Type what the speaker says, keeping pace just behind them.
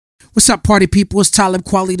up, party people? It's Talib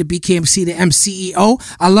Kweli, the BKMC, the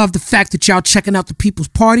MCEO. I love the fact that y'all checking out the People's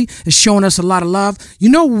Party and showing us a lot of love. You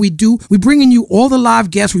know what we do? We bringing you all the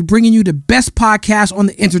live guests. We bringing you the best podcast on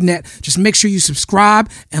the internet. Just make sure you subscribe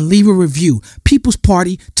and leave a review. People's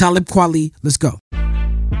Party, Talib Kweli. Let's go.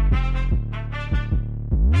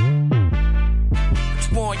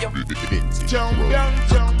 What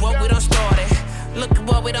we done started. Look at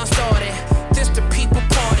what we done started. This the People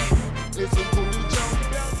Party.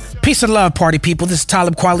 Peace and love, party people. This is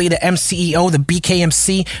Talib Kweli, the MCEO, the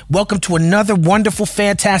BKMC. Welcome to another wonderful,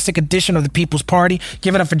 fantastic edition of the People's Party.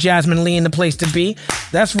 Give it up for Jasmine Lee in the place to be.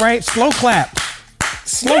 That's right. Slow clap.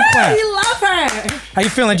 Slow clap. You love her. How you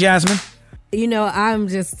feeling, Jasmine? You know,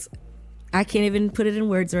 I can't even put it in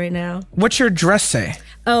words right now. What's your dress say?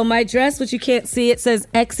 Oh, my dress, which you can't see, it says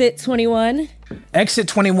Exit 21. Exit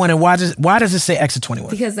 21. And why does it say Exit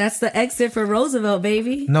 21? Because that's the exit for Roosevelt,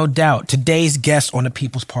 baby. No doubt. Today's guest on the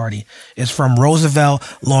People's Party is from Roosevelt,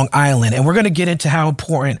 Long Island. And we're going to get into how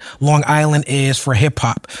important Long Island is for hip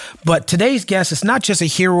hop. But today's guest is not just a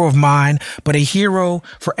hero of mine, but a hero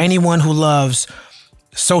for anyone who loves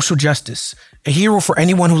social justice. A hero for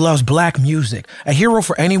anyone who loves black music. A hero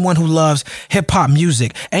for anyone who loves hip hop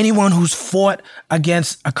music. Anyone who's fought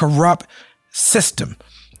against a corrupt system.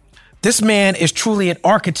 This man is truly an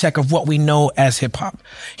architect of what we know as hip hop.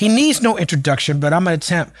 He needs no introduction, but I'm going to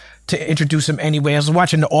attempt to introduce him anyway. I was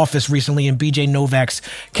watching The Office recently and BJ Novak's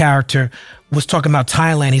character was talking about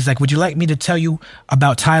Thailand. He's like, would you like me to tell you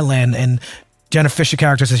about Thailand? And Jenna Fisher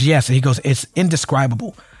character says yes. And he goes, it's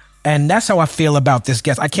indescribable. And that's how I feel about this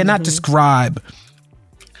guest. I cannot describe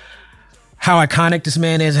how iconic this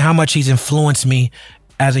man is and how much he's influenced me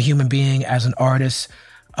as a human being, as an artist.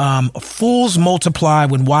 Fools multiply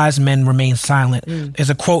when wise men remain silent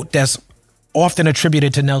is a quote that's often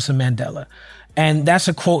attributed to Nelson Mandela. And that's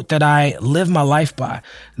a quote that I live my life by.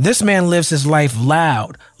 This man lives his life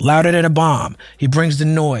loud, louder than a bomb. He brings the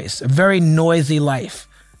noise, a very noisy life.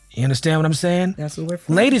 You understand what I'm saying? That's what we're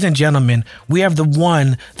for. Ladies and gentlemen, we have the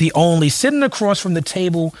one, the only, sitting across from the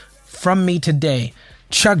table from me today,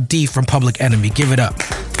 Chuck D from Public Enemy. Give it up.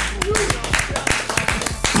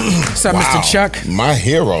 What's up, Mr. Chuck? My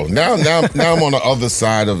hero. Now I'm on the other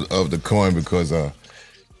side of the coin because a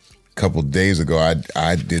couple days ago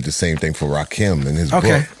I did the same thing for Rakim in his book.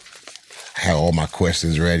 I had all my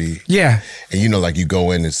questions ready. Yeah. And like you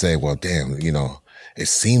go in and say, well, damn, it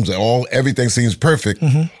seems like everything seems perfect.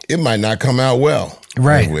 It might not come out well.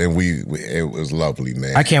 Right. And it was lovely,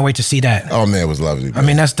 man. I can't wait to see that. Oh, man, it was lovely, man. I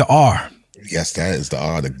mean, that's the R. Yes, that is the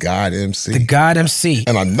R, the God MC. The God MC.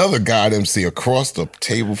 And another God MC across the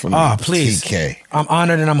table from me, please. TK. I'm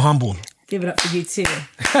honored and I'm humbled. Give it up for you, too.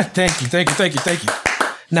 Thank you.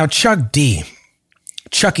 Now, Chuck D.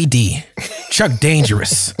 Chucky D. Chuck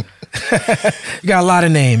Dangerous. You got a lot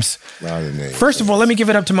of names. First of all, let me give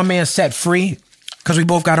it up to my man Set Free. Because we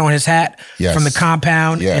both got on his hat from the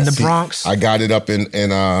compound in the Bronx. I got it up in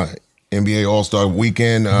NBA All-Star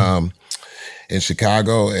Weekend in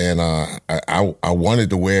Chicago, and I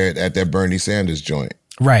wanted to wear it at that Bernie Sanders joint.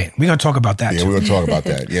 Right. We're going to talk about that, too. Yeah, we're going to talk about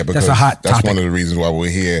that. Yeah, because that's a hot topic. That's one of the reasons why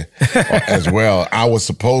we're here as well. I was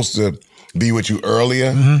supposed to be with you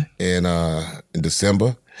earlier in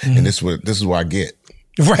December, and this is what I get.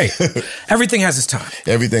 Right. Everything has its time.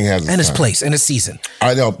 Everything has its time. And its place and its season.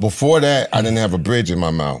 I know. Before that, I didn't have a bridge in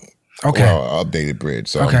my mouth. Okay. Well, an updated bridge.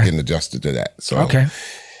 So I'm getting adjusted to that. So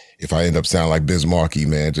if I end up sounding like Biz Markie,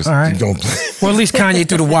 man, just don't play. Well, at least Kanye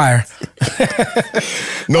through the wire.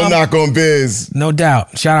 No knock on Biz. No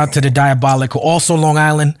doubt. Shout out to the Diabolical. Also Long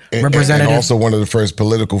Island representative. And also one of the first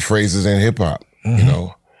political phrases in hip hop,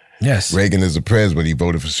 Yes. Reagan is the pres, but he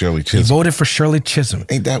voted for Shirley Chisholm. He voted for Shirley Chisholm.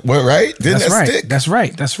 Ain't that what, right? Didn't that stick? That's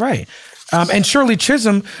right. And Shirley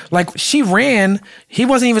Chisholm, like, she ran. He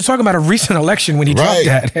wasn't even talking about a recent election when he dropped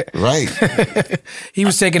that. Right. He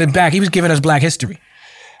was taking it back. He was giving us Black history.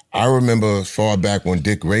 I remember far back when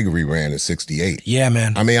Dick Gregory ran in 68. Yeah,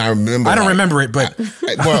 man. I mean, I remember. I don't remember it, but.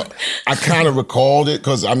 I kind of recalled it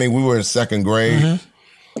because, we were in second grade.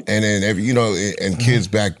 And then, and kids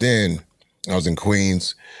back then, I was in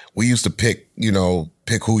Queens, we used to pick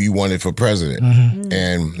who you wanted for president.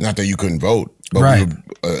 And not that you couldn't vote, but we were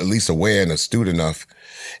at least aware and astute enough.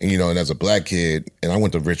 And, and as a black kid, and I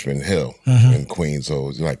went to Richmond Hill in Queens, so it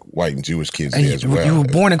was like white and Jewish kids there as well. You were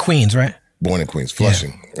born in Queens, right? Born in Queens,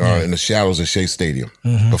 Flushing, in the shadows of Shea Stadium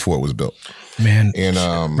before it was built. Man,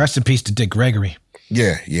 and rest in peace to Dick Gregory.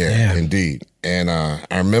 Yeah, indeed. And I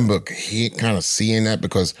remember kind of seeing that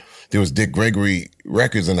because there was Dick Gregory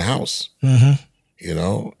records in the house, and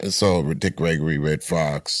so Dick Gregory, Red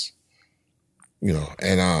Fox,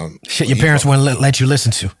 and shit your parents wouldn't let you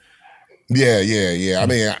listen to. Yeah. I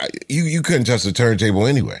mean, you couldn't touch the turntable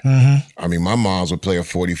anyway. I mean, my moms would play a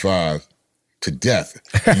 45 to death.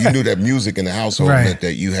 You knew that music in the household meant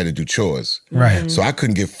that you had to do chores. Right. So I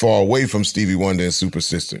couldn't get far away from Stevie Wonder and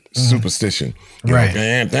Superstition. You Right. know,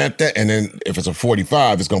 and then if it's a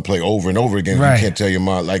 45, it's going to play over and over again. Right. You can't tell your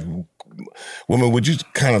mom, like, woman, would you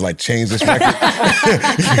kind of like change this record?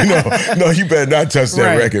 No, you better not touch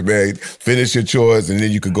that record, man. Finish your chores and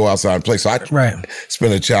then you could go outside and play. So I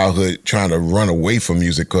spent a childhood trying to run away from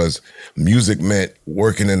music because music meant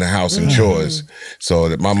working in the house and chores. So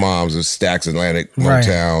that my mom's was Stax Atlantic,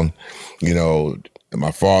 Motown, you know, and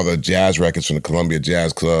my father, jazz records from the Columbia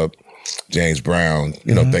Jazz Club, James Brown,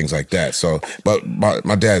 you know, things like that. So, but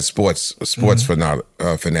my dad's sports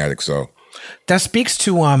fanatic. So that speaks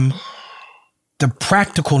to the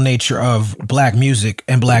practical nature of Black music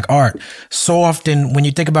and Black art. So often when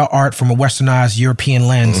you think about art from a westernized European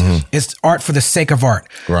lens, it's art for the sake of art.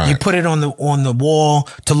 Right. You put it on the wall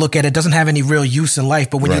to look at. It doesn't have any real use in life.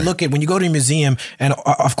 But when you go to a museum, and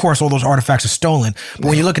of course all those artifacts are stolen, but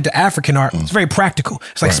when you look at the African art, it's very practical.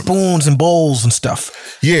 It's like spoons and bowls and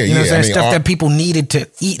stuff. Yeah, you know what I'm saying? I mean, stuff that people needed to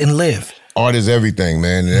eat and live. Art is everything,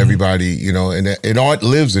 man, and everybody, you know, and art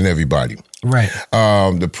lives in everybody. Right.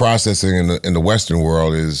 The processing in the Western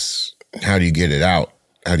world is how do you get it out?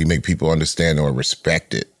 How do you make people understand or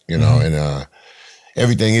respect it? You know, and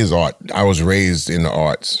everything is art. I was raised in the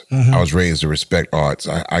arts. I was raised to respect arts.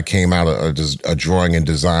 I came out of a drawing and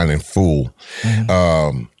design and fool.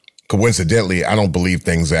 Coincidentally, I don't believe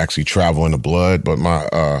things actually travel in the blood, but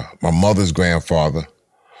my mother's grandfather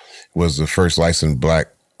was the first licensed Black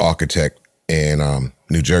architect in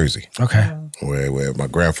New Jersey. Okay. Where my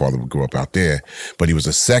grandfather grew up out there, but he was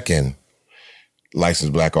the second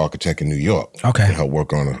licensed Black architect in New York. Okay. He helped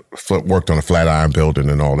worked on a Flatiron building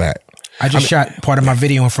and all that. I just shot part of my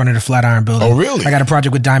video in front of the Flatiron building. Oh, really? I got a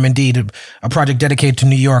project with Diamond D, a project dedicated to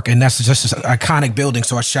New York, and that's just an iconic building,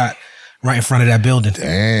 so I shot right in front of that building.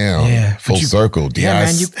 Damn. Yeah. Full circle. Yeah,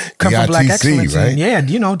 man, you come from Black excellence. Right? And yeah,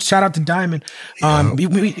 you know, shout out to Diamond.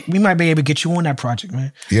 We might be able to get you on that project,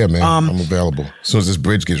 man. Yeah, man. I'm available. As soon as this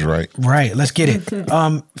bridge gets right. Right. Let's get it.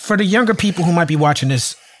 For the younger people who might be watching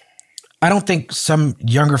this, I don't think some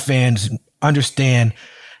younger fans understand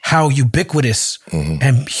how ubiquitous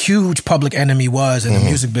and huge Public Enemy was in the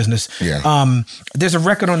music business. Yeah. There's a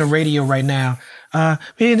record on the radio right now.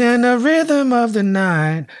 In the rhythm of the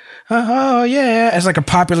night. Oh yeah. It's like a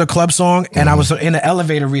popular club song. And I was in the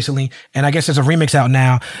elevator recently, and I guess there's a remix out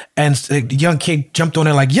now. And a young kid jumped on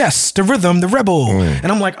it like, yes, the rhythm, the rebel. And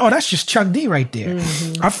I'm like, oh, that's just Chuck D right there.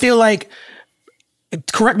 I feel like,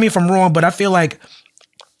 correct me if I'm wrong, but I feel like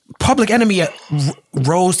Public Enemy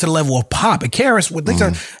rose to the level of pop. And KRS,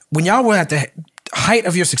 when y'all were at the height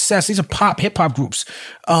of your success, these are pop, hip hop groups.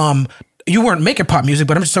 You weren't making pop music,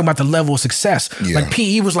 but I'm just talking about the level of success. Yeah. Like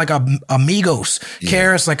P.E. was like a Amigos,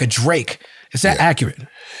 KRS like a Drake. Is that accurate?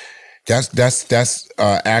 That's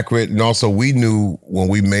accurate. And also we knew when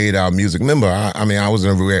we made our music, remember, I was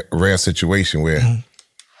in a rare situation where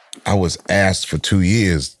I was asked for 2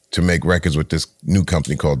 years to make records with this new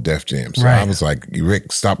company called Def Jam. So I was like,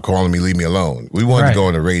 Rick, stop calling me, leave me alone. We wanted to go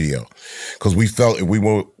on the radio because we felt if we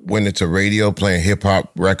went into radio playing hip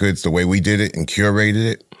hop records the way we did it and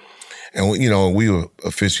curated it, and we were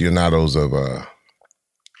aficionados of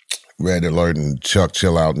Red Alert and Chuck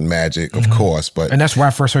Chill Out and Magic, of course. But and that's where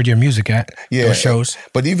I first heard your music at. Those shows.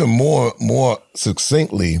 But even more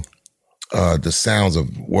succinctly, the sounds of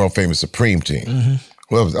World Famous Supreme Team.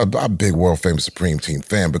 Well, I'm a big World Famous Supreme Team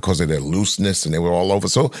fan because of their looseness, and they were all over.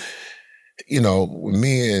 So, when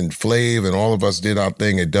me and Flav and all of us did our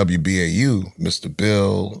thing at WBAU, Mr.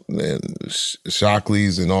 Bill and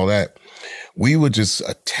Shockleys and all that, we were just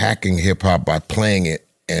attacking hip hop by playing it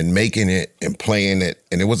and making it and playing it,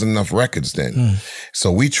 and there wasn't enough records then.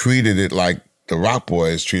 So we treated it like the Rock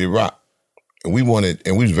Boys treated rock. And we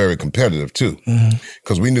was very competitive too,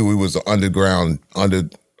 because we knew we was the underground,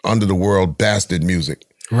 under the world bastard music.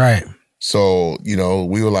 Right. So,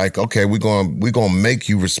 we were like, okay, we're gonna make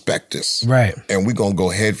you respect us. Right. And we're gonna go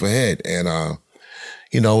head for head. And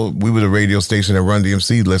we were the radio station that Run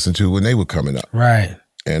DMC listened to when they were coming up. Right.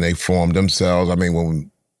 And they formed themselves. I mean,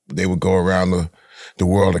 when they would go around the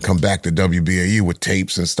world and come back to WBAU with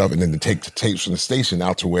tapes and stuff, and then to take the tapes from the station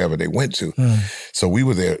out to wherever they went to. So we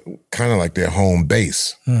were there, kind of like their home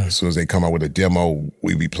base. As soon as they come out with a demo,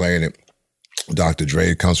 we'd be playing it. Dr.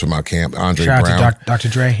 Dre comes from our camp. Andre Shout Brown. out to Dr.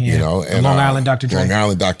 Dre. Yeah. And Long Island Dr. Dre. Long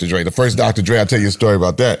Island Dr. Dre. The first Dr. Dre, I'll tell you a story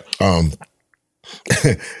about that.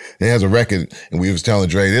 He has a record, and we was telling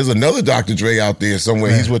Dre, there's another Dr. Dre out there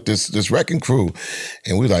somewhere. He's with this wrecking crew.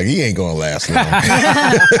 And we like, he ain't gonna last long.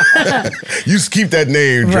 You just keep that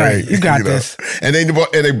name, Dre. Right, you got this.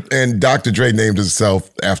 And Dr. Dre named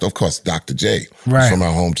himself after, of course, Dr. J. Right. From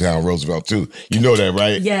our hometown, Roosevelt, too. You know that,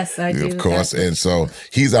 right? Yes, I do. Of course. And so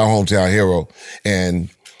he's our hometown hero. And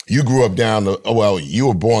you grew up you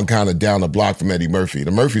were born kind of down the block from Eddie Murphy.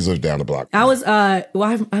 The Murphys lived down the block. I was, I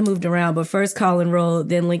moved around, but first Collin Road,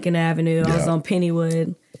 then Lincoln Avenue. I was on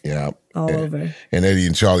Pennywood. Yeah. All over. And Eddie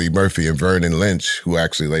and Charlie Murphy and Vernon Lynch, who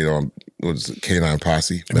actually later on was Canine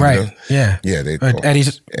Posse. Remember them? Yeah. Yeah.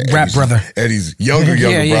 Eddie's rap brother. Eddie's younger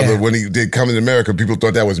brother. When he did Coming to America, people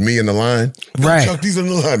thought that was me in the line. Right. Chuck, these in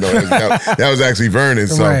the line. No, that was actually Vernon.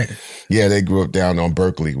 So, right. Yeah, they grew up down on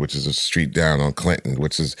Berkeley, which is a street down on Clinton,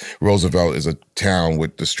 which is Roosevelt is a town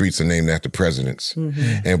with the streets are named after presidents.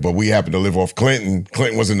 Mm-hmm. But we happen to live off Clinton.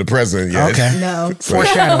 Clinton wasn't the president yet. Okay. No.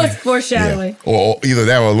 Foreshadowing. Foreshadowing. Yeah. Or either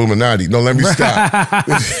that or Illuminati. No, let me stop.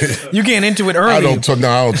 You getting into it early. I don't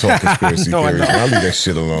talk conspiracy theories. I leave that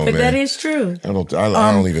shit alone, But man. that is true. I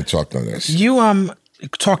don't even talk on that shit. You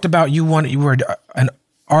talked about you were an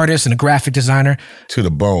artist and a graphic designer. To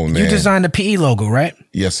the bone, man. You designed the PE logo, right?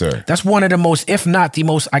 Yes, sir. That's one of the most, if not the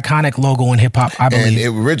most iconic logo in hip hop, I believe. And it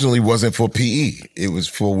originally wasn't for PE. It was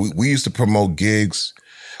for, we used to promote gigs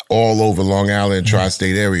all over Long Island,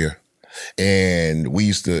 tri-state area. And we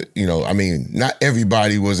used to, not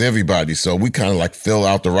everybody was everybody. So we kind of like fill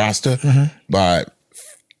out the roster by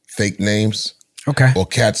fake names. Okay. Or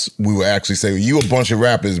cats, we would actually say, you a bunch of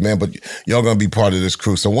rappers, man, but y'all gonna be part of this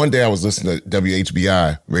crew. So one day I was listening to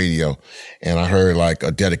WHBI radio and I heard like a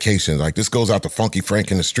dedication, like this goes out to Funky Frank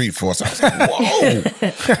in the Street Force. I was like, whoa.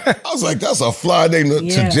 I was like, that's a fly name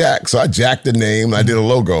to jack. So I jacked the name, I did a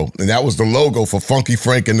logo, and that was the logo for Funky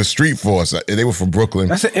Frank in the Street Force. They were from Brooklyn.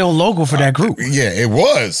 That's an ill logo for that group. Yeah, it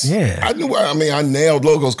was. Yeah. I nailed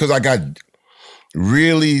logos because I got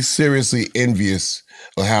really seriously envious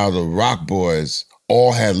of how the Rock Boys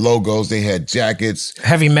all had logos. They had jackets.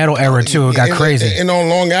 Heavy metal era too. It got crazy. And on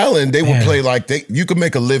Long Island, they would play like you could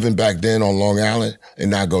make a living back then on Long Island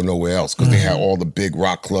and not go nowhere else because they had all the big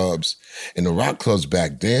rock clubs. And the rock clubs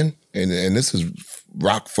back then, and this is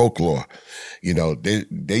rock folklore,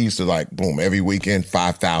 they used to like, boom, every weekend,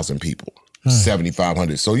 5,000 people,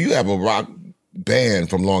 7,500. So you have a rock band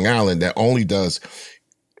from Long Island that only does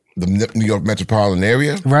the New York metropolitan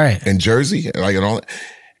area, right, and Jersey,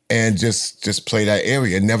 and just play that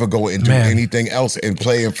area and never go and do anything else and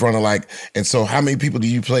play in front of and so how many people do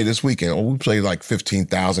you play this weekend? Oh, we played like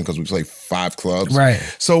 15,000 because we played 5 clubs. Right.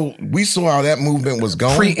 So we saw how that movement was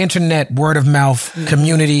going. Pre-internet, word of mouth,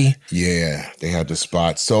 community. Yeah, they had the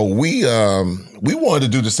spot. So we wanted to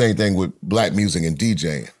do the same thing with black music and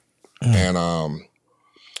DJing. And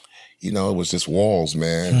it was just walls,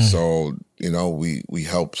 man. So, we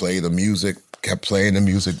helped play the music, kept playing the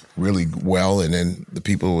music really well. And then the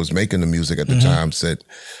people who was making the music at the time said,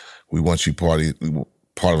 we want you part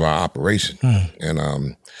of our operation.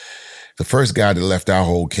 And the first guy that left our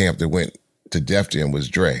whole camp that went to Def Jam was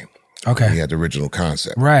Dre. Okay. He had the original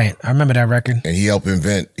concept. Right. I remember that record. And he helped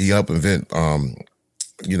invent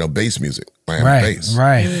bass music, Miami bass.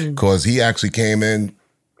 Right. Because he actually came in,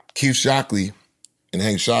 Keith Shockley and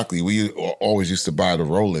Hank Shockley, we always used to buy the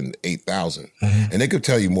Roland 8000. And they could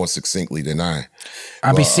tell you more succinctly than I.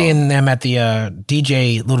 I'll be seeing them at the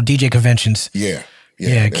little DJ conventions. Yeah.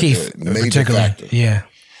 Yeah, Keith major particularly. factor. Yeah.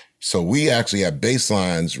 So we actually had bass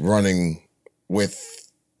lines running with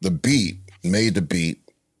the beat, made the beat,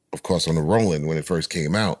 of course, on the Roland when it first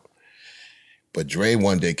came out. But Dre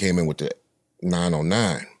one day came in with the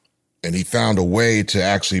 909. And he found a way to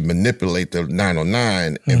actually manipulate the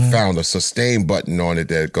 909 and found a sustain button on it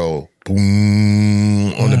that go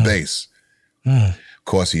boom on the bass. Of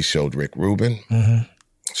course, he showed Rick Rubin,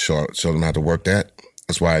 showed him how to work that.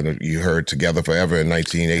 That's why you heard Together Forever in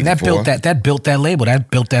 1984. That built that label. That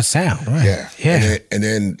built that sound. Right. Yeah. Yeah. And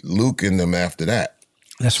then Luke and them after that.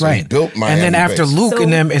 That's So right. he built Miami and then after bass. Luke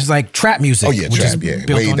and them, it's like trap music. Oh, yeah, which trap, is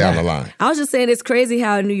built way on down that. the line. I was just saying it's crazy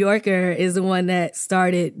how New Yorker is the one that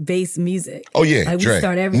started bass music. Oh, yeah, Like, we Dre.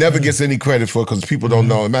 start everything. Never gets any credit for it because people don't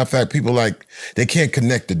know. As a matter of fact, people they can't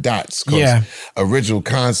connect the dots. 'Cause Yeah. Original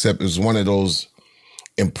Concept is one of those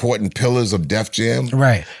important pillars of Def Jam.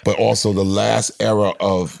 Right. But also the last era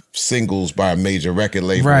of singles by a major record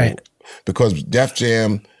label. Right. Because Def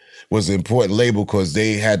Jam was an important label because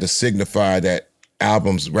they had to signify that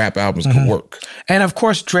rap albums could work. And of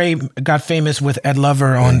course, Dre got famous with Ed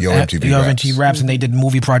Lover on Yo MTV Raps, and they did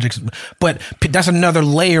movie projects. But that's another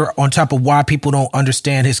layer on top of why people don't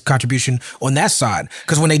understand his contribution on that side.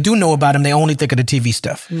 Because when they do know about him, they only think of the TV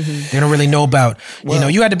stuff. They don't really know about,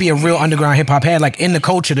 you had to be a real underground hip hop head, like in the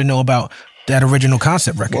culture, to know about that original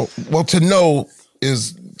concept record. Well, to know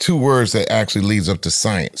is two words that actually leads up to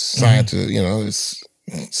science. Science,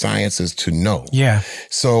 science is to know. Yeah.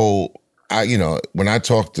 So when I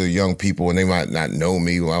talk to young people and they might not know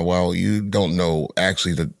me, well, you don't know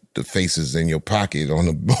actually the faces in your pocket on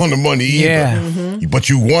the money either. But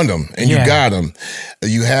you want them and you got them.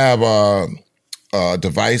 You have a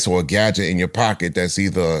device or a gadget in your pocket that's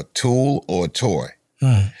either a tool or a toy.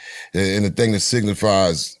 And the thing that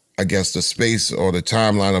signifies, I guess, the space or the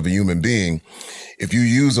timeline of a human being, if you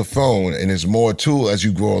use a phone and there's more tool as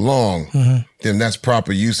you go along, then that's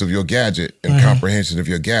proper use of your gadget and comprehension of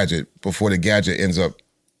your gadget before the gadget ends up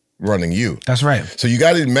running you. That's right. So you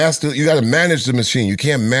got to manage the machine. You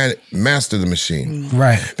can't master the machine.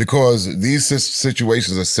 Right. Because these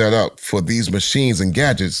situations are set up for these machines and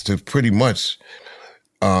gadgets to pretty much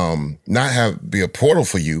not be a portal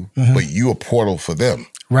for you, but you a portal for them.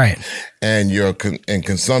 Right. And and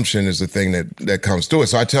consumption is the thing that comes through it.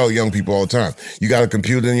 So I tell young people all the time, you got a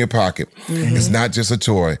computer in your pocket. It's not just a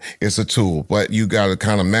toy, it's a tool. But you got to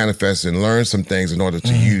kind of manifest and learn some things in order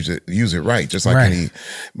to use it right, just like any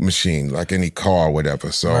machine, like any car or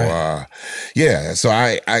whatever. So so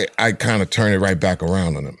I kind of turn it right back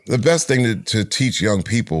around on them. The best thing to teach young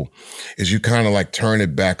people is you kind of like turn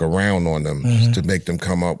it back around on them to make them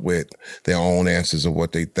come up with their own answers of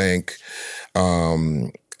what they think.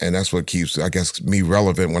 And that's what keeps, I guess, me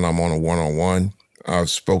relevant when I'm on a one-on-one. I've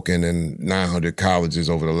spoken in 900 colleges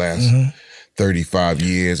over the last 35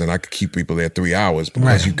 years, and I could keep people there 3 hours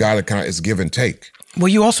because you got to it's give and take. Well,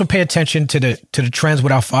 you also pay attention to the trends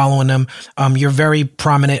without following them. You're very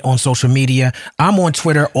prominent on social media. I'm on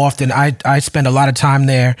Twitter often. I spend a lot of time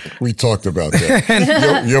there. We talked about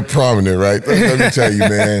that. you're prominent, right? Let me tell you,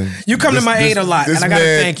 man. You come to my aid a lot, and I gotta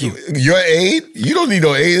thank you. Your aid? You don't need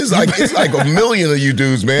no aid. It's like a million of you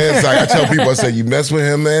dudes, man. It's like I tell people, I say, you mess with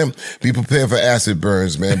him, man, be prepared for acid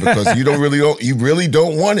burns, man, because you really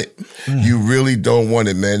don't want it. You really don't want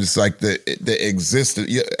it, man. It's like the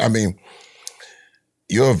existence. I mean,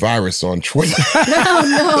 you're a virus on Twitter.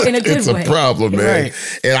 No, in a good way. It's a problem, man.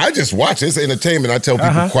 Right. And I just watch it. It's entertainment. I tell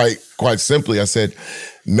people quite simply, I said,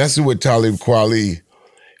 messing with Talib Kweli,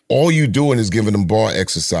 all you doing is giving them bar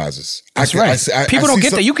exercises. That's right. People don't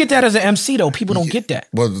get that. You get that as an MC, though. People don't get that.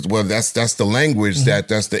 Well, that's the language,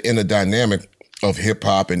 that's the inner dynamic of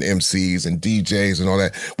hip-hop and MCs and DJs and all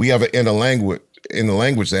that. We have an inner language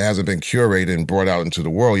that hasn't been curated and brought out into the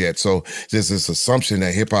world yet. So there's this assumption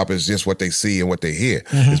that hip hop is just what they see and what they hear.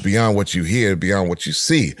 It's beyond what you hear, beyond what you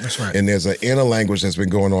see. That's right. And there's an inner language that's been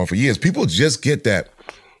going on for years. People just get that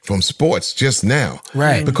from sports just now.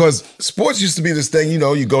 Right. Because sports used to be this thing,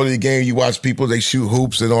 you go to the game, you watch people, they shoot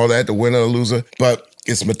hoops and all that, the winner or loser. But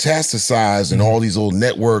it's metastasized in all these little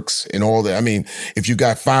networks and all that. I mean, if you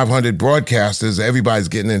got 500 broadcasters, everybody's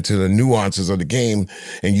getting into the nuances of the game,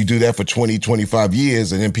 and you do that for 20, 25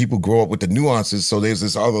 years, and then people grow up with the nuances. So there's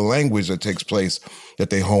this other language that takes place that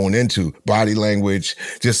they hone into, body language,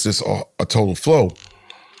 just this a total flow.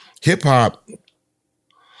 Hip hop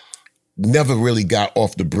never really got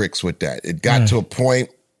off the bricks with that. It got to a point,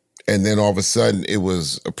 and then all of a sudden it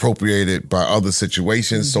was appropriated by other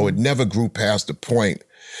situations. So it never grew past the point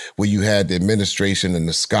where you had the administration and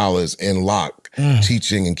the scholars in lock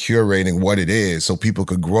teaching and curating what it is so people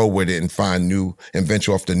could grow with it and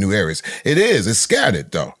venture off to new areas. It's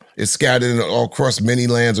scattered though. It's scattered all across many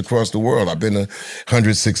lands across the world. I've been to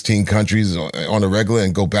 116 countries on a regular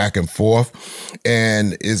and go back and forth.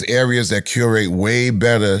 And it's areas that curate way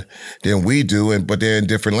better than we do, but they're in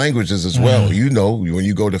different languages as well. When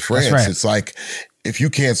you go to France, It's like, if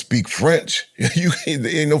you can't speak French, there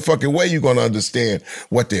ain't no fucking way you're going to understand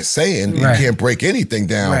what they're saying. You can't break anything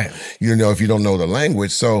down, if you don't know the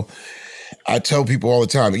language. So I tell people all the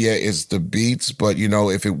time, it's the beats, but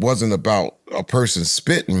if it wasn't about a person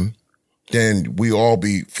spitting, then we all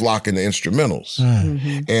be flocking to instrumentals.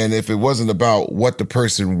 And if it wasn't about what the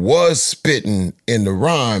person was spitting in the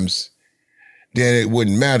rhymes, then it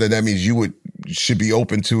wouldn't matter. That means you should be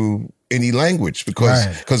open to any language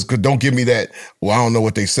because don't give me that, well, I don't know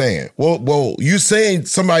what they're saying. Well, you saying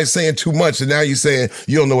somebody's saying too much and now you're saying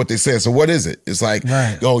you don't know what they're saying. So what is it? It's like,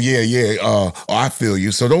 I feel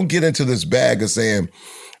you. So don't get into this bag of saying,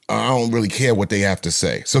 I don't really care what they have to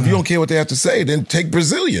say. So if you don't care what they have to say, then take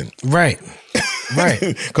Brazilian. Right.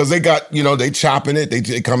 Because they got, they chopping it.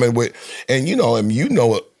 They come in with, and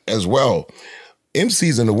it as well.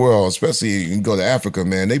 MCs in the world, especially you can go to Africa,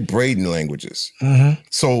 man, they braid in languages.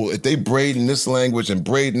 So if they braid in this language and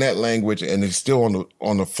braid in that language, and they're still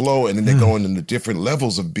on the flow, and then they're going into different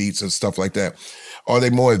levels of beats and stuff like that, are they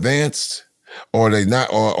more advanced? Or are they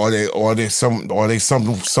not? Or are they somewhere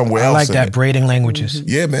else? I like that, braiding languages.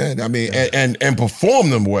 Yeah, man. I mean, and perform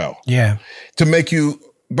them well. Yeah. To make you,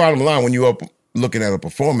 bottom line, when you're up looking at a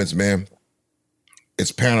performance, man,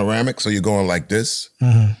 it's panoramic, so you're going like this,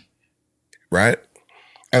 right?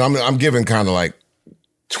 And I'm giving kind of like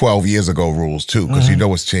 12 years ago rules too, because you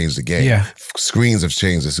know it's changed the game. Yeah. Screens have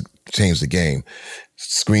changed the game.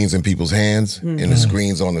 Screens in people's hands and the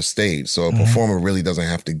screens on the stage. So a performer really doesn't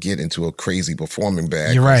have to get into a crazy performing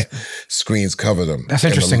bag. You're right. Screens cover them. That's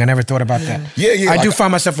interesting. I never thought about that. Yeah. I do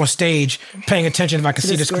find myself on stage paying attention if I can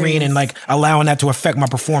see the screen and like allowing that to affect my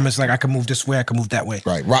performance. Like I can move this way, I can move that way.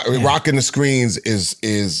 Right. Rocking the screens is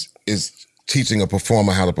teaching a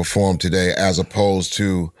performer how to perform today, as opposed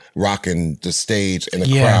to rocking the stage and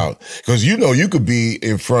the crowd. Because you could be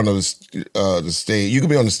in front of the stage, you could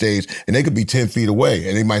be on the stage, and they could be 10 feet away,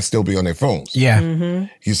 and they might still be on their phones. Yeah.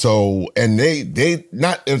 So, and they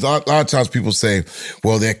not, a lot of times people say,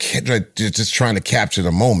 well, they're just trying to capture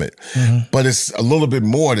the moment. But it's a little bit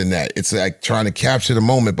more than that. It's like trying to capture the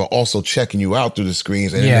moment, but also checking you out through the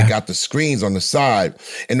screens. And then they got the screens on the side.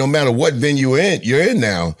 And no matter what venue you're in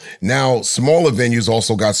now, smaller venues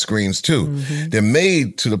also got screens too. They're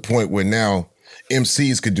made to the point where now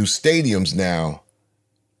MCs could do stadiums now.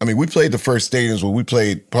 I mean, we played the first stadiums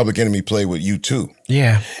where Public Enemy played with U2.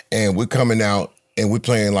 Yeah. And we're coming out and we're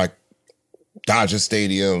playing like Dodger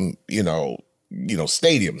Stadium,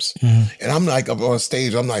 stadiums. And I'm like, up on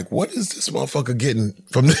stage, I'm like, what is this motherfucker getting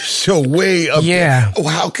from this show way up there? Oh,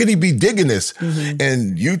 how could he be digging this?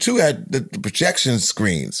 And U2 had the projection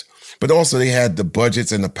screens. But also they had the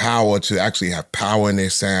budgets and the power to actually have power in their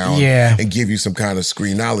sound and give you some kind of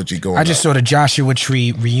screenology going on. I just saw the Joshua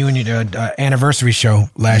Tree reunion anniversary show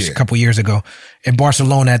couple years ago in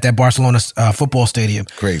Barcelona at that Barcelona football stadium.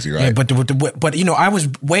 Crazy, right? Yeah, but I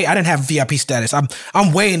didn't have VIP status.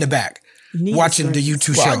 I'm way in the back. Watching the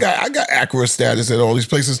U2 show. I got Acura status at all these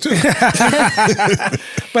places too.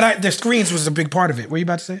 But the screens was a big part of it. What were you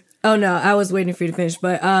about to say? Oh no, I was waiting for you to finish,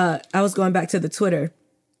 but I was going back to the Twitter.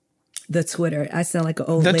 The Twitter. I sound like an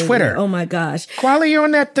old lady. The Twitter. Oh my gosh. Quali, you're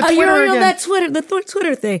on that the Twitter you're again. On that Twitter, the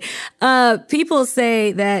Twitter thing. People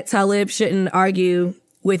say that Talib shouldn't argue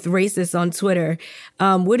with racists on Twitter.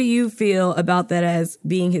 What do you feel about that as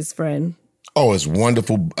being his friend? Oh, it's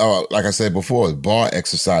wonderful. Like I said before, it's bar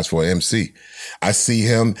exercise for an MC. I see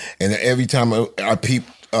him, and every time I peep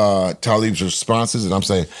Talib's responses, and I'm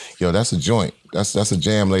saying, yo, that's a joint. That's a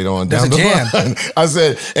jam later on down the line. I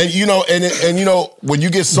said, and when you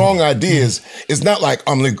get song ideas, it's not like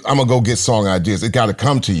I'm gonna go get song ideas. It got to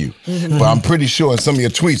come to you. But I'm pretty sure in some of your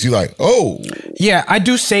tweets, you're like, oh, yeah, I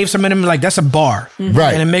do save some of them. Like that's a bar,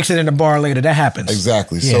 right? And it makes it in a bar later. That happens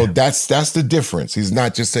exactly. Yeah. So that's the difference. He's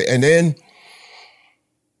not just and then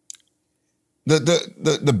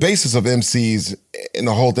the basis of MCs and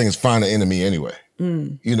the whole thing is find an enemy anyway.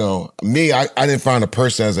 Me, I didn't find a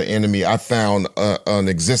person as an enemy. I found an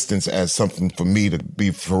existence as something for me to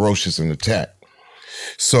be ferocious and attack.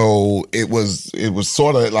 So it was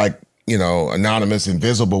sort of like, anonymous,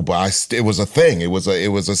 invisible, but it was a thing. It was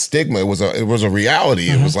a stigma. It was a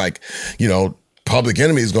reality. It was like, Public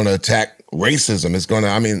Enemy is going to attack racism. It's going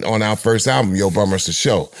to, on our first album, Yo Bum Us the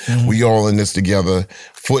Show, we all in this together,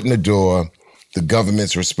 foot in the door. The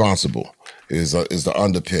government's responsible. Is the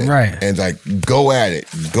underpin, right? And like go at it.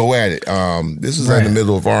 This is in the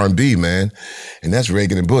middle of R&B, man, and that's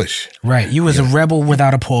Reagan and Bush, right? You was a rebel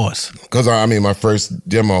without a pause. Because my first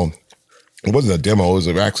demo, it wasn't a demo; it was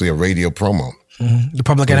actually a radio promo. The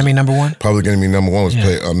Public Enemy #1. Public Enemy #1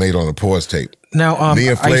 was made on a pause tape. Now, I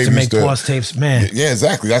used to make pause tapes, man. Yeah,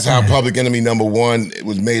 exactly. That's how Public Enemy #1 it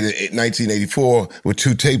was made in 1984 with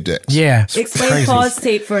 2 tape decks. Yeah. Explain pause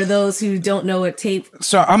tape for those who don't know what tape.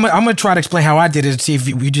 So I'm gonna try to explain how I did it and see if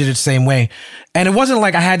you did it the same way. And it wasn't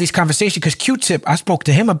like I had these conversations because Q-Tip, I spoke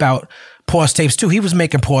to him about pause tapes too. He was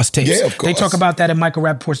making pause tapes. Yeah, of course. They talk about that in Michael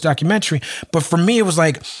Rappaport's documentary. But for me, it was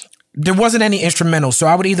like there wasn't any instrumental. So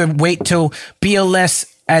I would either wait till BLS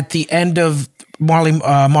at the end of Marley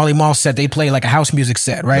Marl set, they play like a house music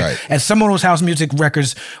set, right? And some of those house music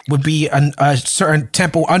records would be a certain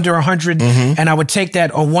tempo under 100, and I would take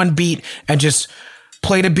that on one beat and just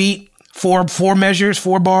play the beat, four measures,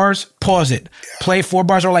 4 bars, pause it, play 4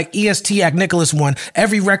 bars, or like EST Act Nicholas one.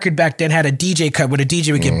 Every record back then had a DJ cut where the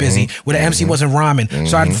DJ would get busy, where the MC wasn't rhyming.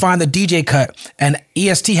 So I'd find the DJ cut, and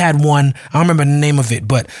EST had one, I don't remember the name of it,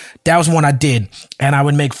 but that was one I did. And I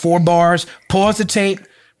would make 4 bars, pause the tape,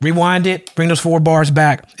 rewind it, bring those 4 bars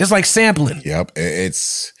back. It's like sampling. Yep. And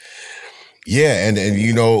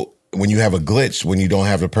you know, when you have a glitch, when you don't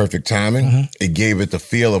have the perfect timing, it gave it the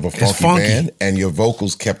feel of a funky band, and your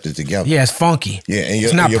vocals kept it together. Yeah, it's funky. Yeah, and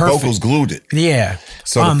it's not your perfect. vocals glued it. Yeah.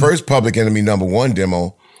 So the first Public Enemy #1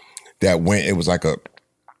 demo that went, it was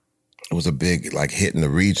a big like hit in the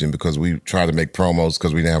region because we tried to make promos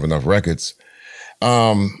because we didn't have enough records.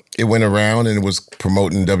 It went around and it was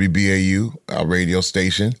promoting WBAU, our radio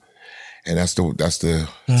station, and that's the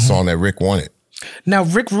song that Rick wanted. Now,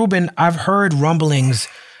 Rick Rubin, I've heard rumblings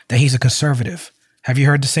that he's a conservative. Have you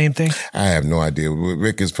heard the same thing? I have no idea.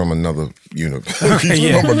 Rick is from another universe. Okay,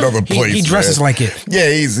 He's from another place. He dresses like it. Yeah,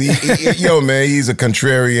 he's a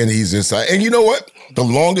contrarian. He's just, and you know what? The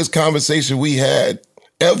longest conversation we had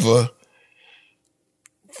ever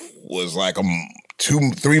was like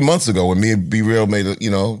 2-3 months ago when me and Be Real made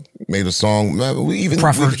a song.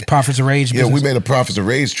 Prophets of Rage. Yeah, we made a Prophets of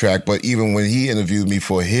Rage track. But even when he interviewed me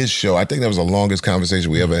for his show, I think that was the longest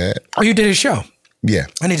conversation we ever had. Oh, you did his show? Yeah,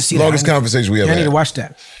 I need to see longest that. conversation we ever had. I need to watch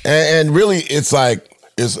that. And really, it's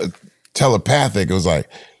telepathic. It was like,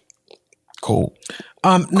 cool.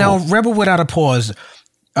 Now, Rebel Without a Pause,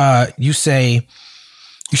 you say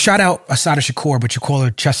you shout out Asada Shakur, but you call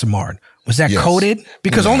her Chesamard. Was that coded?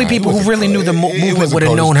 Because only people who really knew the movement would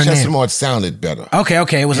have known her name. Chesamard sounded better.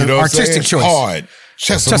 Okay. It was an artistic choice. Hard.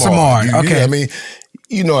 Chesamard. Okay. I mean,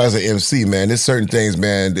 as an MC, man, there's certain things,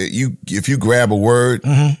 man, that if you grab a word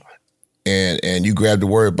and you grab the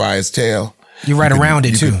word by its tail, you write around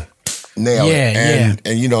it too. Nail it.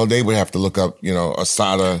 And they would have to look up,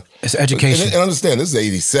 Asada. It's education. And understand, this is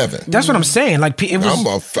 87. That's what I'm saying. Like, it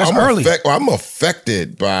was early. I'm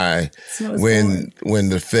affected by when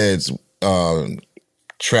the feds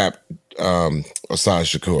trapped Asada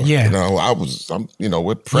Shakur. Yeah.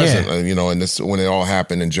 We're present, in this when it all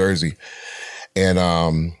happened in Jersey. And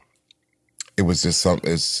it was just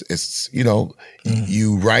something,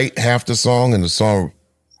 you write half the song and the song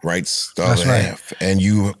writes the other half. And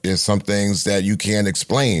there's some things that you can't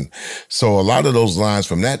explain. So a lot of those lines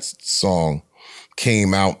from that song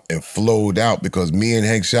came out and flowed out because me and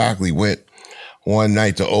Hank Shockley went one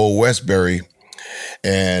night to Old Westbury,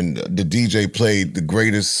 and the DJ played the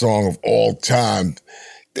greatest song of all time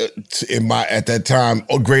at that time,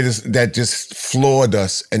 greatest that just floored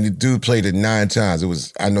us. And the dude played it 9 times. It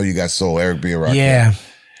was I Know You Got Soul, Eric B. and Rakim. Yeah.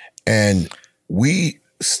 And we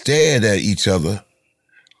stared at each other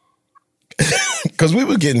because we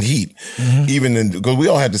were getting heat, because we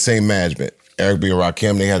all had the same management. Eric B. and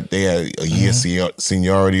Rakim, they had a year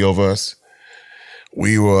seniority over us.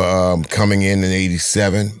 We were coming in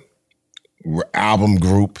 87. Album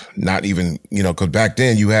group, not even, because back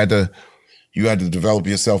then you had to develop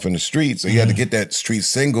yourself in the street, so you had to get that street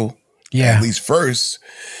single at least first.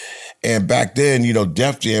 And back then,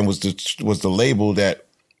 Def Jam was the label that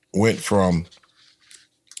went from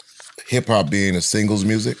hip hop being a singles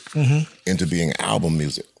music into being album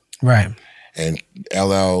music, right? And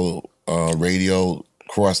LL Radio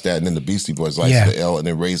crossed that, and then the Beastie Boys, the L, and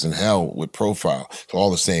then Raising Hell with Profile. So all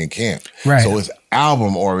the same camp. Right. So it's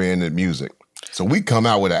album-oriented music. So we come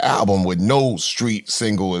out with an album with no street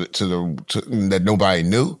single that nobody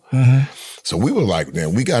knew. So we were like,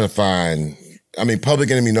 man, we got to find. I mean,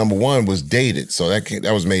 Public Enemy #1 was dated, so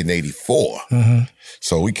that was made in 84.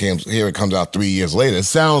 So here it comes out 3 years later. It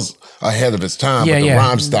sounds ahead of its time, but the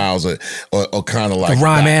rhyme styles are kind of like the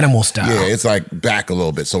rhyme back. Animal style. Yeah, it's like back a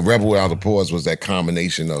little bit. So Rebel Without a Pause was that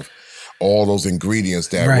combination of all those ingredients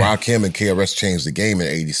that Rakim and KRS changed the game in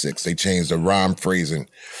 86. They changed the rhyme phrasing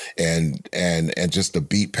and just the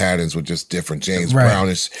beat patterns were just different. James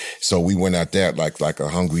Brownish. So we went at that like a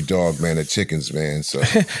hungry dog, man, at chickens, man. So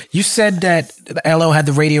you said that LO had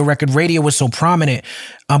the radio record. Radio was so prominent,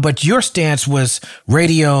 but your stance was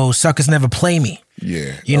radio suckers never play me.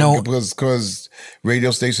 Yeah. Because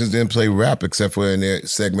radio stations didn't play rap except for in their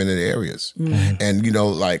segmented areas. And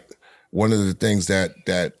one of the things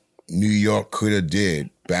that New York could have did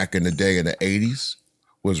back in the day in the 80s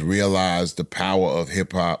was realize the power of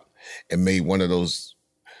hip hop and made one of those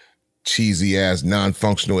cheesy ass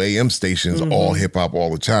non-functional AM stations all hip hop all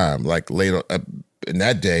the time. Like later in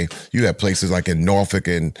that day, you had places like in Norfolk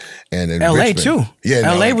and in LA Richmond. too. Yeah,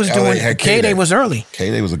 LA was doing K-Day was early.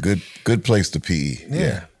 K-Day was a good place to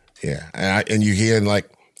PE. Yeah. And you hear in like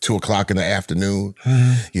 2:00 in the afternoon,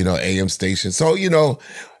 AM station. So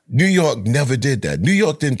New York never did that. New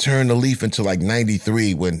York didn't turn the leaf until like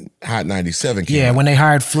 93 when Hot 97 came out. When they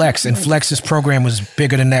hired Flex, and Flex's program was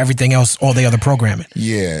bigger than everything else, all the other programming.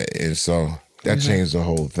 Yeah, and so that changed the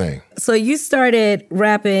whole thing. So you started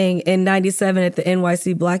rapping in 97 at the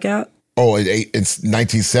NYC Blackout? Oh, it's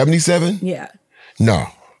 1977? Yeah. No.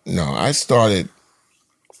 No, I started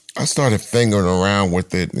fingering around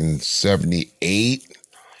with it in 78.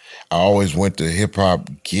 I always went to hip hop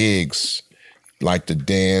gigs, like to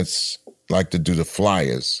dance, like to do the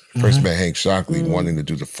flyers. First met Hank Shockley wanting to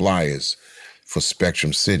do the flyers for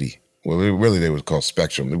Spectrum City. Well, really they was called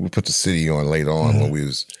Spectrum. We put the city on later on when we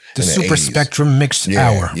was The in Super 80s. Spectrum Mix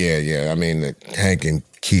Hour. Yeah. I mean, Hank and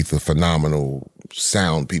Keith are phenomenal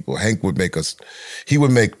sound people. Hank would make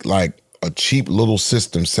like a cheap little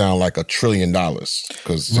system sound like $1 trillion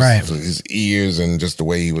because his ears and just the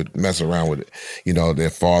way he would mess around with it. You know, their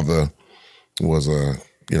father was a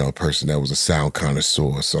person that was a sound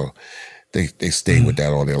connoisseur, so they stayed with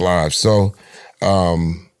that all their lives. So,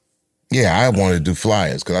 I wanted to do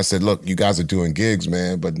flyers because I said, look, you guys are doing gigs,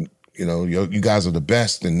 man, but you guys are the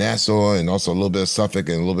best in Nassau and also a little bit of Suffolk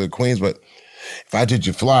and a little bit of Queens, but if I did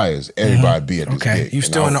your flyers, everybody'd be at this gig. You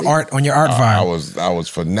still on your art vibe. I was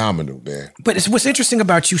phenomenal, man. But what's interesting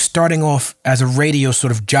about you starting off as a radio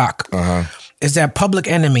sort of jock is that Public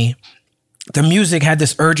Enemy, the music had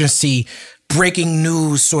this urgency, breaking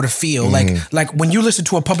news sort of feel. Like when you listen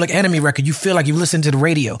to a Public Enemy record, you feel like you listen to the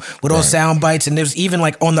radio with all sound bites. And there's even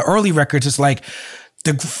like on the early records, it's like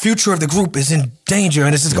the future of the group is in danger.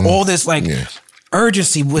 And it's just all this like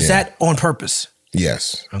urgency. Was that on purpose?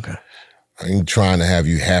 Yes. Okay. I'm trying to have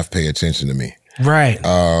you half pay attention to me. Right.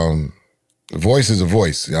 Voice is a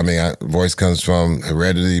voice. I mean, voice comes from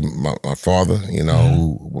heredity. My father,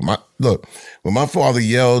 when my father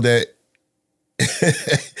yelled at,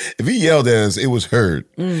 if he yelled at us, it was heard.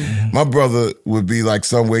 My brother would be like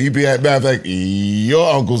somewhere. You'd be at, matter of fact,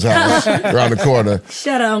 your uncle's house around the corner.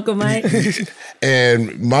 Shut up, Uncle Mike.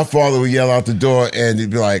 And my father would yell out the door and he'd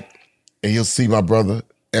be like, and you'll see my brother,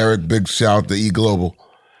 Eric, big shout out to E Global.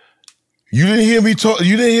 You didn't hear me talk.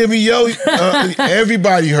 You didn't hear me yell.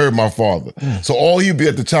 Everybody heard my father. So all he'd be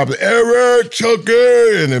at the top of Eric, Chucky,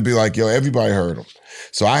 and it'd be like, yo, everybody heard him.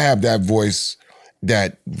 So I have that voice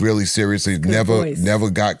that really seriously never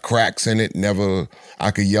got cracks in it. Never,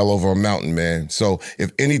 I could yell over a mountain, man. So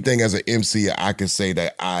if anything as an MC, I could say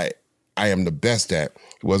that I am the best at.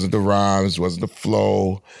 It wasn't the rhymes, it wasn't the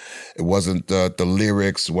flow, it wasn't the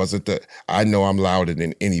lyrics, I know I'm louder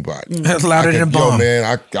than anybody. Louder than a bomb. Yo,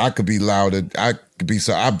 man, I could be louder.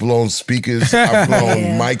 I've blown speakers, I've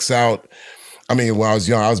blown mics out. I mean, when I was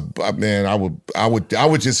young, I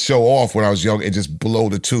would just show off when I was young and just blow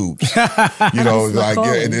the tubes.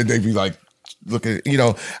 And then they'd be like, look at,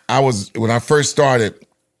 when I first started,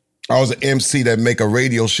 I was an MC that make a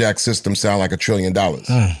Radio Shack system sound like $1 trillion.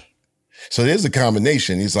 So there's a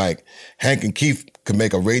combination. He's like, Hank and Keith could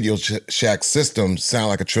make a Radio Shack system sound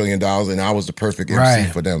like $1 trillion, and I was the perfect MC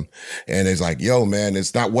for them. And it's like, yo, man,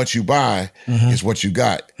 it's not what you buy, it's what you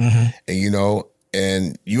got. And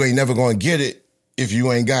and you ain't never gonna get it if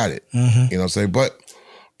you ain't got it. You know what I'm saying? But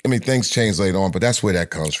I mean, things change later on, but that's where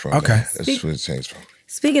that comes from. Okay. Man. That's where it changed from.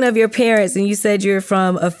 Speaking of your parents, and you said you're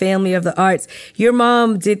from a family of the arts, your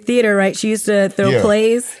mom did theater, right? She used to throw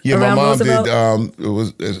plays around Roosevelt? My mom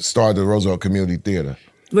did, it started the Roosevelt Community Theater.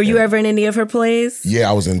 Were you ever in any of her plays? Yeah,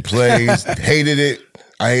 I was in plays, hated it.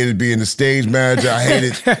 I hated being the stage manager. I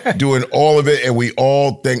hated doing all of it, and we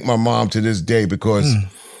all thank my mom to this day because,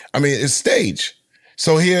 I mean, it's stage.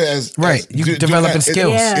 So here you developing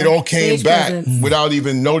skills. It all came back without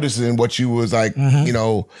even noticing what you was like,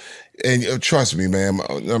 and trust me, man,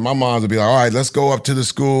 my mom would be like, all right, let's go up to the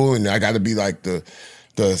school. And I got to be like the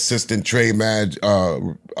assistant trade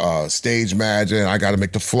stage manager. And I got to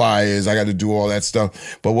make the flyers. I got to do all that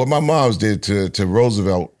stuff. But what my mom's did to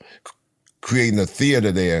Roosevelt, creating a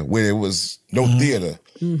theater there where there was no theater.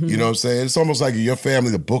 You know what I'm saying? It's almost like your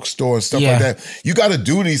family, the bookstore and stuff like that. You got to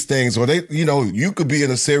do these things or you could be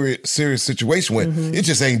in a serious situation where it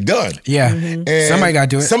just ain't done. Yeah. And somebody got to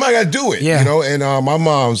do it. Somebody got to do it, and my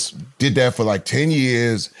mom's did that for like 10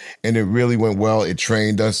 years and it really went well. It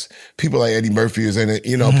trained us. People like Eddie Murphy is in it.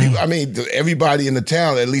 People, I mean, everybody in the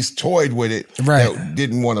town at least toyed with it. Right. That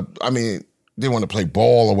didn't want to play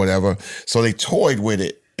ball or whatever. So they toyed with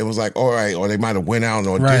it. It was like, all right, or they might have went out and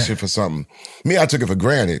auditioned for something. Me, I took it for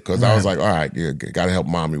granted because I was like, all right, got to help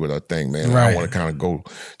mommy with her thing, man. I want to kind of go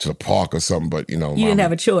to the park or something, but you didn't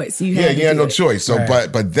have a choice. You had no choice. So,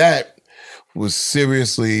 but that was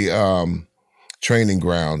seriously training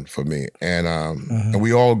ground for me, and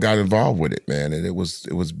we all got involved with it, man. And it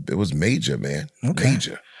was major, man,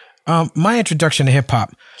 major. My introduction to hip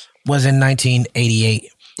hop was in 1988.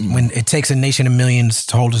 When It Takes a Nation of Millions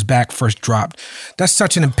to Hold Us Back first dropped. That's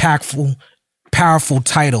such an impactful, powerful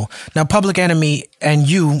title. Now, Public Enemy and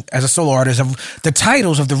you, as a solo artist, the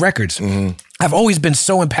titles of the records have always been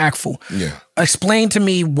so impactful. Yeah. Explain to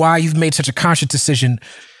me why you've made such a conscious decision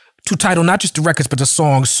to title not just the records but the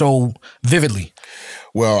songs so vividly?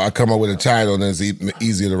 Well, I come up with a title and it's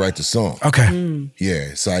easier to write the song. Okay.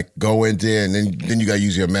 Yeah, it's like go in there and then you got to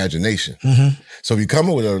use your imagination. So if you come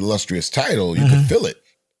up with an illustrious title, you can feel it.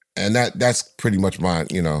 And that's pretty much my,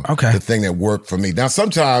 the thing that worked for me. Now,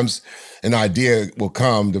 sometimes an idea will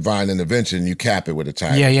come, divine intervention, you cap it with a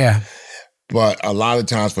title. Yeah. But a lot of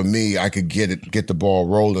times for me, I could get the ball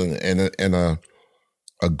rolling, and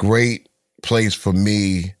a great place for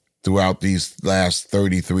me throughout these last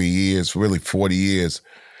 33 years, really 40 years,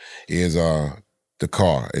 is the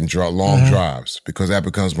car and long drives, because that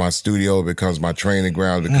becomes my studio, it becomes my training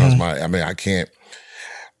ground, it becomes I can't,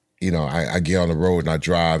 I get on the road and I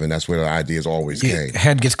drive, and that's where the ideas always came.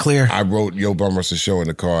 Head gets clear. I wrote Yo Bum Rush the Show in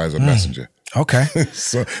the car as a messenger. Okay.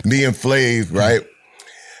 So me and Flav, right,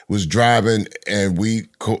 was driving, and we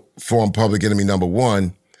formed Public Enemy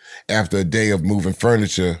 #1 after a day of moving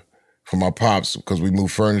furniture for my pops, because we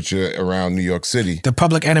moved furniture around New York City. The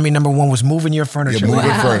Public Enemy #1 was moving your furniture. Yeah,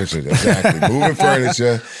 moving furniture, exactly. Moving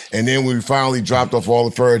furniture. And then we finally dropped off all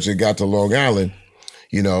the furniture and got to Long Island.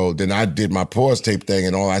 Then I did my pause tape thing,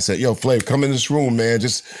 and all I said, yo, Flav, come in this room, man.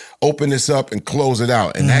 Just open this up and close it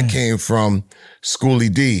out. And that came from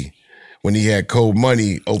Schoolie D, when he had Code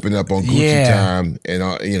Money open up on Gucci Time.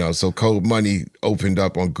 And, so Code Money opened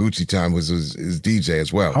up on Gucci Time, was his DJ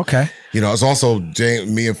as well. Okay. It's also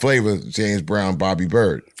me and Flavor, James Brown, Bobby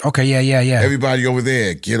Bird. Okay, yeah. Everybody over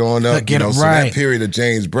there, get on up. So that period of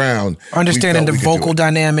James Brown. Understanding the vocal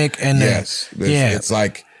dynamic and yes. It's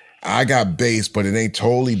like, I got bass, but it ain't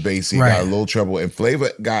totally bassy. Got a little treble, and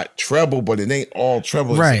Flavor got treble, but it ain't all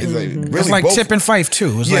treble. Right. It's like Tip and Fife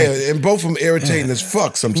too. And both of them irritating as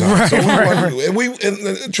fuck sometimes.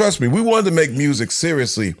 And trust me, we wanted to make music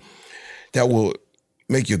seriously that will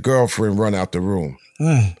make your girlfriend run out the room.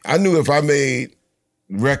 I knew if I made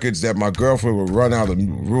records that my girlfriend would run out of the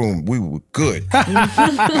room, we were good.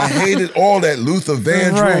 I hated all that Luther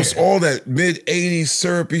Vandross, all that mid-'80s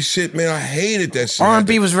syrupy shit, man. I hated that shit.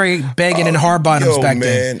 R&B was very begging and hard bottoms back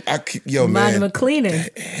then. Martin McLean.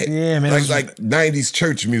 Yeah, man. Like 90s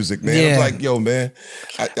church music, man. I was like, yo, man.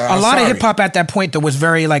 A lot of hip-hop at that point, though, was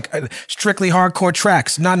very, strictly hardcore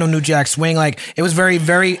tracks. Not no New Jack Swing. It was very,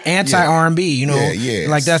 very anti-R&B, Yeah.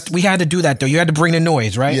 Like, we had to do that, though. You had to bring the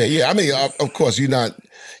noise, right? Yeah. I mean, of course, you're not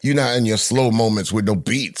in your slow moments with no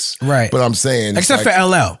beats. Right. But I'm saying... Except for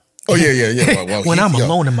LL. Oh, yeah. Well, when I'm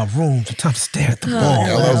alone in my room, sometimes I stare at the wall.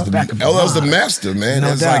 LL's the master, man.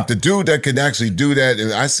 It's like the dude that can actually do that.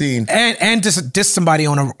 And I seen... And diss somebody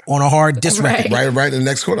on a hard diss record. Right in the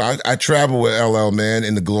next quarter. I traveled with LL, man,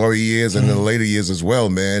 in the glory years and in the later years as well,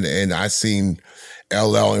 man. And I seen...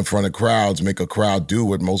 LL in front of crowds make a crowd do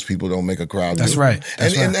what most people don't make a crowd do. That's right.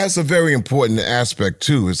 And that's a very important aspect,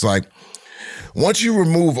 too. It's like, once you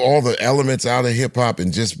remove all the elements out of hip hop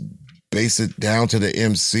and just base it down to the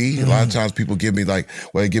MC, a lot of times people give me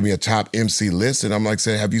they give me a top MC list, and I'm like,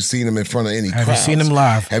 saying, have you seen him in front of any crowds? Have you seen him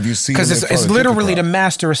live? Have you seen him in front of Because it's literally to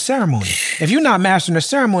master a ceremony. If you're not mastering a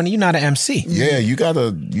ceremony, you're not an MC. Yeah, you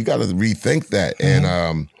gotta rethink that.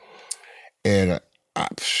 And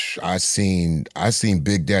I seen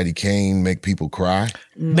Big Daddy Kane make people cry.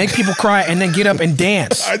 Make people cry and then get up and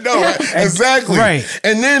dance. I know, right? Exactly. Right.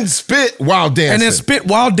 And then spit while dancing.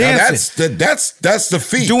 That's the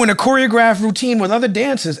feat. Doing a choreographed routine with other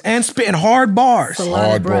dancers and spitting hard bars.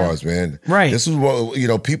 Hard bars, man. Right. This is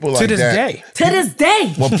what, people like that. To this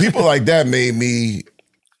day. Well, people like that made me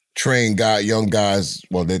train young guys,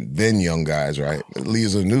 then young guys, right?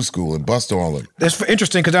 Leaders of the New School and Busta all of them. That's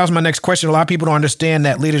interesting, because that was my next question. A lot of people don't understand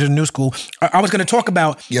that Leaders of the New School. I was going to talk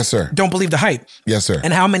about Yes, sir. Don't Believe the Hype. Yes, sir.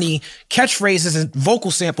 And how many catchphrases and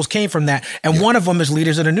vocal samples came from that. And one of them is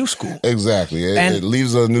Leaders of the New School. Exactly.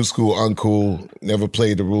 Leaders of the New School, uncool, never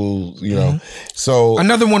played the rules, So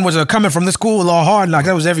another one was Coming from the School, All Hard Knock.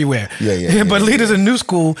 That was everywhere. Yeah. But Leaders of the New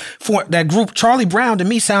School, for that group, Charlie Brown to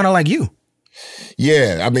me sounded like you.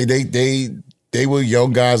 Yeah, I mean they were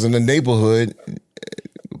young guys in the neighborhood.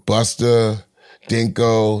 Busta,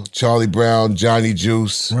 Dinko, Charlie Brown, Johnny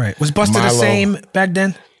Juice. Right. Was Busta Milo. the same back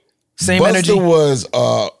then? Same energy? Busta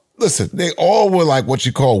was listen, they all were like what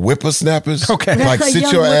you call whippersnappers. Okay. Like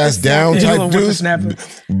sit your ass down type dudes.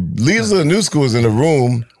 Leaders of the New School was in the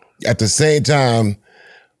room at the same time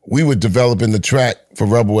we were developing the track for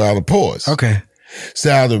Rebel Without a Pause. Okay.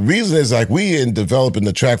 So the reason is we in developing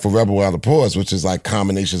the track for Rebel Without a Pause, which is like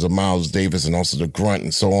combinations of Miles Davis and also the Grunt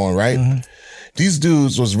and so on, right? Mm-hmm. These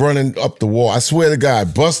dudes was running up the wall. I swear to God,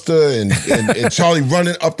 Busta and Charlie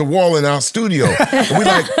running up the wall in our studio. And we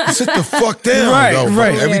like, sit the fuck down.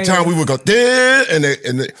 Right. Every time we would go,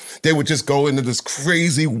 and they would just go into this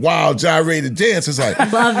crazy, wild, gyrated dance. It's like,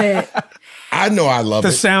 love it. I know I love The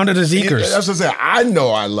it. sound of the Zeekers. That's what I'm saying. I know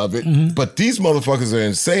I love it, but these motherfuckers are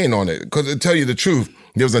insane on it. Because to tell you the truth,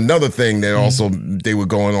 there was another thing that also they were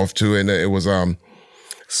going off to, and it was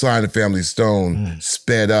Sly and the Family Stone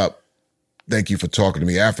sped up. Thank You for Talking to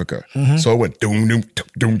Me, Africa. So it went doom, doom,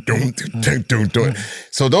 doom, doom, doom, doom, doom.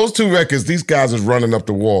 So those two records, these guys was running up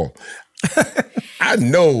the wall. I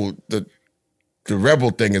know the rebel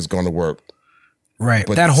thing is going to work. Right.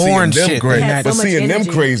 But That horn seeing them shit. crazy, It but has so much seeing them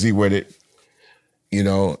energy. crazy with it, you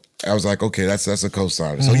know, I was like, okay, that's a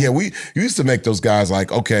cosigner. So yeah, we used to make those guys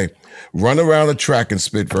like, okay, run around the track and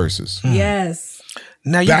spit verses. Yes.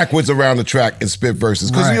 Now you, Backwards around the track and spit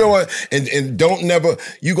verses. Because Right. you know what? And don't never,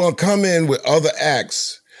 you're going to come in with other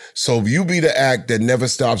acts. So you be the act that never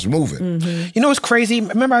stops moving. you know what's crazy?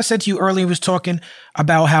 Remember I said to you earlier, we was talking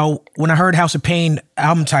about how when I heard House of Pain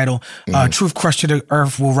album title, Truth Crushed to the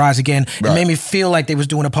Earth Will Rise Again, it Right. made me feel like they was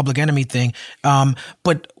doing a Public Enemy thing.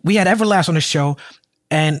 But we had Everlast on the show,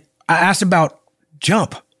 and I asked about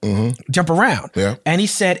Jump. Jump Around. Yeah. And he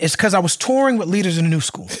said, it's because I was touring with Leaders in the New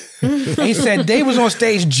School. And he said they was on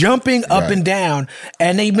stage jumping up Right. and down,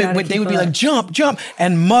 and they would be keep like, up. jump, jump.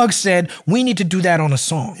 And Muggs said, we need to do that on a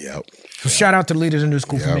song. Yep. So shout out to Leaders in the New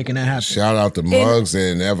School for Yep. making that happen. Shout out to Muggs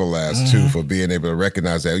and Everlast too for being able to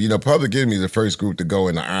recognize that. You know, Public Enemy is the first group to go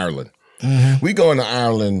into Ireland. We go into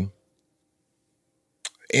Ireland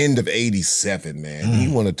end of '87, man.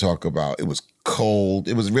 You want to talk about, it was cold.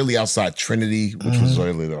 It was really outside Trinity, which was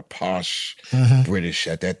really the posh British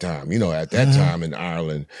at that time. You know, at that time in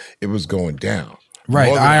Ireland, it was going down. Right,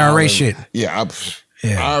 Northern IRA Ireland- shit. Yeah,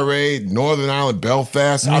 Yeah. IRA, Northern Ireland,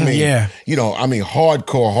 Belfast. I mean, yeah. you know,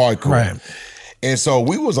 hardcore. Right. And so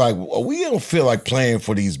we was like, well, we don't feel like playing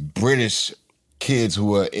for these British kids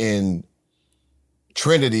who are in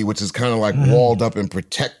Trinity, which is kind of like walled up and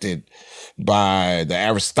protected by the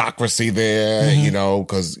aristocracy there, you know,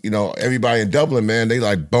 because, you know, everybody in Dublin, man, they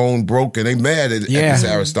like bone broken. They mad at this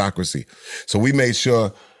aristocracy. So we made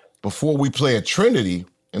sure before we play at Trinity,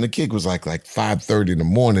 and the gig was like 5:30 in the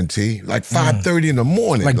morning, T. Like 5:30 in the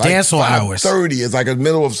morning. Like dance hall hours. 5:30 is like in the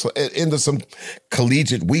middle of into some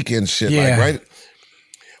collegiate weekend shit, Yeah. like, right?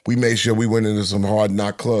 We made sure we went into some hard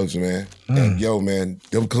knock clubs, man. And yo, man,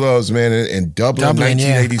 them clubs, man, in Dublin, Dublin,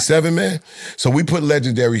 yeah. 1987, man. So we put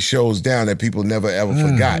legendary shows down that people never ever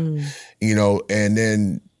forgot, you know, and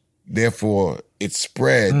then therefore it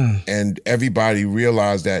spread and everybody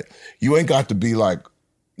realized that you ain't got to be like,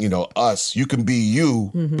 you know, us. You can be you,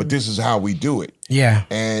 but this is how we do it. Yeah.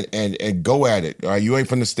 And go at it. All right? You ain't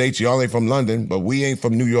from the States, y'all ain't from London, but we ain't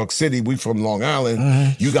from New York City. We from Long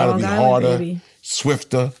Island. You got to be Long Island, harder, baby.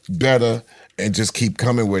 swifter, better, and just keep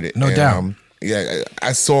coming with it. No And, doubt. Yeah,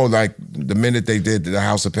 I saw like the minute they did the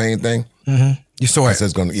House of Pain thing. You saw I it. said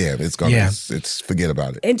it's gonna, it's forget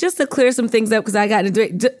about it. And just to clear some things up, because I got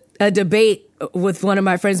into a debate with one of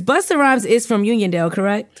my friends. Busta Rhymes is from Uniondale,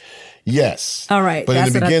 correct? Yes. All right, But in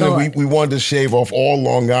that's the what I beginning, thought. we wanted to shave off all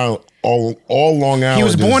Long Island, all Long Island. He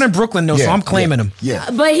was born in Brooklyn, though, so I'm claiming him. Yeah.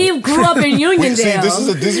 But he grew up in Uniondale.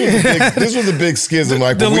 See, this was a big schism.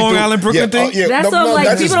 Like The when we Long do- Island Brooklyn thing? That's what I'm like,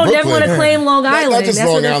 not just people don't never Brooklyn. wanna claim Long Not Island. just That's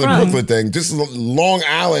where Long they're Island from. Brooklyn thing, just Long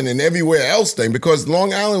Island and everywhere else thing, because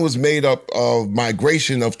Long Island was made up of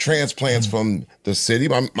migration of transplants from the city.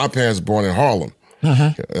 My parents were born in Harlem.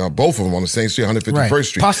 Both of them on the same street, 151st Right.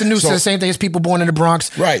 Street. Pasta News So- said the same thing as people born in the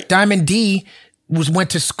Bronx. Right. Diamond D went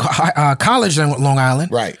to college in Long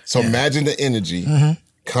Island. Right. So imagine the energy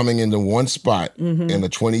coming into one spot in a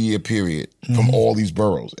 20-year period from all these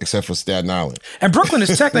boroughs, except for Staten Island. And Brooklyn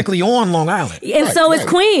is technically on Long Island. And Right, so is right.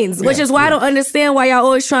 Queens, which Yeah, is why I don't understand why y'all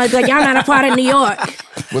always trying to be like, y'all not a part of New York.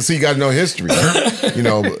 Well, see, you got to know history. You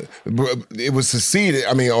know, it was seceded,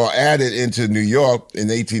 or added into New York in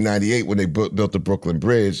 1898 when they built the Brooklyn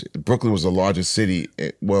Bridge. Brooklyn was the largest city,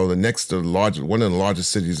 one of the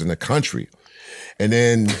largest cities in the country. And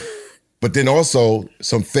then, but then also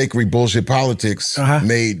some fakery bullshit politics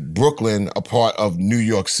made Brooklyn a part of New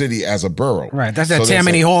York City as a borough. Right. That's that So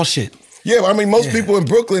Tammany Hall shit. Yeah, most people in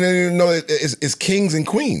Brooklyn didn't even know it's Kings and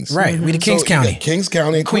Queens. Right. We the Kings So, County. yeah, Kings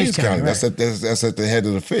County and Queens, Queens County. County, That's at the head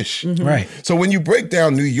of the fish. Right. So when you break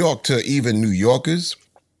down New York to even New Yorkers,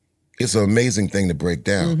 it's an amazing thing to break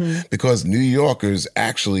down because New Yorkers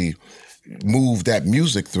actually move that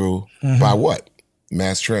music through by what?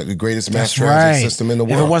 The greatest mass transit system in the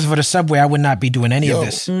world. If it wasn't for the subway, I would not be doing any of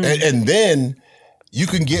this. And then you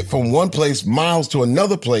can get from one place miles to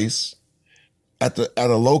another place at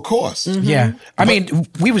a low cost. Yeah. I mean,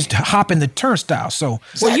 we was hopping the turnstile, so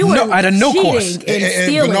you were at a no cheating cost. and And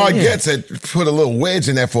stealing. Bernard Getz had put a little wedge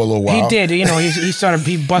in there for a little while. He did. You know,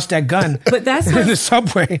 he bust that gun But that's in the what,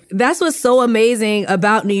 subway. that's what's so amazing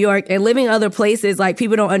about New York and living other places. Like,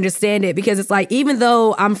 people don't understand it because it's like, even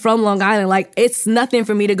though I'm from Long Island, like, it's nothing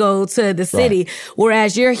for me to go to the city.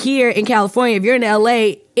 Whereas you're here in California, if you're in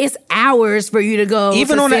LA, it's hours for you to go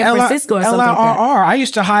Even to on San the Francisco or something like that. LIRR, I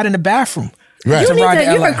used to hide in the bathroom. Right. You need ride to,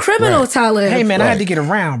 the you're a LI. criminal, Tyler. Hey man, I had Right. to get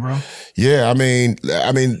around, bro. Yeah, I mean,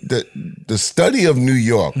 the study of New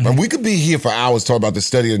York, and we could be here for hours talking about the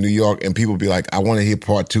study of New York, and people be like, I want to hear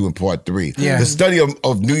part 2 and part 3. Yeah. The study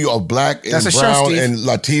of New York, black and That's a show, brown Steve. and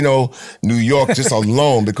Latino New York just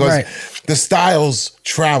alone, because Right. the styles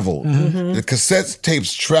traveled, the cassette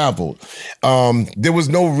tapes traveled. There was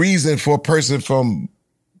no reason for a person from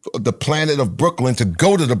the planet of Brooklyn to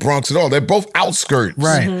go to the Bronx at all. They're both outskirts.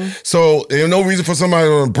 Right. So there's no reason for somebody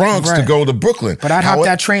in the Bronx to Right. go to Brooklyn. But I'd hop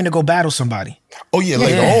that train to go battle somebody. Oh yeah,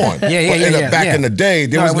 later Yeah. on. Yeah, Back yeah. in the day,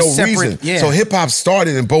 there No, was it no was separate, reason. yeah. So hip hop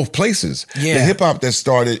started in both places. Yeah. The hip hop that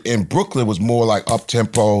started in Brooklyn was more like up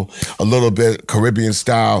tempo, a little bit Caribbean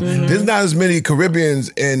style. There's not as many Caribbeans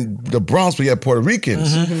in the Bronx, but you have Puerto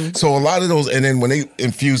Ricans. So a lot of those, and then when they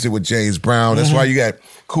infused it with James Brown, that's why you got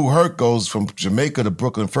Kool Herc goes from Jamaica to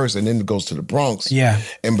Brooklyn first, and then it goes to the Bronx. Yeah.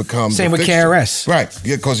 and becomes Same a with fixture. KRS. Right?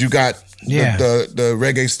 Yeah, because you got. Yeah. The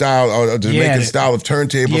reggae style or the Jamaican Yeah. style of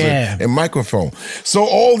turntables Yeah. and microphone. So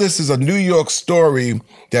all this is a New York story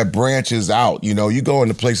that branches out. You know, you go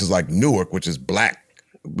into places like Newark, which is black.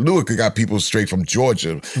 Newark got people straight from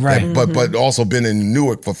Georgia, Right. but also been in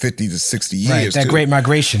Newark for 50 to 60 years. Right. That too. great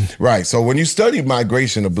migration. Right. So when you study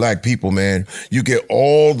migration of black people, man, you get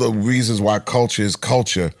all the reasons why culture is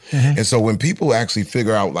culture. And so when people actually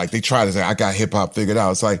figure out, like they try to say, I got hip hop figured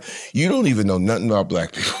out, it's like, you don't even know nothing about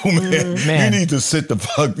black people, man. Man. You need to sit the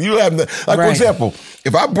fuck. You have like, for Right. example,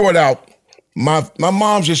 if I brought out my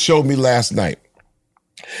mom just showed me last night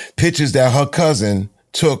pictures that her cousin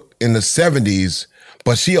took in the 70s,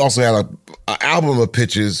 but she also had an album of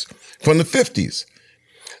pictures from the 50s.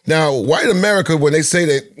 Now, white America, when they say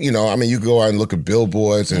that, you know, I mean, you go out and look at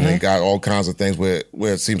billboards and they got all kinds of things where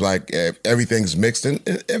it seems like everything's mixed, and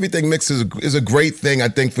everything mixed is a great thing, I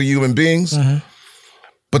think, for human beings.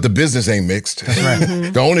 But the business ain't mixed. That's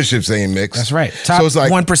right. The ownerships ain't mixed. That's right. Top so it's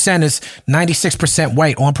like 1% is 96%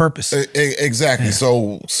 white on purpose. Exactly.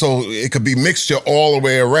 So it could be mixture all the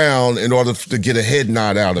way around in order to get a head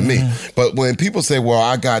nod out of me. But when people say, "Well,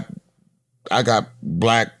 I got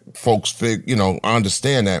black folks," you know, I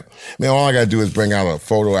understand that. Man, all I gotta do is bring out a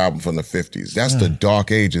photo album from the 50s. That's the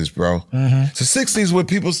dark ages, bro. It's the 60s where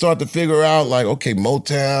people start to figure out, like, okay,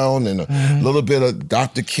 Motown and a little bit of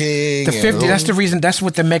Dr. King. The 50s, that's the reason, that's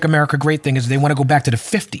what the Make America Great thing is. They want to go back to the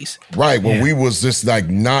 50s. Right, when we was just like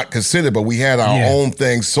not considered, but we had our own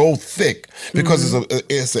thing so thick because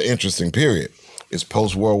it's an interesting period. It's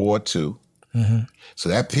post World War II. So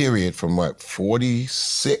that period from what,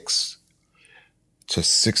 46 to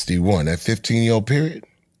 61, that 15-year-old period,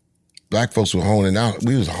 black folks were honing out.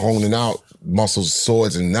 We was honing out muscles,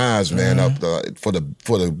 swords, and knives, man, up for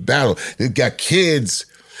the battle. They got kids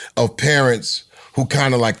of parents who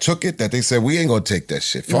kind of like took it, that they said, we ain't gonna take that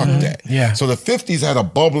shit. Fuck that. Yeah. So the 50s had a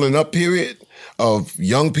bubbling up period of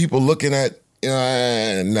young people looking at,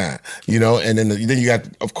 nah, you know, and then you got,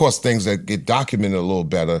 of course, things that get documented a little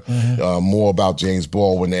better, more about James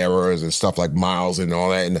Baldwin errors and stuff like Miles and all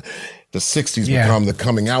that. And the 60s become the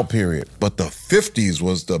coming out period. But the 50s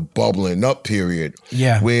was the bubbling up period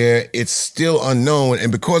where it's still unknown.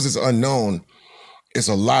 And because it's unknown, it's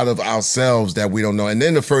a lot of ourselves that we don't know. And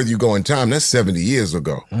then the further you go in time, that's 70 years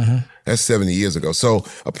ago. That's 70 years ago. So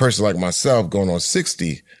a person like myself going on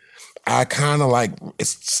 60, I kind of like,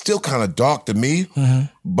 it's still kind of dark to me,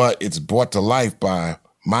 but it's brought to life by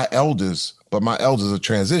my elders, but my elders are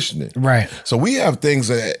transitioning. Right. So we have things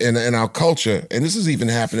in our culture, and this is even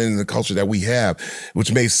happening in the culture that we have,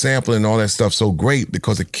 which made sampling and all that stuff so great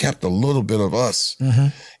because it kept a little bit of us,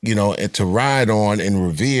 you know, and to ride on and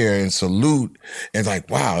revere and salute. And like,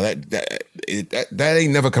 wow, that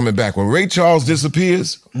ain't never coming back. When Ray Charles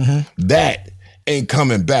disappears, that ain't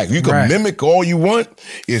coming back. You can mimic all you want.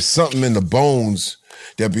 It's something in the bones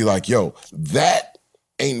that be like, yo, that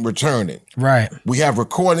ain't returning. Right. We have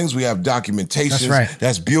recordings, we have documentations. That's right.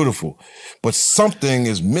 That's beautiful. But something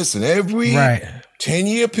is missing. Every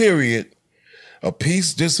 10-year period, a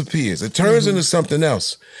piece disappears. It turns into something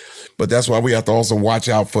else. But that's why we have to also watch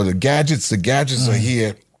out for the gadgets. The gadgets are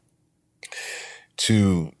here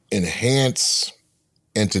to enhance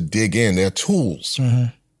and to dig in. They're tools.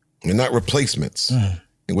 They're not replacements.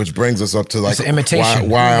 which brings us up to like It's an imitation.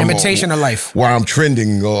 why I'm, Imitation of life. Why I'm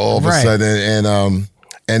trending all of a Right. sudden,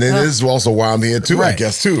 and it is also why I'm here too, I Right.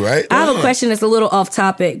 guess too, right? I have a question that's a little off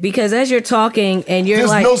topic because as you're talking and you're There's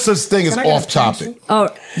like, no such thing as Can I get a off topic. oh,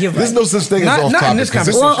 you're right. There's no such thing Not- as off not in topic. this 'cause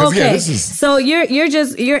conversation. Well, 'cause, okay. this is, So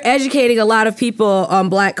you're educating a lot of people on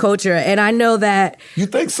Black culture, and I know that you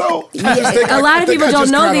think so? a lot of people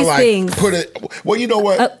don't know these things. Well, you know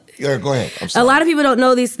what? Yeah, go ahead. I'm a sorry. lot of people don't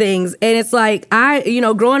know these things, and it's like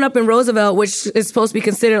growing up in Roosevelt, which is supposed to be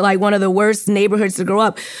considered like one of the worst neighborhoods to grow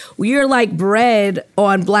up. You're like bred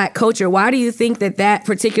on Black culture. Why do you think that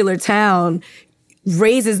particular town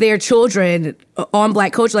raises their children on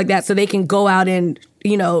Black culture like that, so they can go out and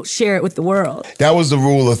share it with the world? That was the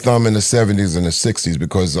rule of thumb in the 70s and the 60s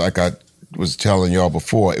because, like I was telling y'all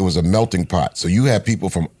before, it was a melting pot. So you had people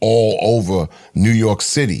from all over New York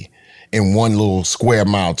City in one little square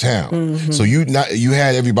mile town. Mm-hmm. So you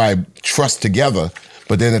had everybody trust together,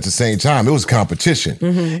 but then at the same time, it was competition.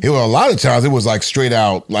 Mm-hmm. It was a lot of times it was like straight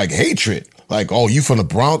out like hatred. Like, oh, you from the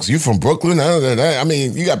Bronx? You from Brooklyn? I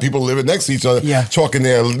mean, you got people living next to each other, chalking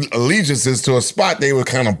their allegiances to a spot they were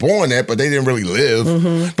kind of born at, but they didn't really live.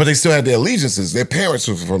 Mm-hmm. But they still had their allegiances. Their parents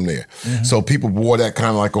were from there. Mm-hmm. So people wore that kind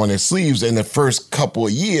of like on their sleeves in the first couple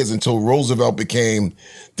of years until Roosevelt became,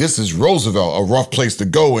 this is Roosevelt, a rough place to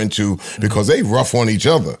go into because they rough on each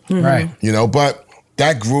other. Mm-hmm. Right. But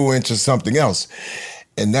that grew into something else.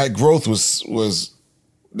 And that growth was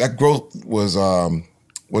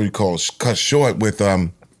what do you call it? Cut short with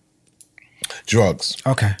drugs.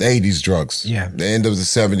 Okay. The 80s drugs. Yeah. The end of the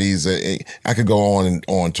 70s. I could go on and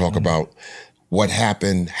on, talk about what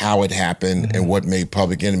happened, how it happened, and what made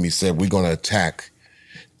Public Enemy said, we're going to attack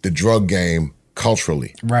the drug game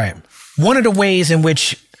culturally. Right. One of the ways in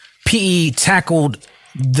which PE tackled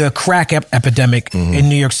the crack epidemic in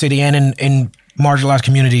New York City and in marginalized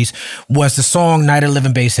communities was the song Night of the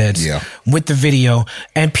Living Bassheads with the video.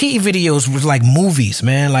 And PE videos was like movies,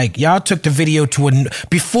 man. Like y'all took the video to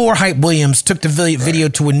before Hype Williams took the video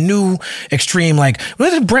to a new extreme. Like,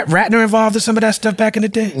 was Brett Ratner involved in some of that stuff back in the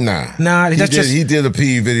day? Nah. He did a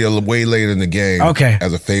PE video way later in the game. Okay.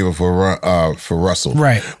 As a favor for Russell.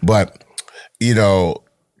 Right. But,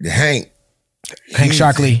 Hank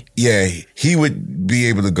Shockley. Yeah, he would be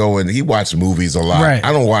able to go in. He watched movies a lot. Right.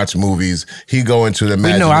 I don't watch movies. He go into the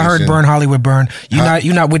imagination. We know. I heard Burn Hollywood Burn.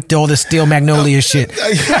 You not with all the Steel Magnolia shit. It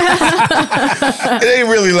ain't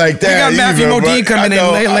really like that. We got Matthew Modine coming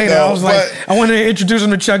in later. I was like, I wanted to introduce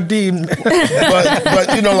him to Chuck D. but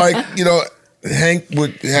Hank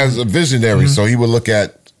has a visionary, so he would look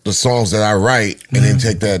at the songs that I write and then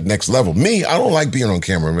take that next level. Me, I don't like being on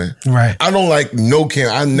camera, man. Right. I don't like no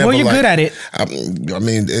camera. I never. Well, you're good at it. I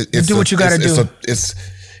mean, it's do what you got to do.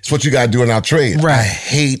 It's what you got to do in our trade. Right. I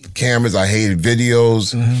hate cameras. I hate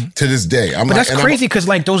videos to this day. But that's crazy because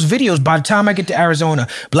like those videos, by the time I get to Arizona,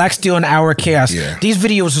 Black Steel and Hour of Chaos, these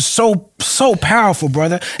videos are so powerful,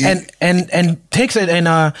 brother. And takes it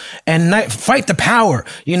and fight the power,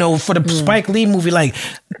 for the Spike Lee movie, like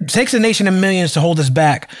takes a nation of millions to hold us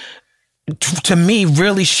back. To me,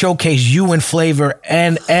 really showcase you and Flavor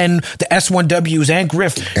and the S1Ws and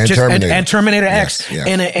Griff and Terminator X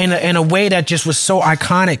in a way that just was so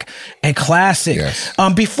iconic and classic. Yes.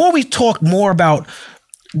 Before we talk more about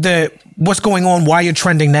what's going on, why you're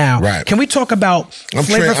trending now, right? Can we talk about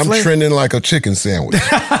Flavor? I'm trending like a chicken sandwich.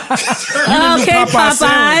 Okay,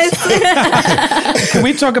 Popeyes. Can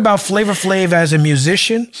we talk about Flavor Flav as a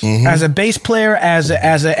musician, as a bass player, as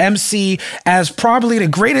a MC, as probably the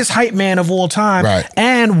greatest hype man of all time, right?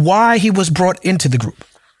 And why he was brought into the group?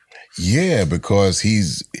 Yeah, because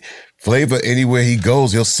Flavor. Anywhere he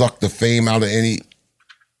goes, he'll suck the fame out of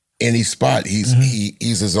any spot. He's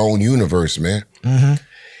his own universe, man.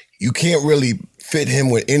 You can't really fit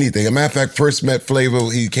him with anything. As a matter of fact, first met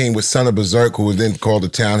Flavor, he came with Son of Berserk, who was then called the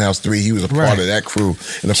Townhouse 3. He was a part of that crew.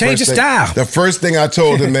 And Change your style. The first thing I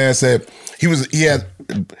told him, man, said he had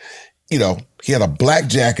a black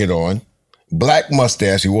jacket on, black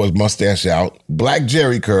mustache. He wore his mustache out, black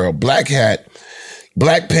jerry curl, black hat,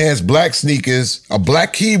 black pants, black sneakers, a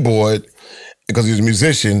black keyboard because he was a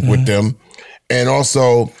musician with them, and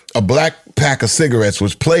also a black pack of cigarettes,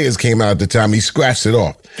 which Players came out at the time. He scratched it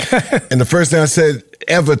off. And the first thing I said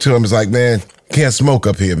ever to him is like, man, can't smoke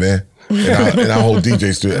up here, man. And our whole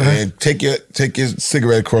DJ studio. And take your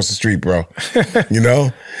cigarette across the street, bro. Did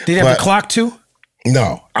he have a clock too?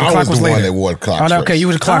 No, I was the one that wore the clock first. Okay, you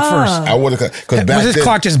were the clock first. I wore the clock. Was his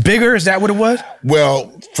clock just bigger? Is that what it was?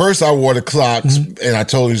 Well, first I wore the clocks, and I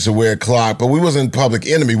told him to wear a clock, but we wasn't Public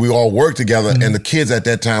Enemy. We all worked together, and the kids at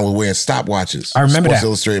that time were wearing stopwatches. I remember Sports that.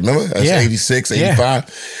 Illustrated, remember? That's 86,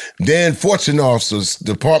 85. Then Fortune Officers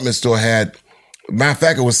department store had Matter of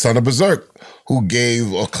fact, it was Son of Berserk who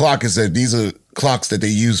gave a clock and said, these are clocks that they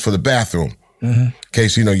use for the bathroom. In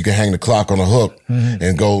case, you can hang the clock on a hook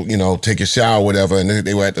and go, take your shower or whatever. And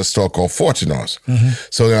they were at the store called Fortunars.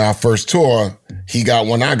 So in our first tour, he got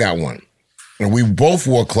one, I got one. And we both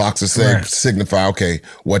wore clocks to signify, okay,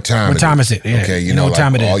 what time is it? Yeah. Okay, you know what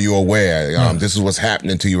time it is. Are you aware? This is what's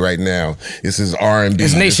happening to you right now. This is R&B.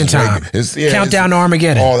 It's nation time. Countdown to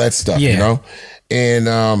Armageddon. All that stuff,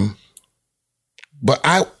 And,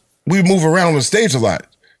 but we move around the stage a lot.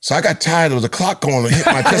 So I got tired of the clock going and hit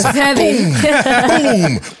my chest. Like, heavy.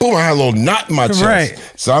 Boom, boom. I had a little knot in my chest.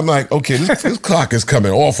 Right. So I'm like, okay, this clock is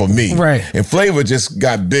coming off of me. Right. And Flavor just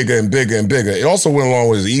got bigger and bigger and bigger. It also went along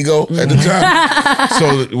with his ego at the time.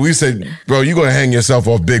 So we said, bro, you're going to hang yourself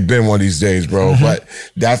off Big Ben one of these days, bro. But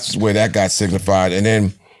that's where that got signified. And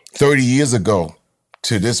then 30 years ago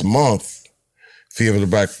to this month, Fear of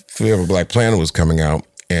the Black Planet was coming out.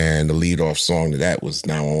 And the lead-off song to that was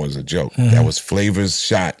Now On Was a Joke. That was Flavor's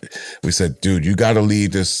shot. We said, dude, you got to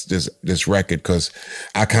lead this record because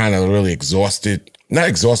I kind of really not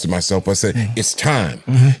exhausted myself, but I said, it's time.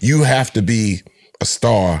 You have to be a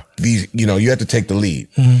star. You have to take the lead.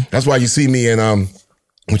 That's why you see me in,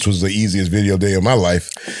 which was the easiest video day of my life.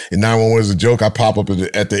 And 911 was a joke. I pop up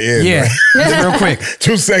at the end. Yeah, right? real quick.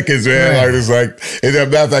 2 seconds, man. Right. It's like,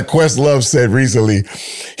 and that Questlove said recently,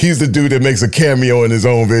 he's the dude that makes a cameo in his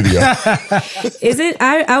own video. Is it?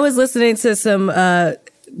 I was listening to some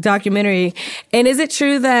documentary, and is it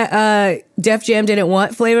true that Def Jam didn't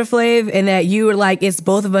want Flavor Flav, and that you were like, it's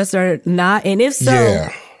both of us or not? And if so,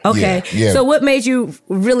 yeah. Okay. Yeah. So what made you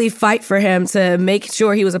really fight for him to make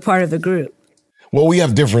sure he was a part of the group? Well, we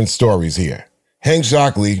have different stories here. Hank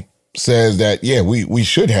Shockley says that, we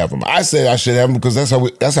should have him. I said I should have him because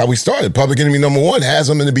that's how we started. Public Enemy #1 has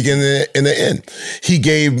him in the beginning and the end. He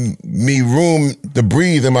gave me room to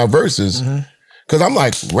breathe in my verses because I'm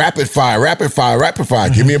like, rapid fire,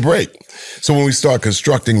 give me a break. So when we start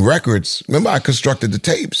constructing records, remember I constructed the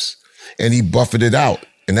tapes and he buffeted it out.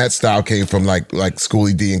 And that style came from like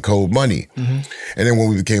Schoolie D and Cold Money. And then when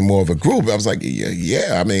we became more of a group, I was like,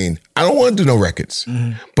 I mean, I don't want to do no records.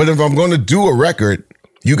 But if I'm going to do a record,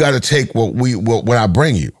 you got to take what I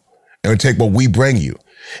bring you and take what we bring you.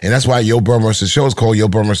 And that's why Yo Bum Rush the Show is called Yo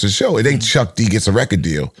Bum Rush the Show. It ain't Chuck D gets a record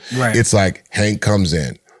deal. Right. It's like Hank comes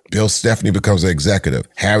in. Bill Stephanie becomes an executive.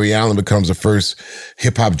 Harry Allen becomes the first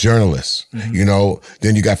hip-hop journalist.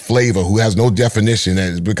 Then you got Flavor, who has no definition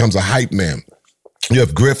and becomes a hype man. You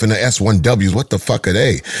have Griff and the S1Ws. What the fuck are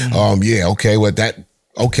they?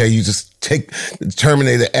 You just take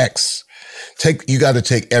Terminator X. You got to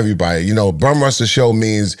take everybody. Bum Rush the Show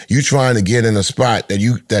means you trying to get in a spot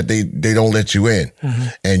that they don't let you in,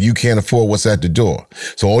 and you can't afford what's at the door.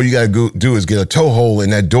 So all you got to do is get a toe hole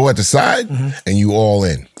in that door at the side, and you all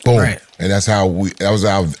in. Boom. Right. And that's how that was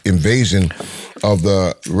our invasion of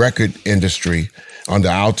the record industry under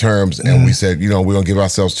our terms. And we said, we're going to give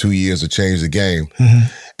ourselves 2 years to change the game.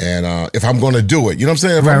 And if I'm going to do it, you know what I'm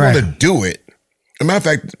saying? If I'm going to do it, as a matter of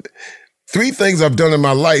fact, 3 things I've done in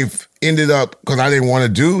my life ended up because I didn't want to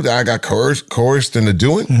do that. I got coerced into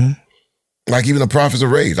doing. Like even the Prophets of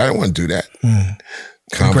Rage, I didn't want to do that.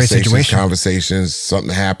 Conversations,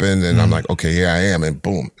 something happened, and I'm like, okay, here I am, and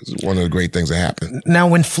boom, it's one of the great things that happened. Now,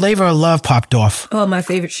 when Flavor of Love popped off, my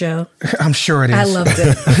favorite show. I'm sure it is. I loved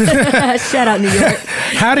it. Shout out New York.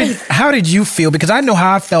 How did you feel? Because I know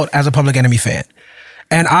how I felt as a Public Enemy fan,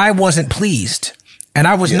 and I wasn't pleased. And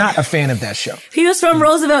I was not a fan of that show. He was from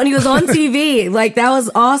Roosevelt and he was on TV. Like, that was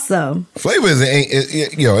awesome. Flavor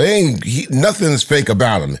nothing's fake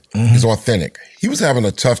about him. He's authentic. He was having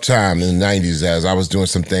a tough time in the 90s as I was doing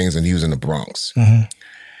some things and he was in the Bronx. And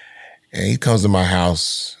he comes to my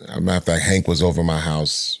house. As a matter of fact, Hank was over my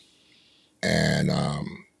house. And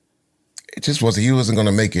it just wasn't, he wasn't going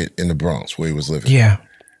to make it in the Bronx where he was living. Yeah.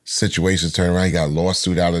 Situations turned around. He got a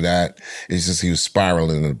lawsuit out of that. It's just he was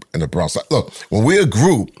spiraling in the Bronx. Look, when we're a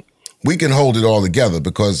group, we can hold it all together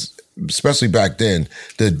because, especially back then,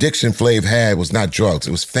 the addiction Flav had was not drugs.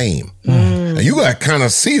 It was fame. And you got to kind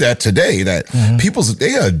of see that today, that people,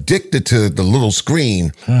 they are addicted to the little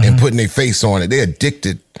screen and putting their face on it. They're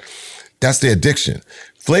addicted. That's their addiction.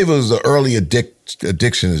 Flavor's the early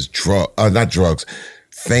addiction is not drugs,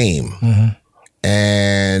 fame.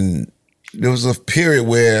 And there was a period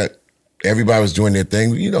where everybody was doing their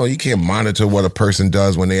thing. You can't monitor what a person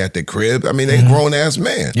does when they're at their crib. I mean, they're a grown-ass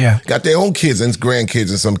man. Yeah. Got their own kids and grandkids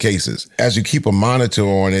in some cases. As you keep a monitor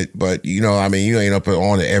on it, but, you ain't up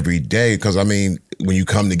on it every day because, when you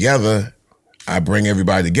come together, I bring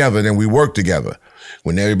everybody together, then we work together.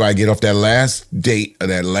 when everybody get off that last date or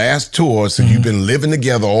that last tour, so you've been living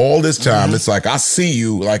together all this time, it's like, I see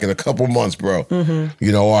you like in a couple months, bro.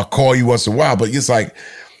 You know, or I call you once in a while, but it's like,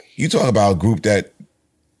 you talk about a group that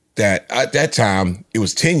at that time, it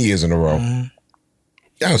was 10 years in a row.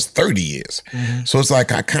 That was 30 years. So it's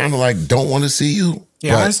like, I kind of like don't want to see you.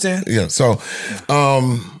 Yeah, I understand. Yeah, so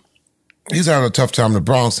he's having a tough time in the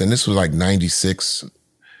Bronx, and this was like 96.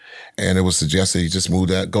 And it was suggested he just go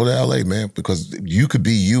to LA, man, because you could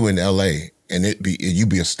be you in LA and you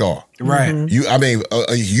be a star. Right. You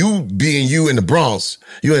being you in the Bronx,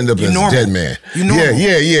 you end up as a dead man. You normal.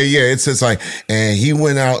 Yeah. It's just like, and he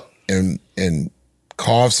went out and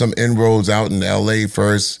carved some inroads out in LA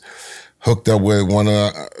first, hooked up with one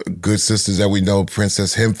of the good sisters that we know,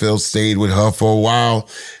 Princess Hemphill, stayed with her for a while,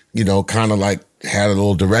 you know, kind of like had a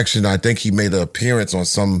little direction. I think he made an appearance on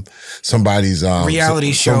somebody's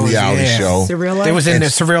reality show. Surreal Life? They was in the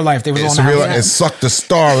Surreal Life. They was on Surreal Life and sucked the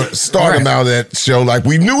stardom out of that show like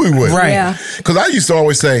we knew he would. Right. Yeah. Because I used to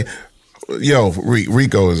always say, yo,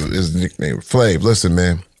 Rico is his nickname, Flav, listen,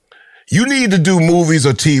 man, you need to do movies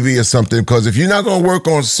or TV or something, because if you're not going to work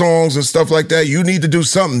on songs and stuff like that, you need to do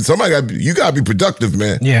something. You got to be productive,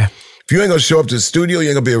 man. Yeah. If you ain't going to show up to the studio, you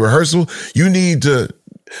ain't going to be a rehearsal, you need to.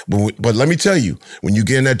 But let me tell you, when you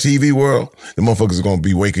get in that TV world, the motherfuckers are going to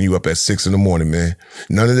be waking you up at 6 a.m, man.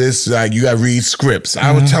 None of this, like, you got to read scripts.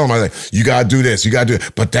 I would tell them, I was like, you got to do this, you got to do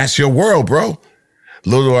it. But that's your world, bro.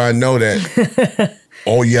 Little do I know that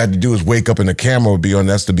all you had to do is wake up and the camera would be on.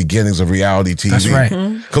 That's the beginnings of reality TV. That's right.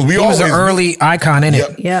 Because He was an early icon in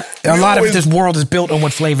it. Yeah. A lot of this world is built on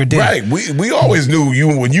what Flavor did. Right. We always knew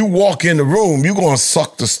when you walk in the room, you're going to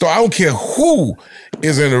suck the star. I don't care who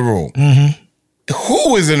is in the room.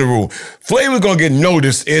 Who is in the room? Flavor's gonna get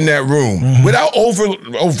noticed in that room without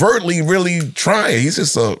overtly really trying. He's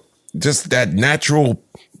just that natural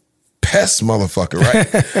pest motherfucker,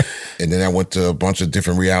 right? And then I went to a bunch of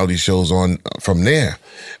different reality shows from there.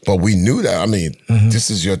 But we knew that. I mean, this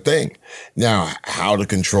is your thing. Now, how to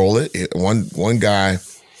control it? One guy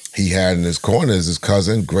he had in his corner is his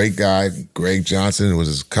cousin, great guy, Greg Johnson, was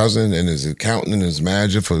his cousin and his accountant and his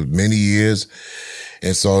manager for many years.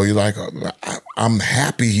 And so you're like, I'm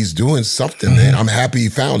happy he's doing something, man. I'm happy he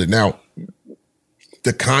found it. Now,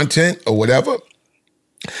 the content or whatever,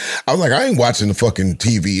 I was like, I ain't watching the fucking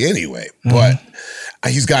TV anyway, but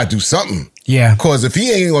he's got to do something. Yeah. Because if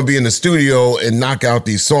he ain't going to be in the studio and knock out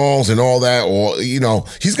these songs and all that, or, you know,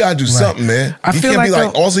 he's got to do something, man. He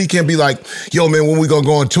can't be like, yo, man, when we going to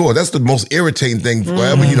go on tour? That's the most irritating thing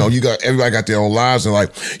forever. You know, everybody got their own lives and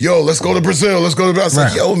like, yo, let's go to Brazil. Let's go to Brazil.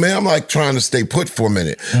 Like, yo, man, I'm like trying to stay put for a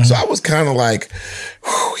minute. So I was kind of like,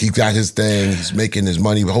 he got his thing. He's making his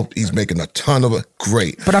money. I hope he's making a ton of it.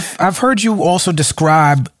 Great. But I've heard you also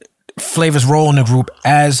describe Flavor's role in the group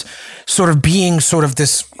as sort of being sort of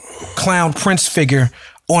this clown prince figure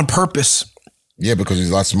on purpose. Yeah, because he's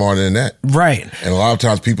a lot smarter than that. Right. And a lot of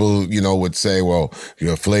times people, you know, would say, well,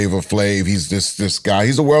 you're Flav, he's this guy.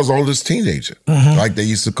 He's the world's oldest teenager. Like they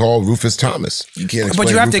used to call Rufus Thomas. You can't explain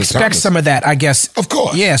But you have Rufus to expect Thomas. some of that, I guess. Of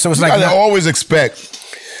course. Yeah, so it's you like... gotta always expect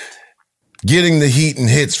getting the heat and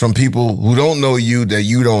hits from people who don't know you that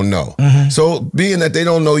you don't know. So being that they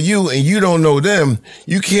don't know you and you don't know them,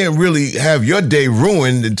 you can't really have your day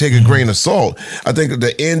ruined and take a grain of salt. I think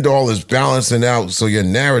the end all is balancing out so your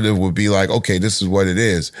narrative would be like, okay, this is what it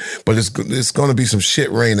is. But it's going to be some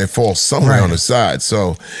shit rain that falls somewhere on the side.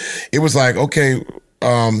 So it was like, okay,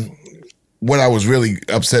 what I was really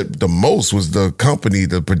upset the most was the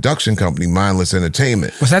production company, Mindless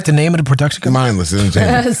Entertainment. Was that the name of the production company? Mindless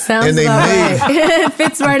Entertainment. Sounds and they right.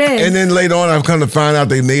 Fits right in. And then later on, I've come to find out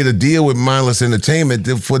they made a deal with Mindless Entertainment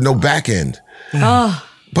for no back end. Oh.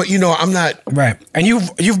 But you know, I'm not right. And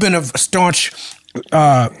you've been a staunch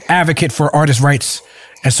advocate for artist rights.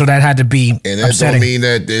 And so that had to be upsetting.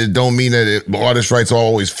 Don't mean that artist rights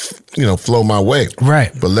always, flow my way.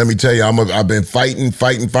 Right. But let me tell you, I've been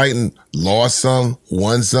fighting, lost some,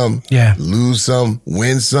 won some, lose some,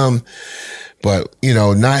 win some. But,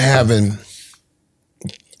 not having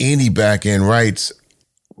any back end rights.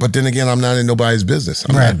 But then again, I'm not in nobody's business.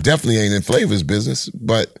 I definitely ain't in Flavor's business,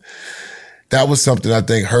 but that was something I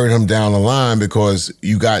think hurt him down the line because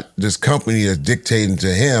you got this company that's dictating to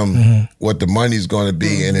him what the money's going to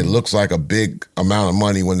be, and it looks like a big amount of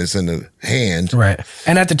money when it's in the hand. Right.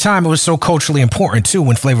 And at the time, it was so culturally important, too,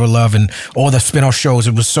 when Flavor of Love and all the spin-off shows,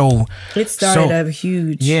 it was so... It started a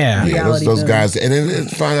huge reality. Those guys. And then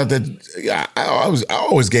find out that I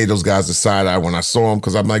always gave those guys a side eye when I saw them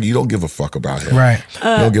because I'm like, you don't give a fuck about him. Right. You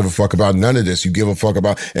don't give a fuck about none of this. You give a fuck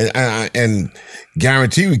about... And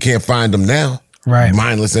guarantee we can't find them now. Right.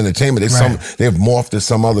 Mindless Entertainment. They have morphed to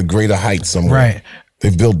some other greater height somewhere. Right.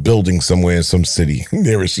 They've built buildings somewhere in some city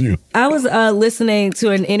nearest you. I was listening to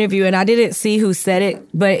an interview, and I didn't see who said it,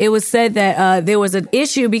 but it was said that there was an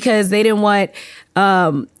issue because they didn't want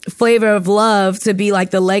Flavor of Love to be like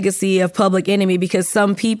the legacy of Public Enemy, because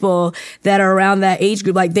some people that are around that age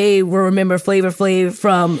group, like they will remember Flavor Flav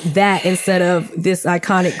from that instead of this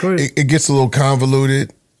iconic group. It gets a little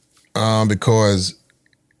convoluted because,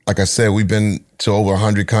 like I said, we've been to over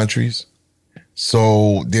 100 countries.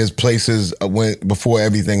 So there's places before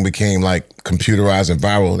everything became like computerized and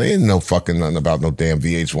viral, they didn't know fucking nothing about no damn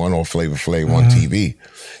VH1 or Flavor Flav on TV.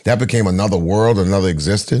 That became another world, another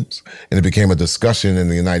existence, and it became a discussion in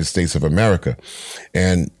the United States of America.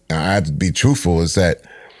 And I have to be truthful, is that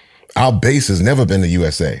our base has never been the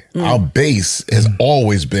USA. Our base has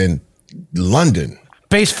always been London.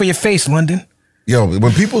 Base for your face, London. Yo,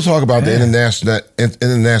 when people talk about the international,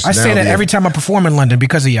 I say that every time I perform in London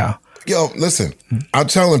because of y'all. Yo, listen, I'm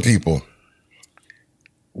telling people,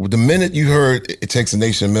 the minute you heard it takes a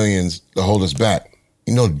nation of millions to hold us back,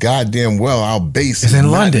 you know goddamn well our base is in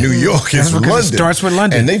London. New York. It's London. It starts with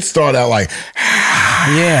London. And they start out like,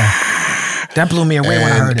 yeah. That blew me away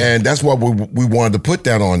when I heard it. And that's why we wanted to put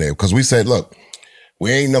that on there, because we said, look, we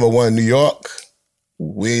ain't number one in New York.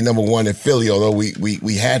 We ain't number one in Philly, although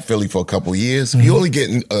we had Philly for a couple of years. You only get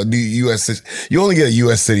a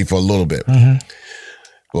US city for a little bit.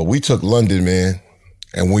 Well, we took London, man.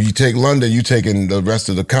 And when you take London, you taking the rest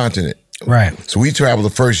of the continent. Right. So we traveled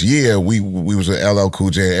the first year, we was with LL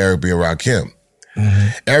Cool J and Eric B. and Rakim.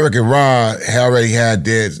 Eric and Ra already had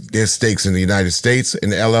their stakes in the United States,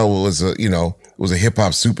 and LL was a hip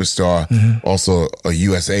hop superstar, also a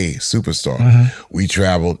USA superstar. We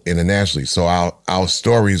traveled internationally. So our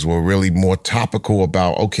stories were really more topical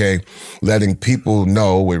about, okay, letting people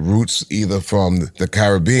know with roots either from the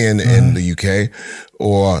Caribbean in the UK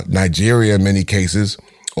or Nigeria in many cases,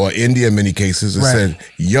 or India in many cases, and said,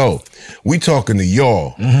 yo, we talking to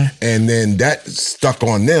y'all. And then that stuck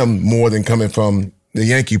on them more than coming from the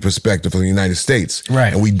Yankee perspective from the United States.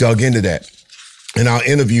 Right. And we dug into that. And our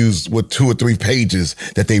interviews were 2 or 3 pages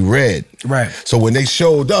that they read. Right. So when they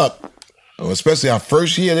showed up, especially our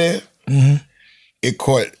first year there, it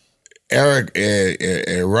caught Eric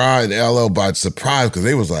and Rod and LL by surprise, because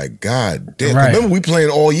they was like, God damn. Right. Remember, we played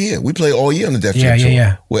all year. We played all year on the Def Jam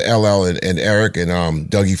tour with LL and Eric and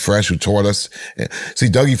Dougie Fresh, who taught us. See,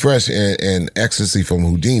 Dougie Fresh and Ecstasy from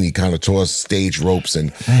Houdini kind of taught us stage ropes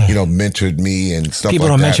and, mentored me and stuff People like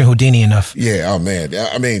that. People don't mention Houdini enough. Yeah, oh man.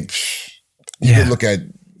 I mean, you can look at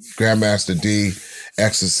Grandmaster D,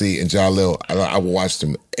 Ecstasy, and Jalil. I watched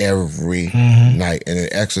them every night. And in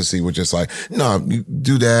Ecstasy was just like, no, you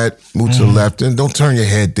do that, move to the left, and don't turn your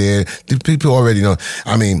head there. The people already know.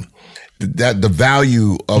 I mean, that the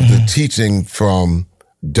value of the teaching from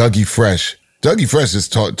Dougie Fresh. Dougie Fresh is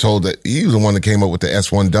told that he was the one that came up with the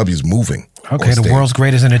S1Ws moving. Okay, the world's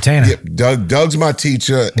greatest entertainer. Yeah, Doug's my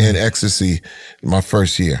teacher in Ecstasy my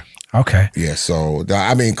first year. Okay. Yeah, so,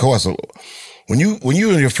 I mean, of course, when you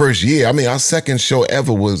in your first year, I mean, our second show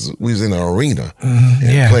ever we was in an arena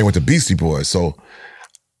playing with the Beastie Boys. So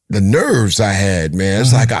the nerves I had, man,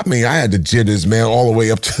 it's like, I mean, I had the jitters, man, all the way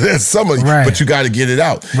up to that summer, but you got to get it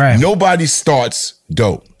out. Right. Nobody starts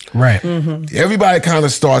dope. Right. Everybody kind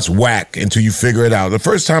of starts whack until you figure it out. The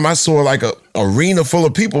first time I saw like a arena full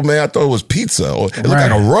of people, man, I thought it was pizza, or it looked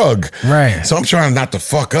like a rug. Right. So I'm trying not to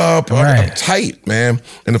fuck up. I'm tight, man.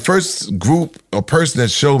 And the first group or person that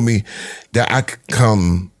showed me that I could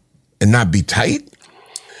come and not be tight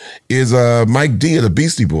is Mike D of the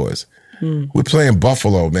Beastie Boys. We're playing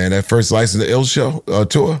Buffalo, man, that first License to Ill show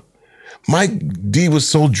tour. Mike D was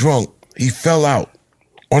so drunk, he fell out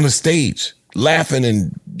on the stage, laughing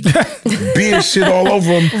and being shit all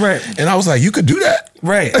over him. Right. And I was like, you could do that?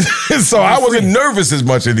 Right. So I wasn't nervous as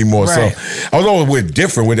much anymore. Right. So although we're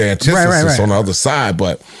different with the antithesis on the other side,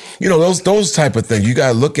 but those type of things, you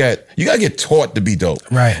gotta look at, you gotta get taught to be dope.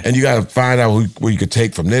 Right. And you gotta find out what you could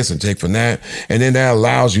take from this and take from that. And then that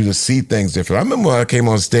allows you to see things different. I remember when I came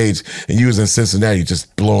on stage and you was in Cincinnati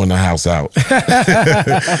just blowing the house out.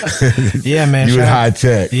 Yeah, man. You in high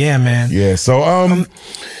tech. Yeah, man. Yeah. So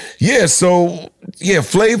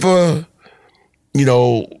Flavor,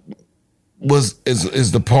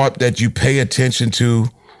 is the part that you pay attention to,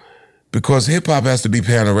 because hip hop has to be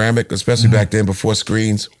panoramic, especially back then before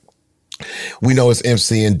screens. We know it's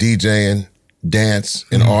MCing, DJing, dance,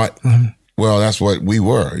 and art. Well, that's what we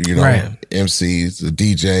were, MCs, the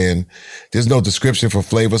DJing. There's no description for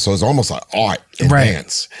Flavor, so it's almost like art and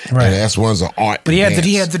dance. Right. And that's one's an art. But he had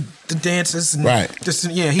the dances and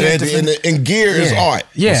he had and gear is art.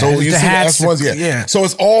 Yeah. So you see the S1s, So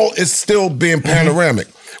it's still being panoramic.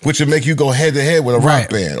 which would make you go head to head with a rock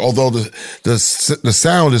band. Although the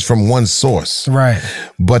sound is from one source, right?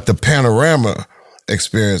 But the panorama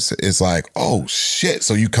experience is like, oh shit.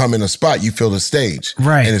 So you come in a spot, you feel the stage.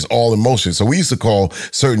 Right. And it's all in motion. So we used to call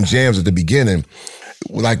certain jams at the beginning,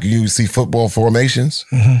 like you see football formations,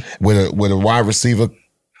 with a wide receiver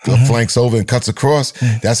flanks over and cuts across.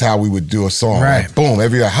 That's how we would do a song. Right. Like, boom,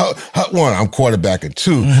 every hut one, I'm quarterbacking.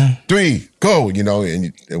 2, 3, go,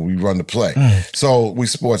 and we run the play. So we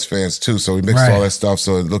sports fans too. So we mixed all that stuff.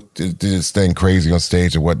 So it did this thing crazy on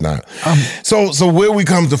stage and whatnot. So where we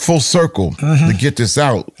come to full circle to get this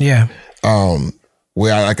out. Yeah.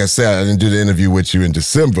 Where, like I said, I didn't do the interview with you in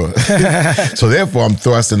December. So therefore, I'm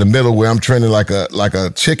thrust in the middle where I'm trending like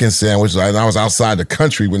a chicken sandwich. And I was outside the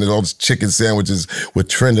country when all those chicken sandwiches were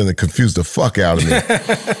trending and confused the fuck out of me.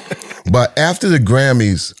 But after the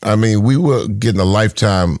Grammys, I mean, we were getting a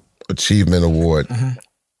Lifetime Achievement Award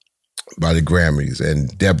by the Grammys.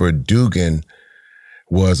 And Deborah Dugan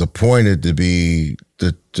was appointed to be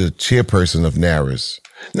the chairperson of NARAS.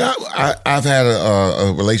 Now, I've had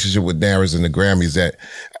a relationship with NARAS and the Grammys that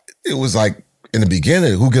it was like, in the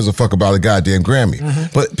beginning, who gives a fuck about a goddamn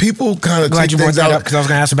Grammy? But people kind of Glad you brought that up because I was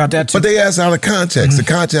going to ask about that too. But they asked out of context. The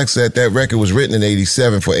context that record was written in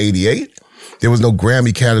 87 for 88. There was no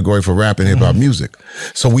Grammy category for rap and hip hop music.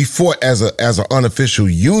 So we fought as an unofficial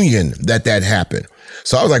union that happened.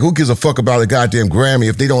 So I was like, who gives a fuck about a goddamn Grammy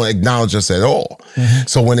if they don't acknowledge us at all?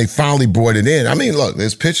 So when they finally brought it in, I mean, look,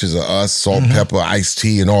 there's pictures of us, Salt and Pepper,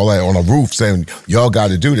 Ice-T, and all that on a roof saying, y'all got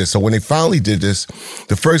to do this. So when they finally did this,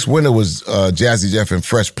 the first winner was Jazzy Jeff and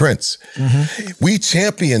Fresh Prince. We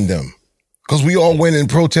championed them. Because we all went and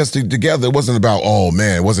protested together. It wasn't about, oh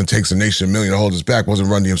man, it wasn't Takes a Nation, $1 Million to hold us back. It wasn't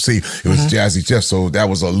Run DMC. It was Jazzy Jeff. So that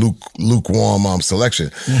was a lukewarm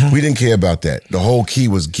selection. We didn't care about that. The whole key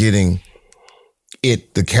was getting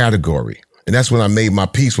the category. And that's when I made my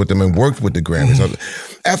peace with them and worked with the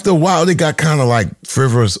Grammys. After a while, they got kind of like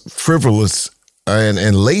frivolous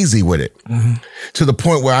and lazy with it. To the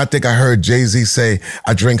point where I think I heard Jay-Z say,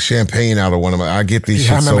 I drink champagne out of one of my, I get these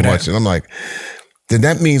shit so much. And I'm like, then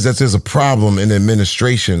that means that there's a problem in the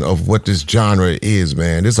administration of what this genre is,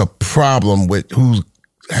 man. There's a problem with who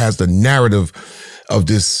has the narrative of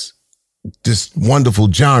this wonderful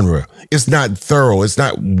genre. It's not thorough. It's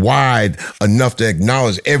not wide enough to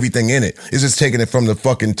acknowledge everything in it. It's just taking it from the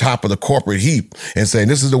fucking top of the corporate heap and saying,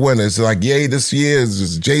 this is the winner. It's like, yay, this year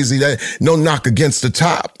is Jay-Z. That, no knock against the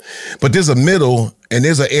top. But there's a middle and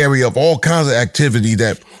there's an area of all kinds of activity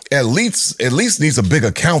that at least needs a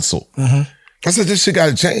bigger council. I said, this shit got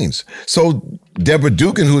to change. So Deborah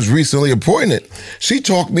Dugan, who was recently appointed, she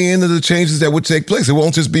talked me into the changes that would take place. It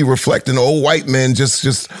won't just be reflecting old white men just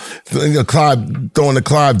throwing the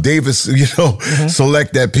Clive Davis,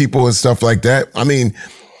 select that people and stuff like that. I mean,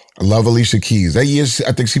 I love Alicia Keys. That year,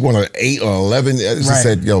 I think she won an 8 or 11. She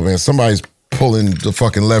said, yo, man, somebody's pulling the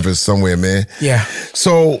fucking levers somewhere, man. Yeah.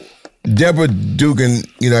 So Deborah Dugan,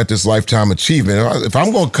 at this Lifetime Achievement, if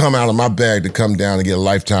I'm going to come out of my bag to come down and get a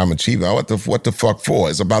Lifetime Achievement, what the fuck for?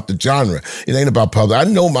 It's about the genre. It ain't about public. I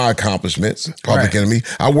know my accomplishments, Public Enemy.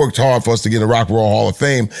 I worked hard for us to get a Rock and Roll Hall of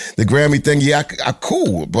Fame. The Grammy thing, yeah, I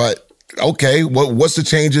cool, but okay, what's the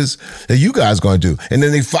changes that you guys going to do? And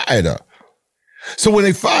then they fired her. So when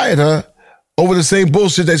they fired her over the same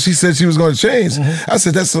bullshit that she said she was going to change, I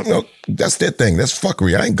said, that's their thing. That's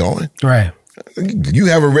fuckery. I ain't going. Right. You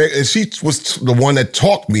have and she was the one that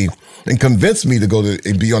talked me and convinced me to go to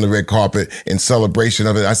and be on the red carpet in celebration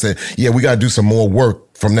of it. I said, yeah, we got to do some more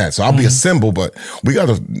work from that. So I'll be a symbol, but we got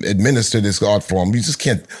to administer this art form. You just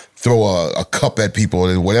can't throw a cup at people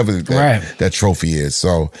or whatever that trophy is.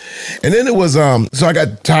 So, and then it was, so I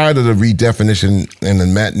got tired of the redefinition and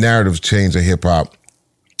the narrative change of hip hop.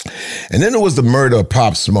 And then it was the murder of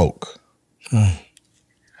Pop Smoke. And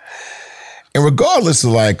regardless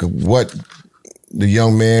of like what the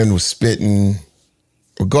young man was spitting,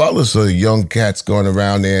 regardless of the young cats going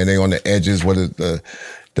around there and they on the edges, whether the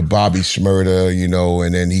Bobby Shmurda,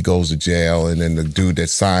 and then he goes to jail, and then the dude that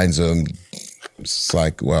signs him, it's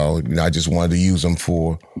like, well, I just wanted to use him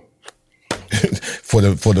for the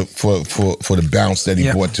bounce that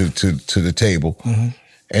he brought to the table, and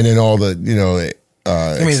then all the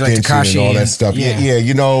extension like and all that stuff, and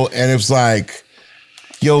it was like,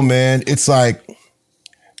 yo, man, it's like,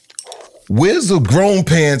 where's the grown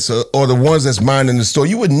pants or the ones that's minding the store?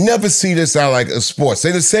 You would never see this out like a sports.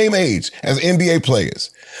 They're the same age as NBA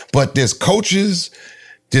players. But there's coaches,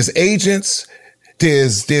 there's agents,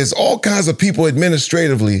 there's all kinds of people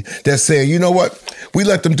administratively that say, you know what? We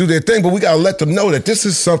let them do their thing, but we got to let them know that this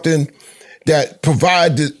is something that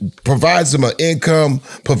provides them an income,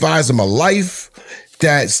 provides them a life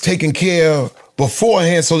that's taken care of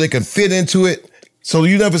beforehand so they can fit into it. So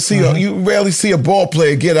you never see, you rarely see a ball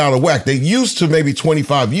player get out of whack. They used to maybe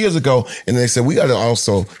 25 years ago, and they said, we got to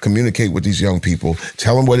also communicate with these young people,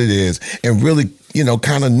 tell them what it is, and really,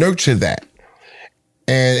 kind of nurture that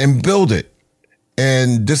and build it.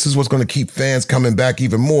 And this is what's going to keep fans coming back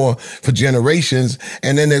even more for generations.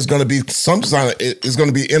 And then there's going to be it's going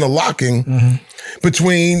to be interlocking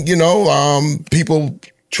between, people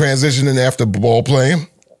transitioning after ball playing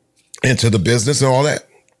into the business and all that.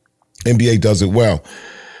 NBA does it well.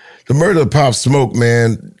 The murder of Pop Smoke,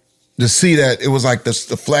 man, to see that, it was like the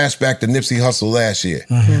flashback to Nipsey Hussle last year.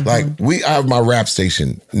 Like, I have my rap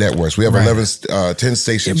station networks. We have 10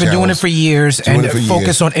 station You've been doing it for years, and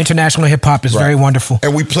focus on international hip hop is very wonderful.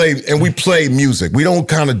 And we play music. We don't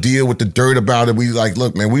kind of deal with the dirt about it. We like,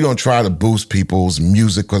 look, man, we don't try to boost people's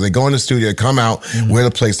music because they go in the studio, come out, we're the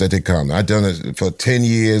place that they come. I've done it for 10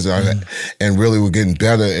 years, and really we're getting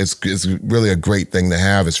better. It's really a great thing to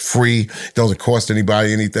have. It's free. It doesn't cost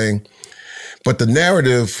anybody anything. But the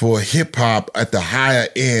narrative for hip hop at the higher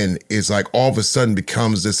end is like all of a sudden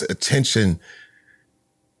becomes this attention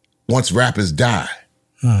once rappers die.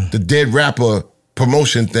 The dead rapper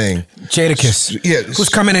promotion thing. Jadakiss, who's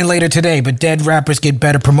coming in later today, but dead rappers get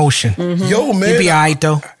better promotion. Yo, man. You'd be all right,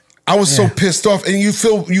 though. I was so pissed off, and you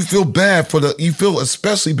feel bad you feel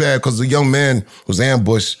especially bad because the young man was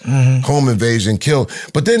ambushed, home invasion, killed.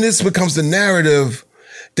 But then this becomes the narrative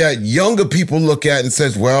that younger people look at and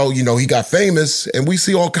says, well, he got famous, and we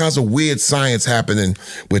see all kinds of weird science happening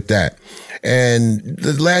with that. And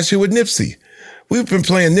the last year with Nipsey, we've been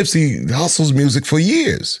playing Nipsey Hussle's music for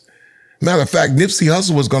years. Matter of fact, Nipsey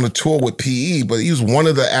Hussle was going to tour with PE, but he was one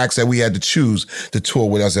of the acts that we had to choose to tour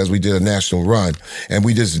with us as we did a national run. And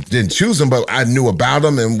we just didn't choose him, but I knew about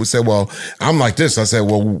him, and we said, well, I'm like this. I said,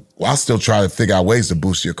 well, I'll still try to figure out ways to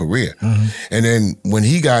boost your career. And then when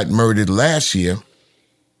he got murdered last year,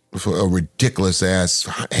 for a ridiculous ass,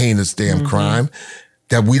 heinous damn crime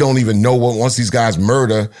that we don't even know what. Once these guys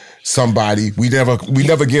murder somebody, we never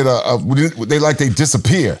get they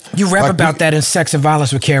disappear. You rap like about that in Sex and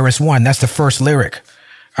Violence with KRS-One. That's the first lyric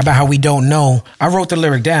about how we don't know. I wrote the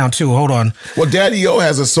lyric down too. Hold on. Well, Daddy O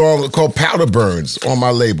has a song called Powder Burns on my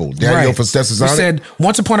label. Daddy O for Stetsasonic. He said,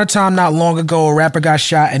 once upon a time, not long ago, a rapper got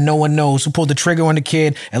shot and no one knows who pulled the trigger on the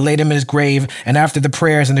kid and laid him in his grave. And after the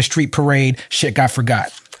prayers and the street parade, shit got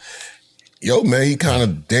forgot. Yo, man, he kind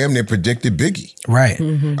of damn near predicted Biggie. Right. I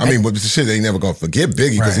mean, but the shit ain't never gonna forget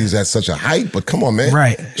Biggie because he's at such a height. But come on, man.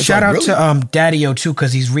 Right. Shout out to Daddy-O too,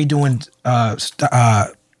 because he's redoing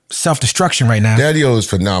Self-Destruction right now. Daddy-O is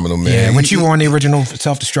phenomenal, man. Yeah, when you were on the original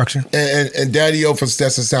Self-Destruction. And Daddy-O from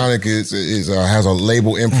Stetsasonic has a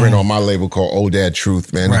label imprint on my label called Old Dad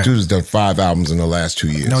Truth, man. The dude has done 5 albums in the last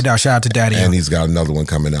 2 years. No doubt. Shout out to Daddy-O. And he's got another one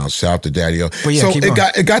coming out. Shout out to Daddy-O. But yeah, so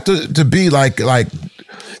it got to be like,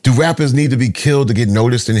 do rappers need to be killed to get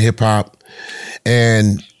noticed in hip hop?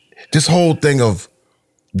 And this whole thing of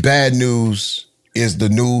bad news is the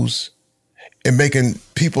news, and making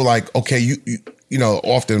people like, okay, you know,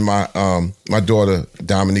 often my daughter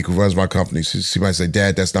Dominique, who runs my company, she might say,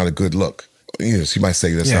 Dad, that's not a good look. She might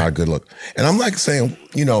say that's not a good look. And I'm like saying,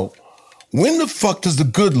 when the fuck does the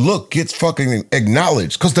good look get fucking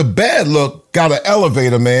acknowledged? Because the bad look got an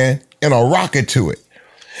elevator, man, and a rocket to it.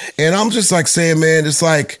 And I'm just like saying, man, it's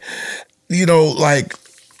like,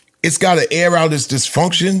 it's got to air out its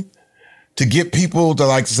dysfunction to get people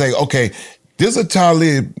to say, okay, there's a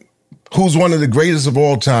Talib who's one of the greatest of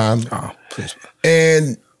all time. Oh, please.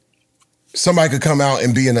 And somebody could come out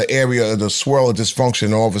and be in the area of the swirl of dysfunction.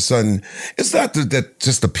 And all of a sudden, it's not that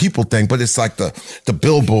just the people thing, but it's like the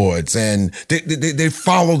billboards, and they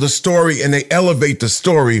follow the story and they elevate the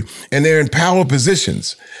story, and they're in power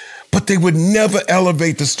positions. But they would never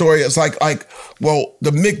elevate the story. It's like, well,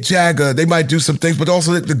 the Mick Jagger, they might do some things, but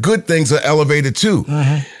also the good things are elevated too.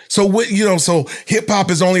 Mm-hmm. So, so hip hop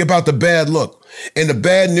is only about the bad look. And the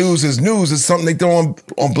bad news is something they throw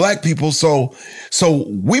on black people. So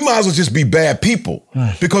we might as well just be bad people,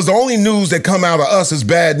 because the only news that come out of us is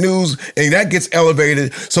bad news, and that gets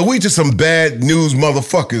elevated. So we just some bad news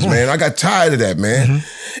motherfuckers, man. I got tired of that, man.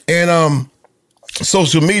 Mm-hmm. And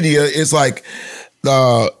social media is like,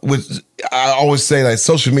 I always say, like,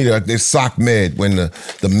 social media, they sock med when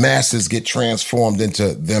the masses get transformed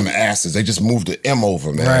into them asses. They just move the M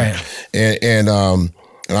over, man. Right. And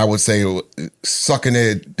I would say sucking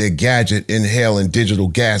their gadget, inhaling digital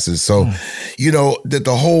gases. So, that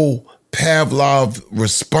the whole Pavlov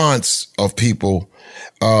response of people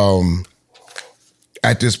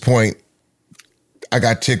at this point, I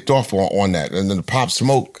got ticked off on that. And then the Pop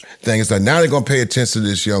Smoke thing is that now they're going to pay attention to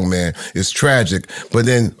this young man. It's tragic. But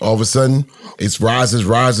then all of a sudden, it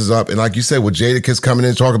rises up. And like you said, with Jadakiss coming in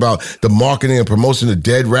and talk about the marketing and promotion of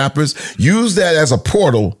dead rappers, use that as a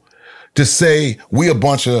portal to say we a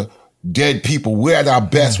bunch of dead people. We're at our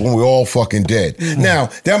best when we're all fucking dead. Now,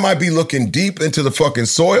 that might be looking deep into the fucking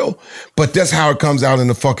soil, but that's how it comes out in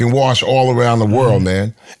the fucking wash all around the world,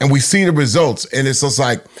 man. And we see the results, and it's just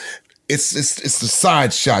like, it's the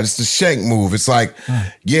side shot. It's the shank move. It's like,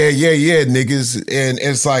 yeah, niggas. And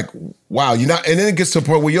it's like, wow, you're not, and then it gets to a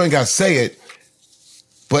point where you ain't got to say it,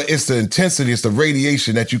 but it's the intensity, it's the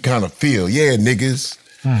radiation that you kind of feel. Yeah, niggas.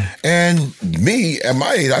 And me, at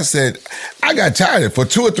my age, I said, I got tired of it. For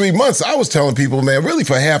 2 or 3 months, I was telling people, man, really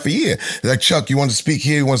for half a year, like, Chuck, you want to speak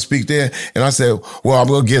here, you want to speak there? And I said, well, I'm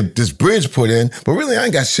going to get this bridge put in, but really I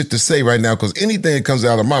ain't got shit to say right now because anything that comes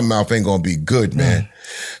out of my mouth ain't going to be good, man.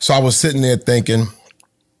 So I was sitting there thinking,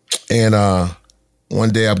 and one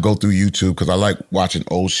day I'd go through YouTube because I like watching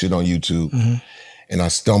old shit on YouTube, and I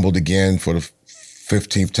stumbled again for the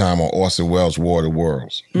 15th time on Orson Welles' War of the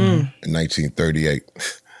Worlds in 1938.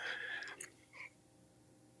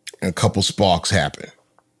 And a couple sparks happened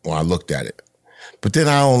when I looked at it. But then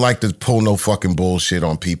I don't like to pull no fucking bullshit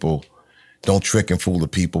on people. Don't trick and fool the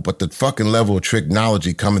people. But the fucking level of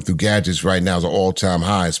technology coming through gadgets right now is an all-time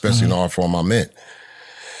high, especially in the art form I'm in.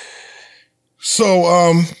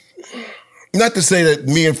 So, not to say that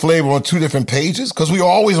me and Flavor are on 2 different pages, because we are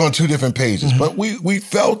always on 2 different pages, but we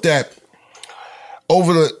felt that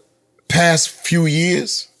over the past few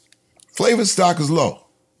years, Flavor's stock is low.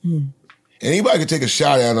 Anybody could take a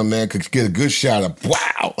shot at him, man, could get a good shot of,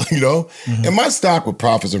 wow, you know? And my stock with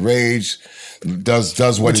Prophets of Rage does what it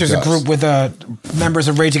does. Which is a group with members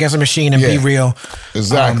of Rage Against the Machine and Be Real.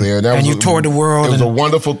 Exactly. And you toured the world. It was a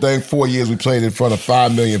wonderful thing. 4 years we played in front of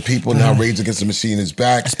 5 million people. Now Rage Against the Machine is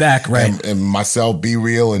back. It's back, right. And myself, Be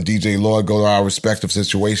Real, and DJ Lord go to our respective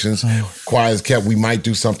situations. Quiet as kept, we might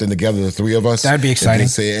do something together, the 3 of us. That'd be exciting.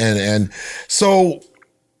 And so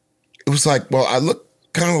it was like, well, I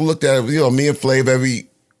kind of looked at it, you know, me and Flav, every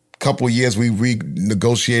couple of years we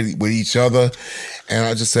renegotiated with each other. And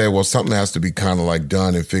I just said, well, something has to be kind of like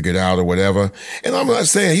done and figured out or whatever. And I'm not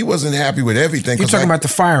saying he wasn't happy with everything. You're talking about the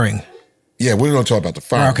firing. Yeah, we're going to talk about the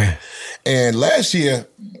firing. Okay. And last year,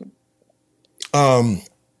 me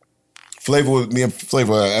and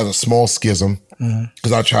Flavor had a small schism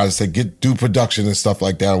because I tried to say, do production and stuff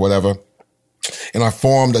like that or whatever. And I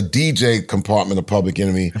formed a DJ compartment of Public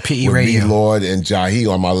Enemy PE with Radio. B Lord and Jahi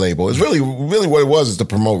on my label. It's really what it was is to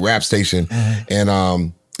promote Rap Station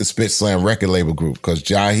and the Spit Slam record label group, because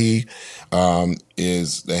Jahi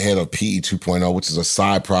is the head of PE 2.0, which is a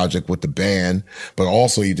side project with the band, but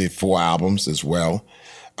also he did 4 albums as well.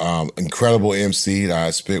 Incredible MC that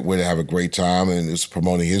I spit with, have a great time, and it was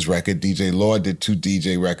promoting his record. DJ Lord did 2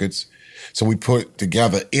 DJ records. So we put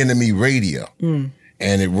together Enemy Radio.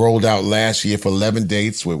 And it rolled out last year for 11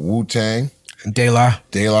 dates with Wu-Tang, De La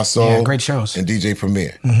Soul, Yeah, great shows, and DJ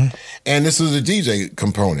Premier. And this is a DJ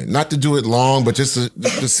component, not to do it long, but just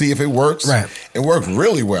to see if it works. Right. It worked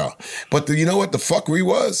really well. But you know what the fuckery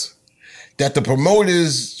was? That the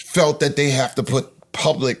promoters felt that they have to put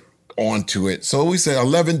public onto it. So we said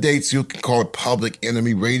 11 dates, you can call it Public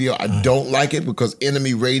Enemy Radio. I don't like it because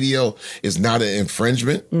Enemy Radio is not an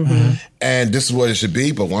infringement. And this is what it should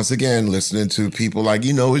be. But once again, listening to people like,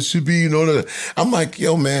 it should be, I'm like,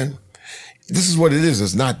 yo, man, this is what it is.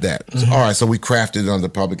 It's not that. So, all right, so we crafted it under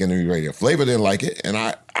Public Enemy Radio. Flavor didn't like it, and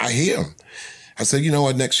I hear him. I said, you know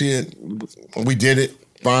what, next year, we did it,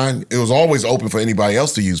 fine. It was always open for anybody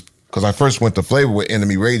else to use, because I first went to Flavor with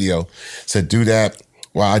Enemy Radio, said, do that.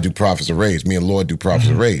 Well, I do Prophets of Rage. Me and Lord do Prophets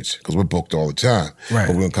of Rage because we're booked all the time. Right.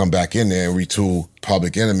 But we're going to come back in there and retool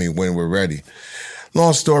Public Enemy when we're ready.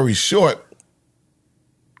 Long story short,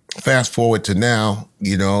 fast forward to now,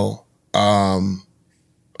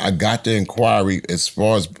 I got the inquiry as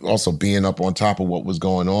far as also being up on top of what was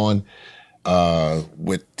going on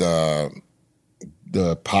with the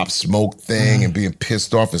Pop Smoke thing and being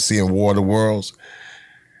pissed off and seeing War of the Worlds.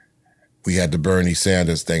 We had the Bernie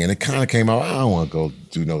Sanders thing, and it kind of came out, I don't want to go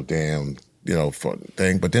do no damn, fun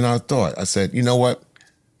thing. But then I said, you know what?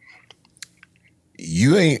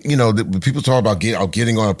 You ain't, people talk about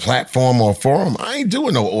getting on a platform or a forum. I ain't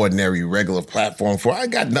doing no ordinary, regular platform forum. I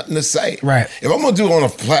got nothing to say. Right. If I'm going to do it on a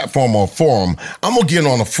platform or a forum, I'm going to get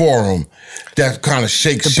on a forum that kind of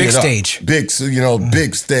shakes shit up. Big stage.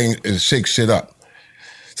 Big thing is shake shit up.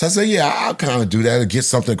 So I said, yeah, I'll kind of do that and get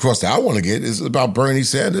something across that I want to get. It's about Bernie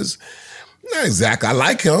Sanders. Not exactly. I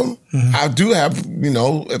like him. I do have,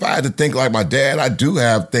 if I had to think like my dad, I do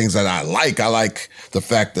have things that I like. I like the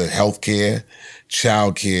fact that healthcare,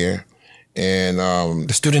 child care, and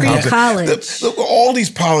the student Free debt. college. Look, all these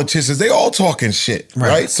politicians, they all talking shit,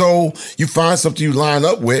 right? So you find something you line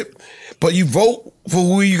up with, but you vote for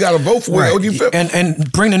who you got to vote for. Right. Or you feel-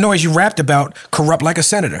 And Bring the Noise, you rapped about corrupt like a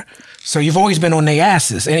senator. So you've always been on their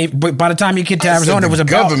asses. And but by the time you get to I said Arizona, it was the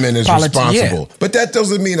about government is politics. responsible. But that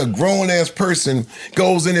doesn't mean a grown-ass person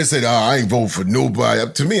goes in and said, I ain't voting for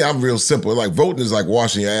nobody. To me, I'm real simple. Like, voting is like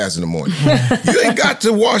washing your ass in the morning. You ain't got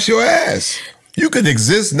to wash your ass. You could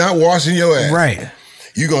exist not washing your ass. Right.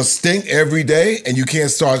 You're going to stink every day, and you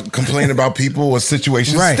can't start complaining about people or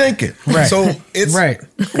situations Right. stinking. Right. So it's Right.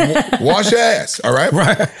 Wash your ass, all right?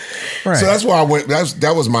 Right. Right. So that's why I went.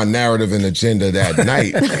 That was my narrative and agenda that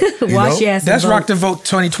night. you Wash know? your ass. That's and Rock vote. the Vote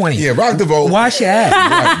 2020. Yeah, rock the vote. Wash your ass.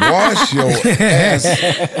 Right, wash your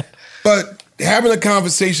ass. But having a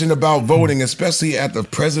conversation about voting, especially at the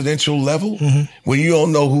presidential level, when you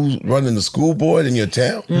don't know who's running the school board in your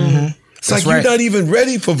town. It's That's like right. you're not even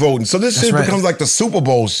ready for voting. So this shit right. becomes like the Super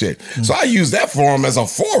Bowl shit. So I use that forum as a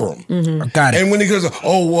forum. Got it. And when he goes,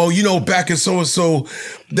 oh, well, you know, back in so-and-so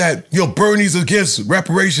that, you know, Bernie's against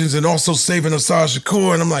reparations and also saving Assange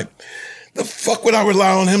Shakur. And I'm like, the fuck would I rely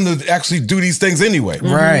on him to actually do these things anyway?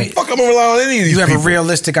 Right. Fuck, I'm gonna rely on any of these You have people. a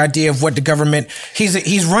realistic idea of what the government.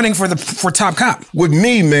 He's running for top cop. With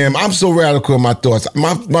me, man, I'm so radical in my thoughts.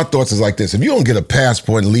 My thoughts is like this. If you don't get a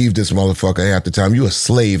passport and leave this motherfucker half the time, you a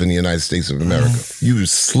slave in the United States of America. You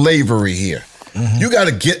slavery here. You got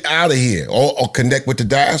to get out of here or connect with the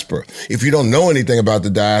diaspora. If you don't know anything about the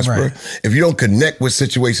diaspora, Right. if you don't connect with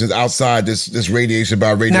situations outside this radiation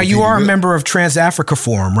by radio. Now you TV, are a member of Trans-Africa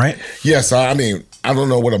Forum, right? Yes, I mean, I don't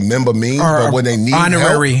know what a member means, Or but when they need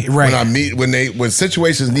honorary, help, right. when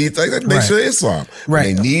situations need, like Nation Right. of Islam, Right.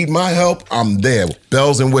 when they need my help, I'm there,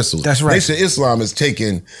 bells and whistles. That's right. Nation of Islam is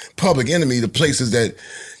taking Public Enemy to places that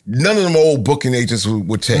none of them old booking agents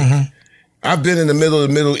would take. I've been in the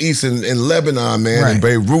Middle East in Lebanon, man, Right. in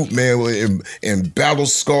Beirut, man, in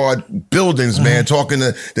battle-scarred buildings, man, talking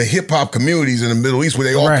to the hip-hop communities in the Middle East where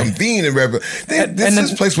they all Right. convene and And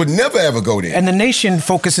this place would never, ever go there. And the nation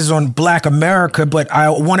focuses on Black America, but I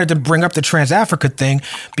wanted to bring up the Trans-Africa thing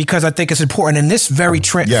because I think it's important in this very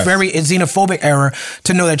Yes. very xenophobic era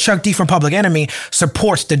to know that Chuck D from Public Enemy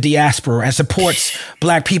supports the diaspora and supports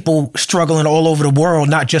Black people struggling all over the world,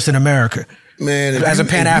 not just in America. Man, As a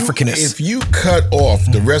Pan-Africanist. if you cut off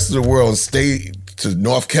the rest of the world and stay to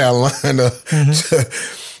North Carolina,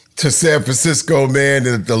 to San Francisco, man,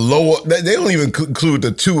 the lower, they don't even include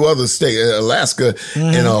the two other states, Alaska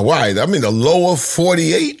and Hawaii. I mean, the lower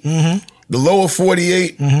 48, the lower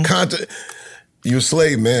 48 continent. You're a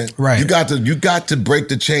slave, man. Right. You got to break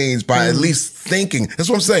the chains by at least thinking. That's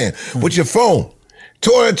what I'm saying. With your phone,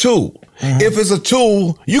 toy a tool. If it's a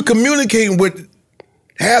tool, you communicating with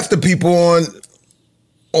half the people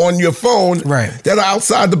on your phone Right. that are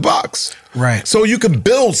outside the box. Right. So you can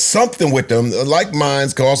build something with them. Like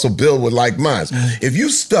minds can also build with like minds. If you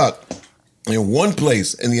stuck in one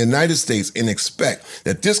place in the United States and expect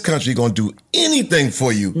that this country gonna do anything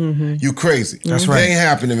for you, you crazy. That's right. It ain't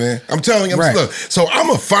happening, man. I'm telling you. Right. Look, so I'm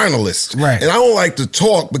a finalist. Right. And I don't like to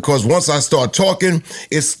talk because once I start talking,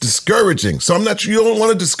 it's discouraging. So you don't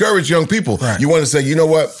want to discourage young people. Right. You want to say, you know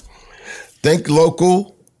what? Think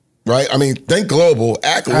local, right? I mean, think global,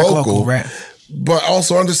 act local, right. But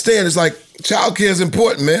also understand it's like childcare is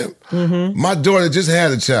important, man. My daughter just had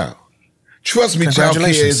a child. Trust me, childcare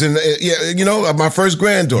Congratulations. is my first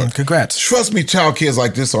granddaughter. Congrats. Trust me, childcare is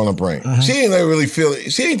like this on her brain. She ain't really feel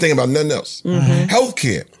it. She ain't thinking about nothing else.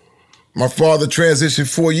 Healthcare. My father transitioned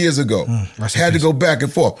 4 years ago. rest in Had to peace. go back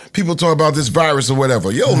and forth. People talk about this virus or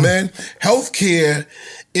whatever. Yo, man, healthcare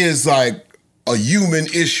is like a human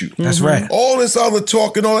issue. That's right. All this other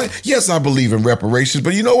talk and all that. Yes, I believe in reparations,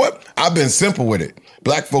 but you know what? I've been simple with it.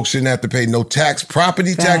 Black folks shouldn't have to pay no tax,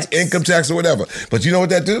 property tax, Facts. income tax, or whatever. But you know what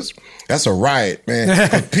that does? That's a riot, man.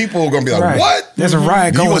 'Cause people are gonna be like, Right. "What?" There's a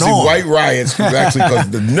riot You going gonna see on. white riots actually because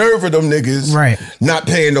the nerve of them niggas Right. not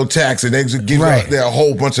paying no tax and they just give Right. out their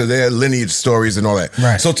whole bunch of their lineage stories and all that.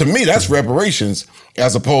 Right. So to me, that's reparations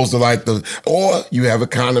as opposed to like or you have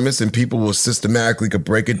economists and people will systematically could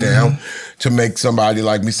break it down to make somebody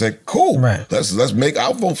like me say, "Cool, Right.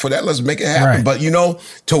 I'll vote for that. Let's make it happen." Right. But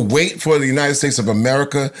to wait for the United States of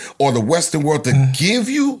America or the Western world to give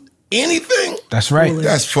you anything, That's right.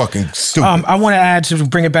 that's fucking stupid. I want to add to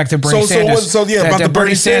bring it back to Bernie Sanders. About the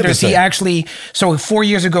Bernie Sanders He thing. actually, 4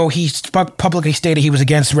 years ago, he publicly stated he was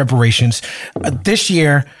against reparations. This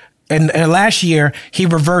year, and last year,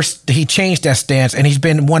 he changed that stance, and he's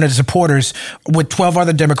been one of the supporters with 12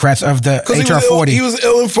 other Democrats of the HR 40. He was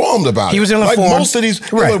ill-informed about it. He was ill-informed. Like most of these,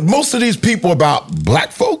 Right. most of these people about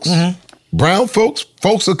black folks, brown folks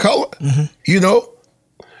of color, you know,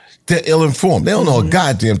 they're ill-informed. They don't know a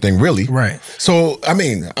goddamn thing, really. Right. So, I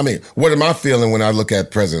mean, what am I feeling when I look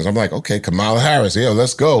at presidents? I'm like, okay, Kamala Harris, yeah,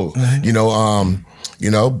 let's go. You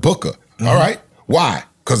know, Booker. All right. Why?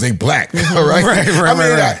 Because they black. All right.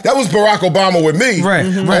 Right. That was Barack Obama with me. Right.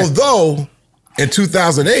 Although in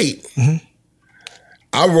 2008,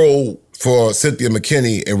 I rolled for Cynthia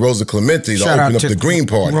McKinney and Rosa Clemente to open up the Green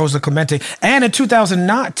Party. Rosa Clemente. And in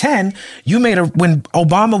 2010, you made when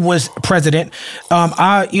Obama was president, a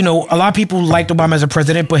lot of people liked Obama as a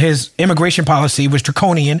president, but his immigration policy was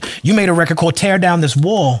draconian. You made a record called Tear Down This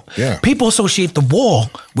Wall. Yeah. People associate the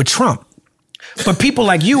wall with Trump. But people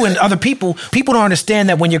like you and other people don't understand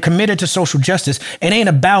that when you're committed to social justice, it ain't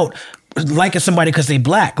about liking somebody because they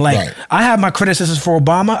black. Like, I have my criticisms for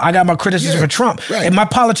Obama. I got my criticisms for Trump. Right. And my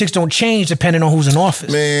politics don't change depending on who's in office.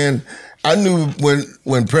 Man, I knew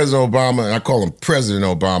when President Obama, and I call him President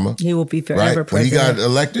Obama. He will be forever president. When he got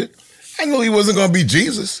elected, I knew he wasn't going to be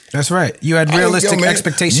Jesus. That's right. You had realistic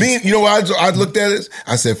expectations. You know what I looked at it?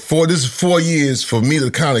 I said, this is 4 years for me to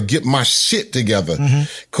kind of get my shit together.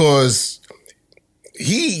 Because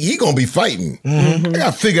he gonna be fighting. I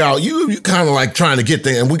gotta figure out you kind of like trying to get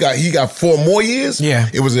there, and he got 4 more years. Yeah,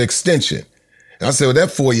 it was an extension. And I said, well, that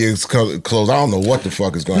 4 years close. I don't know what the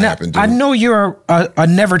fuck is gonna happen. Dude. I know you're a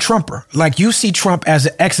never Trumper. Like, you see Trump as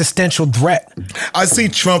an existential threat. I see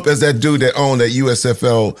Trump as that dude that owned that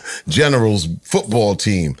USFL Generals football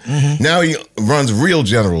team. Now he runs Real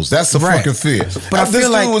Generals. That's the fucking fear. But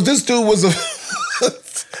this dude was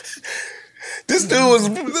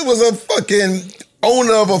a fucking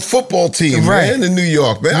owner of a football team, man, in New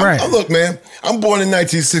York, man. Look, man, I'm born in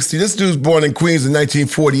 1960. This dude's born in Queens in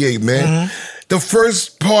 1948, man. The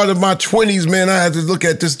first part of my 20s, man, I had to look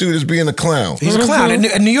at this dude as being a clown. He's a clown.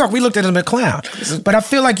 In New York, we looked at him as a clown. But I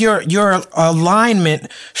feel like your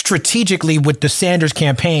alignment strategically with the Sanders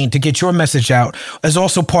campaign to get your message out is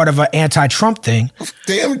also part of an anti-Trump thing.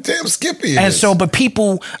 Damn Skippy. And so, but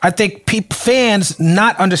people, I think fans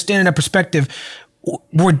not understanding the perspective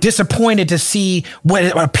were disappointed to see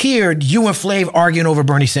what appeared you and Flav arguing over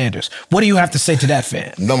Bernie Sanders. What do you have to say to that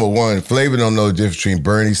fan? Number one, Flav don't know the difference between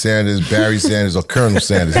Bernie Sanders, Barry Sanders, or Colonel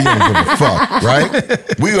Sanders. He don't give a fuck,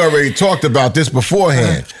 right? We already talked about this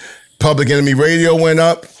beforehand. Public Enemy Radio went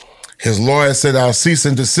up. His lawyer said, I'll cease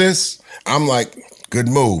and desist. I'm like, good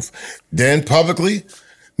move. Then publicly,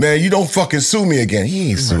 man, you don't fucking sue me again.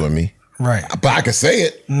 He ain't suing me. Right. But I can say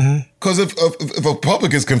it. Because if a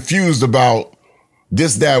public is confused about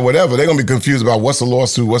this, that, whatever, they're going to be confused about what's a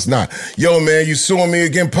lawsuit, what's not. Yo, man, you suing me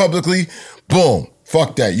again publicly? Boom.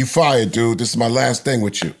 Fuck that. You fired, dude. This is my last thing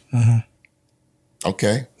with you.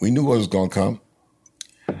 Okay. We knew what was going to come.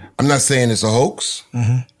 I'm not saying it's a hoax.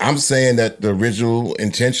 I'm saying that the original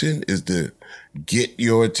intention is to get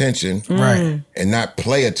your attention and not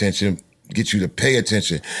play attention, get you to pay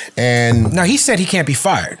attention. And now, he said he can't be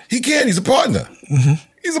fired. He can. He's a partner.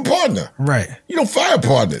 He's a partner. Right. You don't fire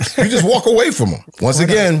partners. You just walk away from them. Once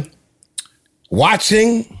again,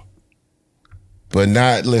 watching, but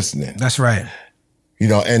not listening. That's right. You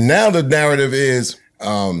know, and now the narrative is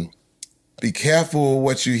be careful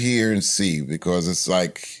what you hear and see, because it's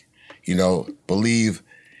like, you know, believe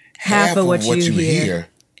half of what you hear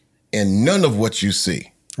and none of what you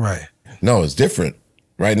see. Right. No, it's different.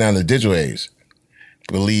 Right now in the digital age,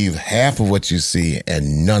 believe half of what you see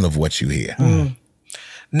and none of what you hear.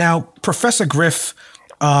 Now, Professor Griff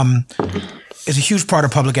is a huge part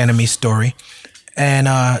of Public Enemy's story. And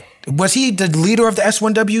was he the leader of the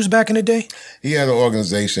S1Ws back in the day? He had an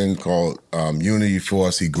organization called Unity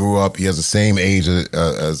Force. He grew up. He has the same age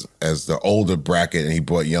as the older bracket, and he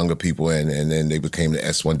brought younger people in, and then they became the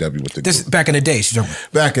S1W with the This group. Back in the day,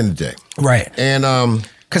 Back in the day. Right. And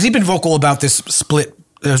because he'd been vocal about this split,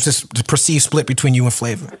 this perceived split between you and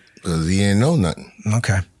Flavor. Because he ain't know nothing.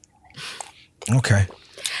 Okay.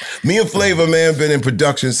 Me and Flavor, man, been in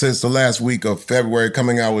production since the last week of February,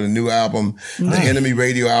 coming out with a new album. The Enemy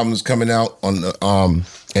Radio album is coming out on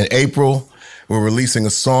in April. We're releasing a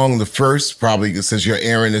song, the first, probably since you're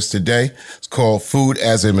airing this today. It's called Food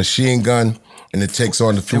as a Machine Gun, and it takes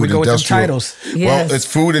on the food industrial. With some titles. Yes. Well, it's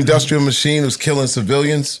food industrial machine was killing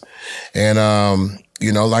civilians, and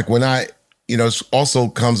you know, like when I, you know, it also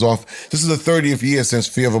comes off. This is the 30th year since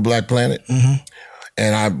Fear of a Black Planet,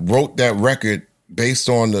 and I wrote that record based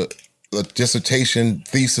on the dissertation,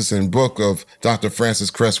 thesis, and book of Dr.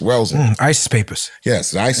 Francis Cress Welsing. ISIS Papers.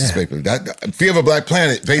 Yes, the ISIS Papers. That Fear of a Black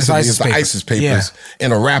Planet basically is the ISIS Papers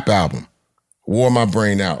in a rap album. Wore my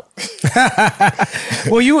brain out.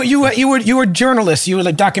 Well, you were journalists. You were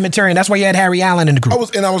like documentarian. That's why you had Harry Allen in the group.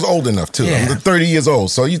 I was old enough too. Yeah. I'm 30 years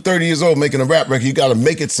old. So you 30 years old making a rap record, you got to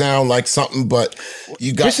make it sound like something, but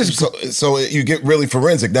you got so you get really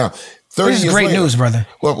forensic. Now, 30 This is years great later, news, brother.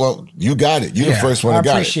 Well, you got it. You're the first one that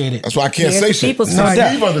got it. I appreciate it. That's why I can't say shit. people's No party.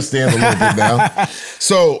 doubt. You understand a little bit now.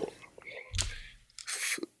 So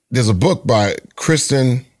there's a book by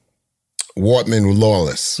Kristen Wortman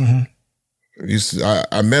Lawless.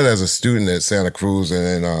 I met her as a student at Santa Cruz,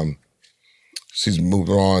 and then she's moved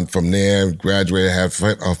on from there, graduated, had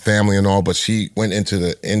a family and all, but she went into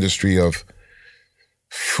the industry of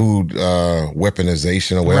food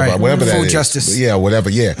weaponization or whatever, Right. whatever that Food is. justice. Yeah, whatever.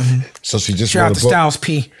 Yeah. So she just Shout out wrote to a book. Styles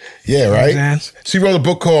P. Yeah, right. Yes. She wrote a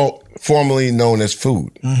book called formerly known as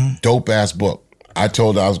Food. Dope ass book. I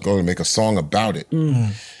told her I was going to make a song about it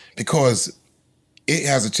because it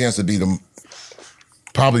has a chance to be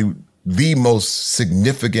probably the most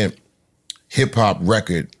significant hip hop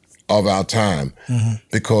record of our time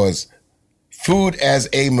because food as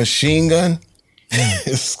a machine gun.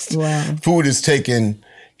 Wow. Food is taking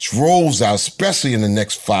droves out, especially in the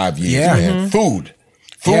next 5 years. Yeah. Man. Food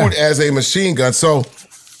Yeah. as a machine gun. So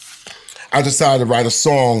I decided to write a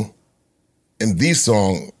song, and the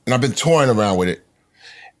song, and I've been toying around with it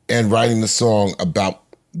and writing the song about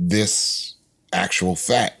this actual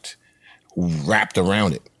fact wrapped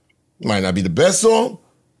around it. Might not be the best song,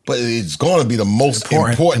 but it's going to be the most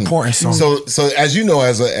important song. So as you know,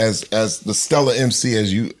 as the stellar MC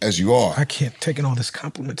as you are, I can't take all this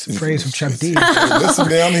compliments and praise from Chuck D. listen,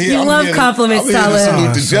 man, I'm here. You I'm love here compliments, I'm here to Tyler.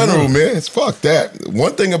 salute the general, man. It's fuck that.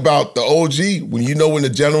 One thing about the OG, when you know when the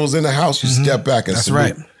general's in the house, you step back and That's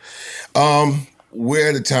salute. right. We're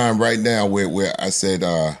at a time right now where I said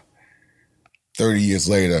 30 years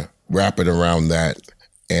later, wrap it around that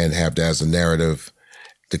and have that as a narrative.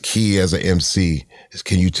 The key as an MC is,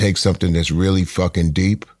 can you take something that's really fucking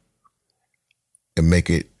deep and make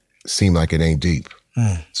it seem like it ain't deep?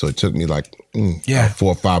 So it took me like 4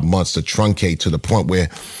 or 5 months to truncate to the point where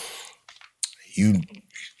you,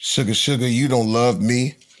 sugar, you don't love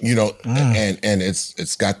me, you know, and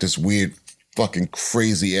it's got this weird fucking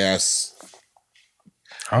crazy ass,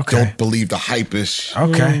 Okay. don't believe the hype-ish,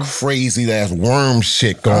 crazy ass worm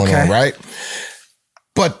shit going on, right?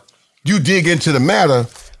 But you dig into the matter,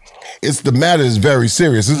 the matter is very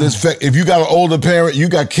serious. If you got an older parent, you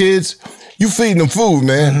got kids, you feeding them food,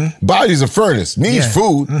 man. Body's a furnace, needs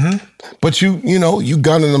food, but you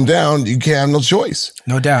gunning them down, you can't have no choice.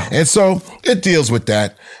 No doubt. And so it deals with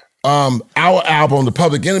that. Our album, the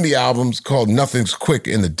Public Enemy album, is called Nothing's Quick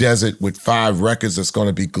in the Desert, with 5 records that's going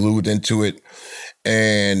to be glued into it.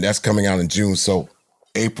 And that's coming out in June. So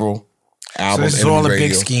April album. So this is Enemy all a Radio.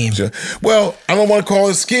 big scheme. Well, I don't want to call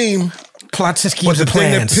it a scheme. Plots and But schemes the and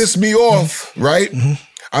thing that plans. pissed me off, right?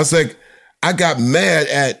 I was like, I got mad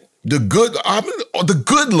at the good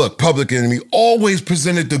look. Public Enemy always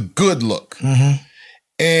presented the good look.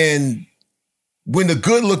 And when the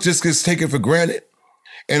good look just gets taken for granted,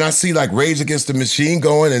 and I see like Rage Against the Machine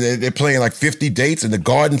going, and they're playing like 50 dates in the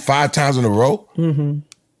Garden 5 times in a row.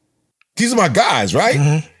 These are my guys,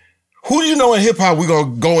 right? Who do you know in hip hop we're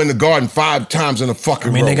gonna go in the Garden 5 times in a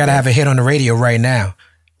fucking row? they got to have a hit on the radio right now.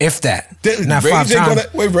 If that. Not 5 times.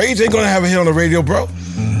 Rage ain't gonna have a hit on the radio, bro.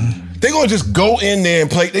 They're gonna just go in there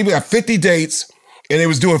and play. They got 50 dates, and they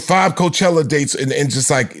was doing 5 Coachella dates, and just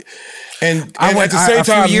like, and I went at the same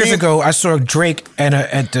time, a few years ago. I saw Drake at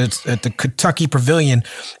the Kentucky Pavilion,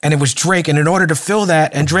 and it was Drake. And in order to fill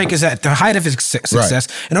that, and Drake is at the height of his success.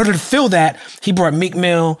 In order to fill that, he brought Meek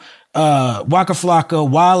Mill, Waka Flocka,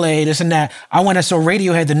 Wale, this and that. I went and saw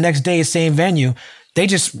Radiohead the next day, same venue. They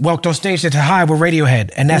just walked on stage to high with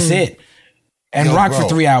Radiohead, and that's it. And rock for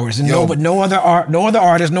 3 hours, and no other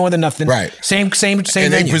artist, no other nothing. Right. Same and venue.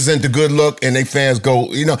 they present the good look, and they fans go,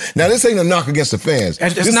 now this ain't a knock against the fans.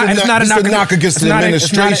 It's not a knock against the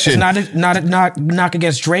administration. It's not a knock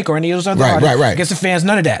against Drake or any of those other artists. Right. Against the fans,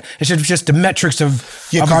 none of that. It's just the metrics of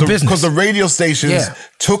our business. Because the radio stations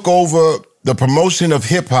took over the promotion of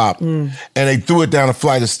hip hop, and they threw it down a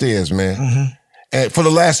flight of stairs, man. And for the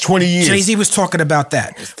last 20 years. Jay-Z was talking about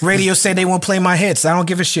that. Radio said they won't play my hits. I don't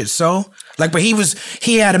give a shit. So, but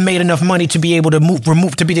he had made enough money to be able to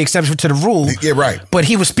to be the exception to the rule. Yeah, right. But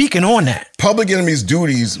he was speaking on that. Public Enemy's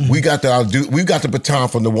duties, we got the baton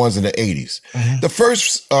from the ones in the 80s. The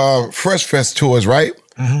first Fresh Fest tours, right?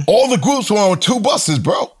 All the groups were on 2 buses,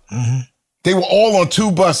 bro. They were all on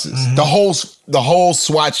 2 buses. The whole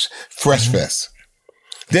Swatch Fresh Fest.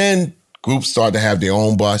 Then groups started to have their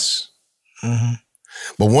own bus.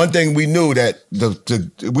 But one thing we knew that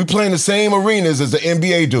we play in the same arenas as the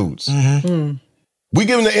NBA dudes. We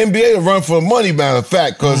giving the NBA a run for money, matter of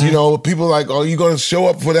fact, because you know people are like, oh, you going to show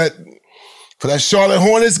up for that Charlotte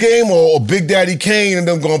Hornets game, or Big Daddy Kane and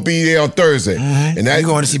them going to be there on Thursday? And that, You're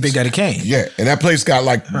going to see Big Daddy Kane. Yeah, and that place got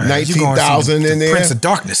like Right. 19,000 in there. Prince of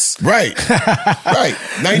Darkness. Right, right.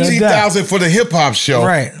 19,000 for the hip hop show.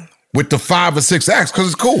 Right. With the 5 or 6 acts, because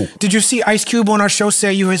it's cool. Did you see Ice Cube on our show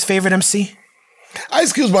say you were his favorite MC?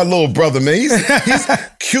 Ice Cube's my little brother, man. He's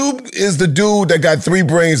Cube is the dude that got 3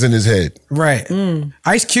 brains in his head. Right.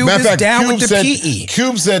 Ice Cube Matter is of fact, down Cube with the said, PE.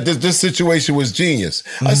 Cube said that this situation was genius.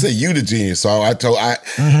 I said, you the genius. So I told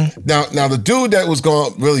now the dude that was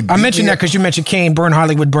going to really I beat mentioned me that up- because you mentioned Kane. Burn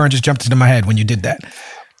Hollywood Burn just jumped into my head when you did that.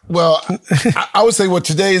 Well, I would say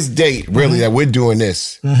today's date, really, that we're doing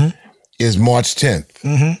this is March 10th.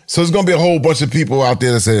 So there's going to be a whole bunch of people out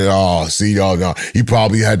there that say, oh, see, y'all, no, he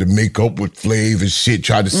probably had to make up with Flav and shit,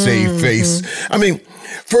 try to save face. I mean,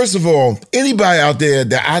 first of all, anybody out there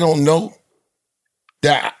that I don't know,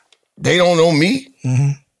 that they don't know me,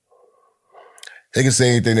 they can say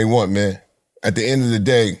anything they want, man. At the end of the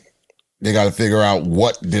day, they got to figure out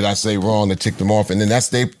what did I say wrong to tick them off, and then that's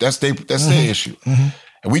their issue.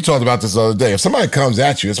 And we talked about this the other day. If somebody comes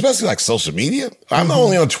at you, especially like social media, I'm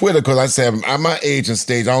only on Twitter because I say I'm my age and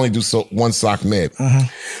stage. I only do one sock med.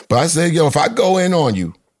 But I say, yo, if I go in on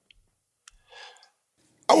you,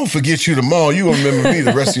 I'm gonna forget you tomorrow. You gonna remember me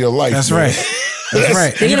the rest of your life. That's man. right. That's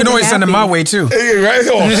right. They're You gonna can be always send them happy. my way too. Yeah,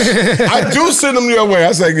 right. I do send them your way.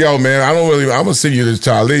 I say, yo, man, I'm gonna send you this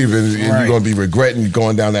Talib, and Right. you're gonna be regretting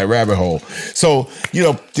going down that rabbit hole. So, you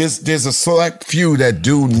know, there's a select few that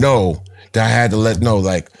do know that I had to let know,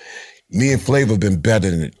 like, me and Flav have been better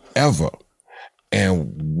than ever.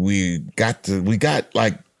 And we got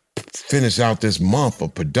like finish out this month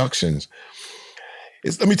of productions.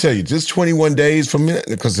 Let me tell you, just 21 days from it,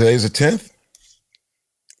 because today's the 10th.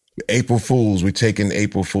 April Fools, we're taking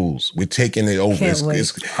April Fools. We're taking it over. Can't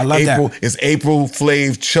wait. I love April, that. It's April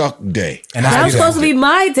Flav Chuck Day. And That was that's supposed to be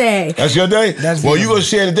my day. That's your day? That's well, beautiful. you're going to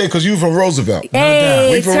share the day because you from Roosevelt.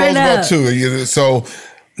 Hey, We from turn Roosevelt up. too. So,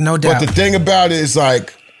 no but doubt. the thing about it is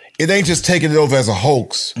like, it ain't just taking it over as a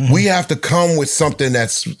hoax. We have to come with something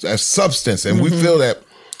that's substance. And we feel that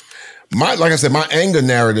like I said, my anger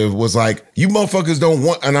narrative was like, you motherfuckers don't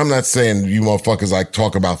want, and I'm not saying you motherfuckers like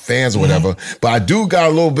talk about fans or whatever, but I do got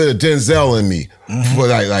a little bit of Denzel in me. For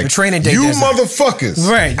like The training day you Denzel. motherfuckers.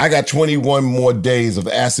 Right. I got 21 more days of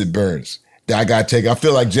acid burns that I got to take. I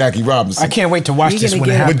feel like Jackie Robinson. I can't wait to watch You're this gonna when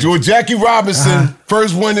it get it. happens. But with Jackie Robinson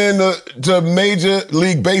first went to Major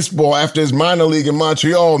League Baseball after his minor league in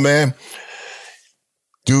Montreal, man.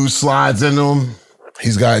 Dude slides into him.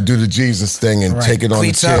 He's got to do the Jesus thing and Right. take it on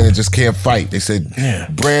Cleats the chin up. and just can't fight. They said, Yeah.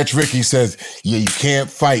 Branch Rickey says, yeah, you can't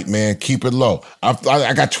fight, man. Keep it low.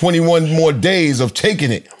 I got 21 more days of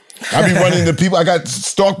taking it. I be running into people. I got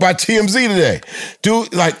stalked by TMZ today.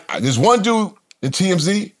 Dude, like, there's one dude in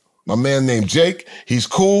TMZ, my man named Jake. He's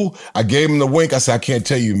cool. I gave him the wink. I said, I can't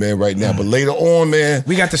tell you, man, right now. But later on, man.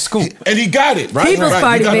 We got the scoop. And he got it, right? People's right.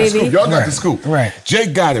 party, He got the baby. scoop. Y'all got Right. the scoop. Right.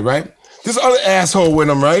 Jake got it, right? This other asshole with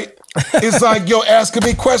him, right? It's like, yo, asking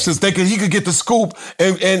me questions, thinking he could get the scoop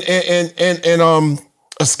and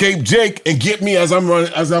escape Jake and get me as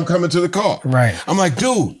I'm coming to the car. Right. I'm like,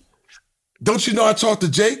 dude, don't you know I talked to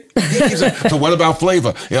Jake? He keeps like, so what about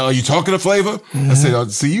Flavor? Yeah, are you talking to Flavor? I said,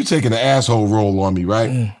 see, you taking the asshole role on me,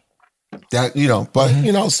 right? That,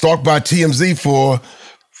 but stalked by TMZ for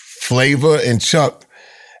Flavor and Chuck.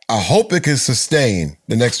 I hope it can sustain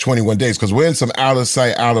the next 21 days because we're in some out of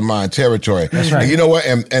sight, out of mind territory. That's right. And you know what?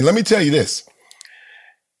 And let me tell you this.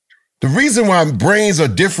 The reason why brains are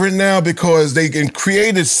different now because they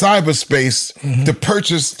created cyberspace to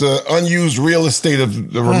purchase the unused real estate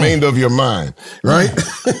of the remainder of your mind, right?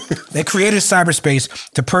 They created cyberspace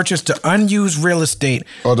to purchase the unused real estate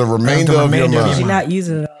Or the remainder of your You're mind. not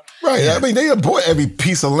using it all. Right. I mean, they bought every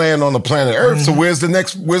piece of land on the planet Earth. So where's the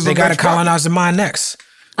next? They got to colonize the mind next.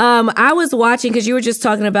 I was watching because you were just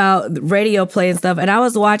talking about radio play and stuff, and I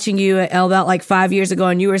was watching you about like 5 years ago,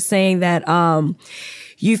 and you were saying that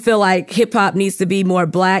you feel like hip hop needs to be more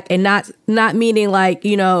black, and not meaning like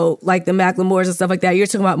like the Macklemores and stuff like that. You're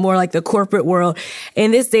talking about more like the corporate world.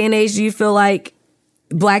 In this day and age, do you feel like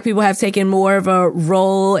black people have taken more of a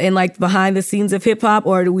role in like behind the scenes of hip hop,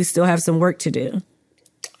 or do we still have some work to do?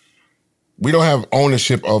 We don't have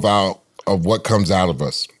ownership of what comes out of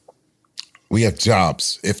us. We have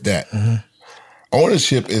jobs, if that.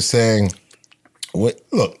 Ownership is saying,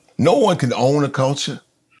 look, no one can own a culture.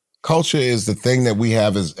 Culture is the thing that we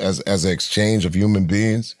have as an exchange of human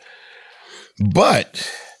beings. But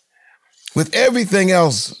with everything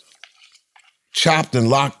else chopped and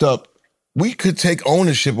locked up, we could take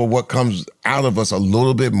ownership of what comes out of us a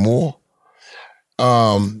little bit more.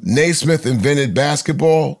 Naismith invented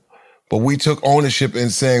basketball, but we took ownership in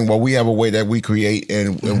saying, well, we have a way that we create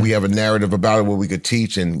and we have a narrative about it where we could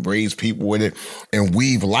teach and raise people with it and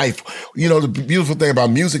weave life. You know, the beautiful thing about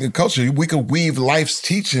music and culture, we could weave life's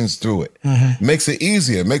teachings through it. Makes it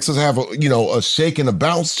easier. Makes us have a shake and a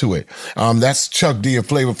bounce to it. That's Chuck D and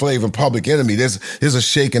Flavor Flav and Public Enemy. There's a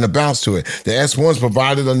shake and a bounce to it. The S1s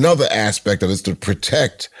provided another aspect of it, to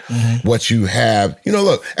protect what you have. You know,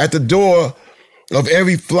 look, at the door of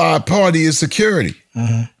every fly party is security.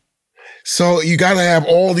 So you got to have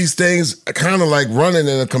all these things kind of like running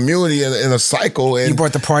in a community in a cycle. And you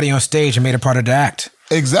brought the party on stage and made it part of the act.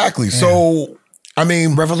 Exactly. Yeah. So, I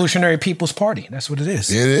mean, Revolutionary People's Party. That's what it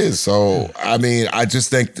is. It is. So, I mean, I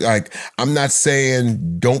just think, like, I'm not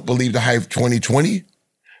saying don't believe the hype 2020,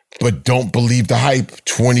 but don't believe the hype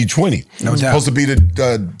 2020. No it's doubt. Supposed to be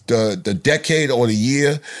the decade or the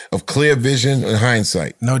year of clear vision and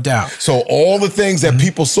hindsight. No doubt. So all the things that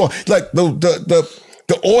people saw, like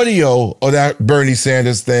the audio of that Bernie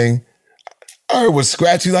Sanders thing, I heard was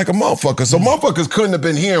scratchy like a motherfucker. So motherfuckers couldn't have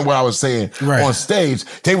been hearing what I was saying on stage.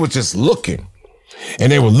 They were just looking.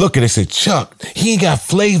 And they were looking. They said, Chuck, he ain't got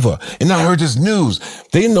flavor. And I heard this news.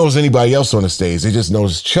 They didn't notice anybody else on the stage. They just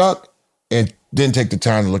noticed Chuck and didn't take the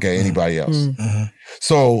time to look at anybody else.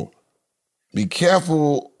 So be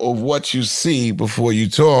careful of what you see before you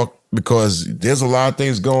talk, because there's a lot of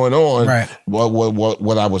things going on. Right.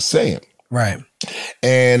 What I was saying. Right.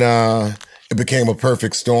 And it became a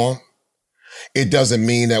perfect storm. It doesn't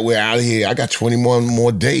mean that we're out of here. I got 21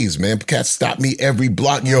 more days, man. Cats stop me every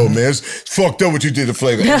block. Yo, man, it's fucked up what you did to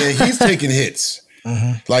Flavor. And then he's taking hits.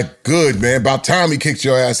 Like, good, man. About time he kicked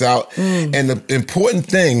your ass out. And the important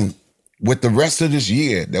thing with the rest of this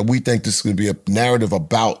year that we think this is going to be a narrative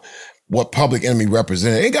about what Public Enemy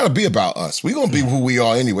represents. It ain't got to be about us. We're going to be who we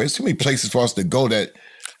are anyway. There's too many places for us to go that.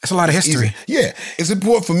 That's a lot of history. Easy. Yeah. It's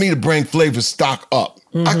important for me to bring Flavor's stock up.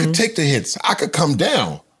 I could take the hits. I could come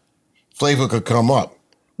down. Flavor could come up.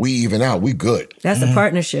 We even out. We good. That's a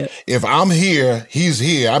partnership. If I'm here, he's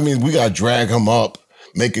here. I mean, we got to drag him up,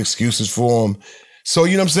 make excuses for him. So,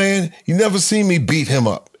 you know what I'm saying? You never see me beat him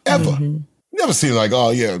up, ever. Never see like,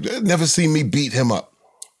 oh, yeah, never see me beat him up.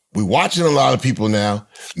 We watching a lot of people now.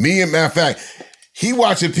 Me, and matter of fact, he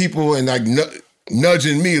watching people and like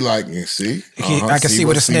nudging me like, you see? I can see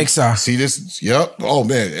where the snakes are. See this? Yep. Oh,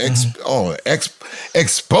 man.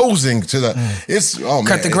 Exposing to the, it's, oh, man.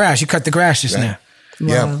 Cut the grass. You cut the grass just now.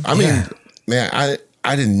 Yeah. I mean, man,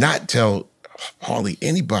 I did not tell hardly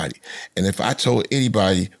anybody. And if I told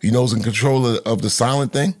anybody, you know, who's in control of the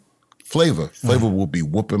silent thing? Flavor will be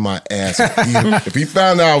whooping my ass. If he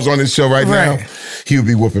found out I was on this show right now, he would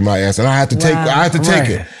be whooping my ass. And I have to take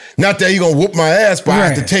it. Not that he gonna whoop my ass, but I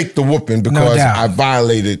have to take the whooping because I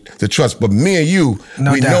violated the trust. But me and you,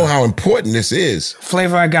 we know how important this is.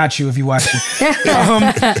 Flavor, I got you if you watch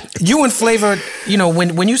it. You and Flavor, you know,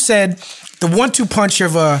 when you said the 1-2 punch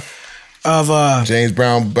of James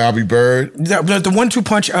Brown, Bobby Bird. The 1-2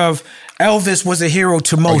 punch of Elvis was a hero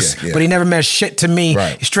to most, but he never meant shit to me.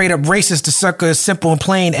 Right. Straight up racist to sucker, simple and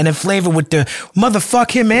plain, and then Flavor with the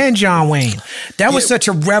motherfuck him and John Wayne. That was such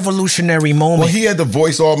a revolutionary moment. Well, he had to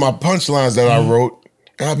voice all my punchlines that I wrote.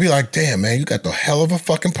 And I'll be like, damn, man, you got the hell of a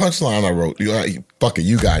fucking punchline I wrote. Fuck it,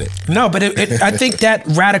 you got it. No, but I think that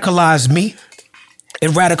radicalized me.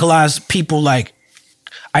 It radicalized people like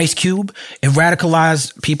Ice Cube. It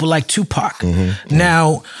radicalized people like Tupac.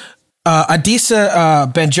 Now,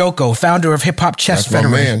 Adisa Banjoko, founder of Hip Hop Chess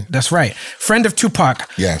Federation. That's right. Friend of Tupac.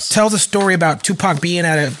 Yes. Tells a story about Tupac being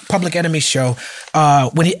at a Public Enemy show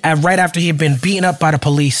when right after he had been beaten up by the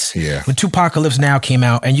police. Yeah. When Tupacalypse Now came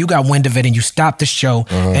out, and you got wind of it, and you stopped the show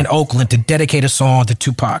in Oakland to dedicate a song to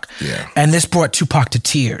Tupac. Yeah. And this brought Tupac to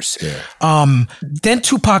tears. Yeah. Then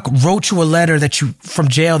Tupac wrote you a letter from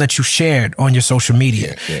jail that you shared on your social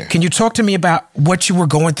media. Yeah. Can you talk to me about what you were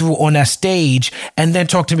going through on that stage, and then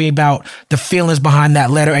talk to me about the feelings behind that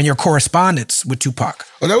letter and your correspondence with Tupac?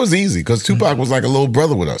 Well, that was easy because Tupac was like a little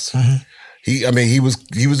brother with us. He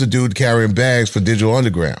was a dude carrying bags for Digital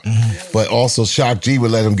Underground, but also Shock G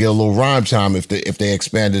would let him get a little rhyme time if they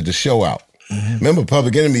expanded the show out. Remember,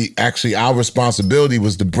 Public Enemy, actually, our responsibility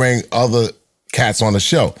was to bring other cats on the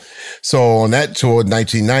show. So on that tour,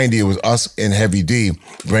 1990, it was us and Heavy D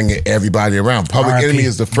bringing everybody around. Public Enemy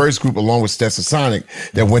is the first group, along with Stetsasonic,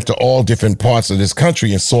 that went to all different parts of this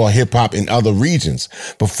country and saw hip-hop in other regions.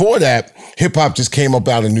 Before that, hip-hop just came up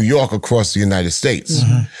out of New York across the United States.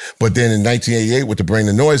 But then in 1988, with the Bring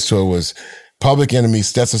the Noise tour, was Public Enemy,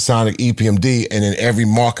 Stetsasonic, EPMD, and in every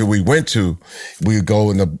market we went to, we would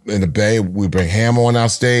go in the Bay, we'd bring Hammer on our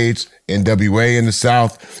stage, NWA in the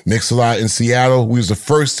South, Mix-a-Lot in Seattle. We was the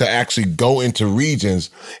first to actually go into regions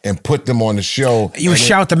and put them on the show. You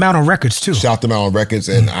shout them out on records too. Shout them out on records,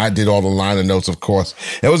 and I did all the liner notes, of course.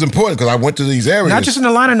 It was important because I went to these areas. Not just in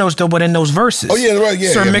the liner notes though, but in those verses. Oh yeah, right,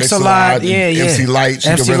 yeah. Sir Mix-a-Lot, yeah. MC Light,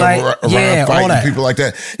 MC Light, around fighting all that. people like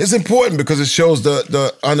that. It's important because it shows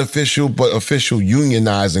the unofficial but official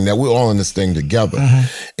unionizing that we're all in this thing together.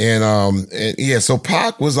 And yeah, so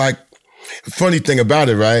Pac was like, funny thing about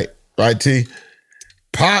it, right, T?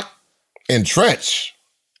 Pac and Tretch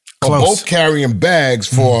are both carrying bags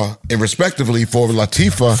for, and respectively, for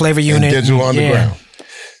Latifah Flavor Unit and Digital Underground. Yeah.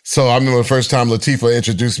 So I remember the first time Latifah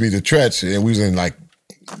introduced me to Tretch, and we was in like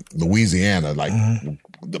Louisiana, like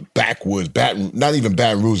the backwoods, not even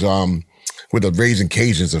Baton Rouge, with the Raising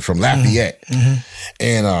Cajuns are from Lafayette.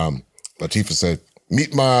 And Latifah said,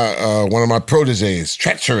 meet my one of my proteges,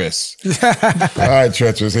 Treacherous. All right,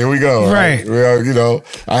 Treacherous, here we go. Right. Well,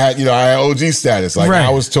 I had OG status. Like I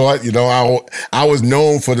was taught, I was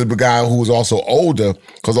known for the guy who was also older,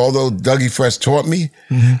 because although Dougie Fresh taught me,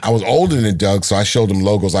 I was older than Doug, so I showed him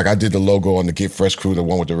logos. Like I did the logo on the Get Fresh crew, the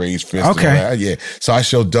one with the raised fist. Okay. Yeah. So I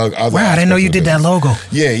showed Doug other Wow, I didn't know you did that logo.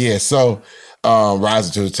 Yeah. So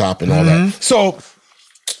Rising to the Top and all that. So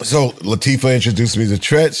Latifah introduced me to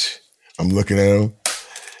Tretch. I'm looking at him.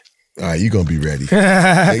 All right, you're going to be ready.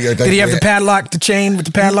 Did he have the padlock, the chain with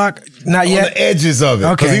the padlock? Not yet? On the edges of it.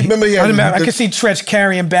 Okay. I could see Tretch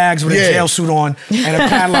carrying bags with a jail suit on and a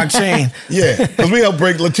padlock chain. Yeah, because we helped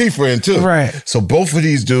break Latifah in too. Right. So both of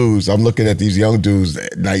these dudes, I'm looking at these young dudes,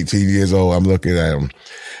 19 years old, I'm looking at them.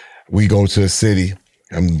 We go to a city,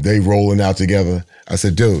 and they rolling out together. I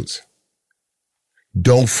said, dudes,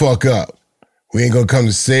 don't fuck up. We ain't going to come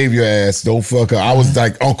to save your ass. Don't fuck up. I was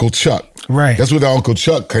like Uncle Chuck. Right. That's where the Uncle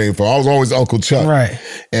Chuck came from. I was always Uncle Chuck. Right.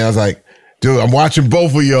 And I was like, dude, I'm watching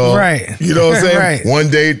both of y'all. Right. You know what I'm saying? Right. One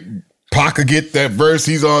day, Pac will get that verse.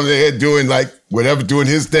 He's on there doing like whatever, doing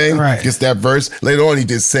his thing. Right. Gets that verse. Later on, he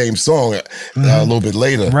did the same song a little bit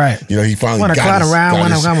later. Right. He finally Wanna got his.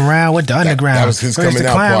 Wanna come around with the underground. That was his Where's coming the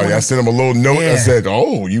out clown? party. I sent him a little note. Yeah. I said,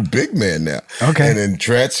 oh, you big man now. Okay. And then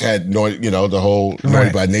Tretch had, the whole Naughty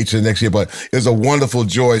by Nature the next year. But it was a wonderful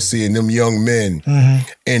joy seeing them young men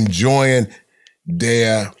enjoying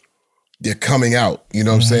their coming out. You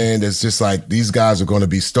know what I'm saying? It's just like these guys are going to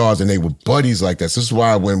be stars, and they were buddies like that. So this is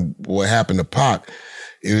why when what happened to Pac,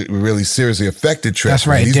 it really seriously affected Tretch. That's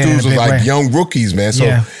right. These dudes were like young rookies, man.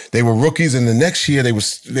 So they were rookies, and the next year they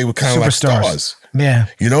were kind of like stars. Yeah.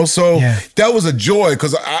 So that was a joy,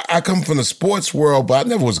 because I come from the sports world, but I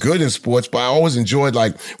never was good in sports, but I always enjoyed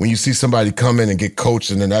like when you see somebody come in and get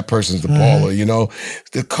coached and then that person's the baller,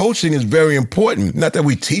 The coaching is very important. Not that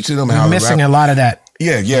we teaching them how to missing rap. a lot of that.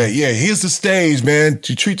 Yeah. Here's the stage, man.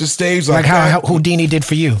 You treat the stage like how Houdini did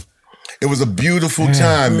for you. It was a beautiful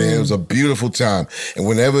time, man. It was a beautiful time. And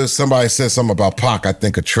whenever somebody says something about Pac, I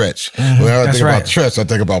think of Tretch. Whenever I think about Tretch, I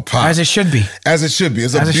think about Pac. As it should be. As it should be.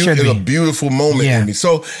 It's a beautiful moment in me.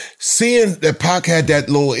 So seeing that Pac had that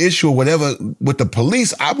little issue or whatever with the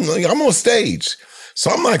police, I'm on stage.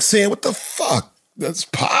 So I'm like saying, what the fuck? That's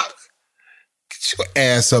Pac? Get your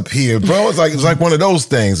ass up here, bro. It was like one of those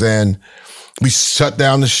things. And we shut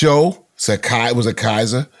down the show. It was at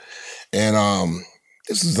Kaiser. And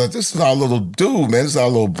this is our little dude, man. This is our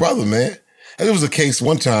little brother, man. And there was a case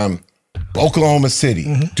one time, Oklahoma City.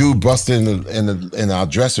 Dude busted in our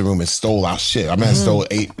dressing room and stole our shit. I mean, stole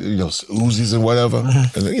 8, Uzis and whatever.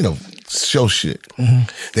 And, show shit.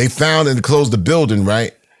 They found and closed the building,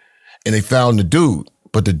 right? And they found the dude.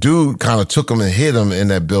 But the dude kind of took him and hid him in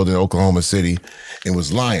that building in Oklahoma City and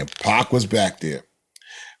was lying. Pac was back there.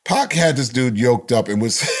 Pac had this dude yoked up and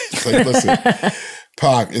was like, listen,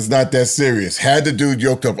 Pac, it's not that serious. Had the dude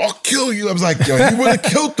yoked up, I'll kill you. I was like, yo, you would have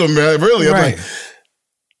killed him, man. Really. I'm like,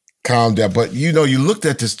 calm down. But you looked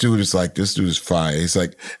at this dude, it's like, this dude is fire. It's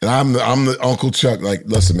like, and I'm the Uncle Chuck, like,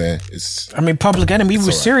 listen, man. Public Enemy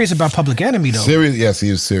was serious about Public Enemy, though. Serious, yes, he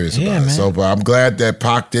was serious about it. So, but I'm glad that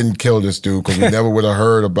Pac didn't kill this dude, because we never would have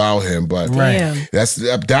heard about him. But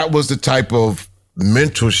that was the type of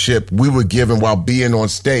mentorship we were given while being on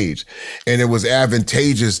stage. And it was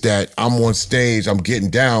advantageous that I'm on stage, I'm getting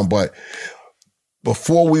down. But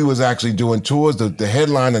before we was actually doing tours, the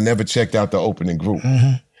headliner never checked out the opening group.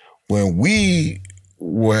 When we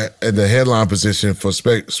were in the headline position for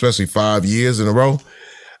especially 5 years in a row,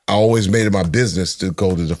 I always made it my business to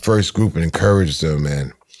go to the first group and encourage them,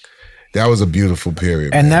 man. That was a beautiful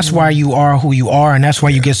period. And man. that's why you are who you are, and that's why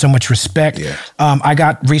you get so much respect. Yeah. I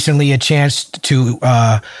got recently a chance to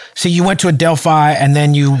see you went to Adelphi, and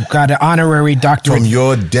then you got an honorary doctorate. From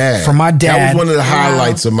your dad. From my dad. That was one of the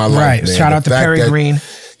highlights of my life, Right. man. Shout out to Perry Green.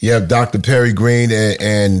 You have Dr. Perry Green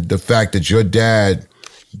and the fact that your dad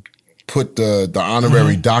put the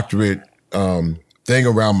honorary doctorate thing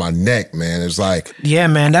around my neck, man. It's like, yeah,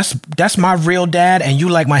 man, that's my real dad, and you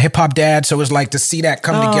like my hip hop dad. So it's like to see that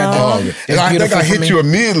come together. And I think I hit you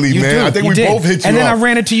immediately, man. I think we both hit you. And then I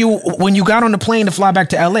ran into you when you got on the plane to fly back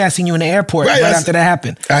to LA. I seen you in the airport right after that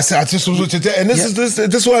happened. I just was with your dad, and this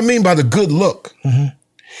is what I mean by the good look.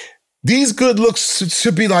 These good looks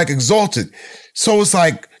should be like exalted. So it's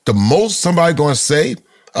like the most somebody going to say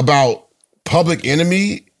about Public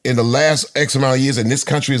Enemy in the last X amount of years in this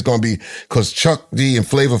country is going to be because Chuck D and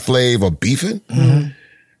Flavor Flav are beefing.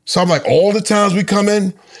 So I'm like, all the times we come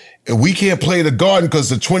in and we can't play the Garden because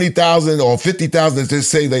the 20,000 or 50,000 that they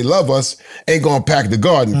say they love us ain't going to pack the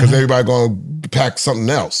Garden because everybody going to pack something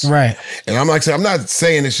else. Right. And I'm like, I'm not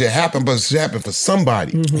saying this shit happen, but it should happen for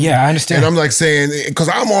somebody. Yeah, I understand. And I'm like saying, because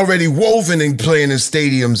I'm already woven and playing in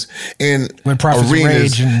stadiums and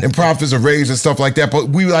arenas and Prophets of Rage and stuff like that, but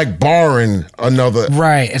we like borrowing another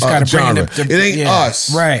right. It's got to genre. It ain't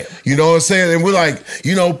us. Right. You know what I'm saying? And we're like,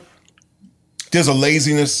 there's a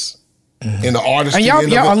laziness in the artistry. And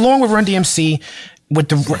y'all along with Run DMC, with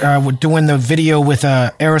doing the video with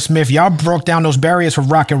Aerosmith, y'all broke down those barriers for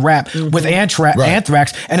rock and rap with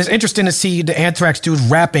Anthrax, and it's interesting to see the Anthrax dudes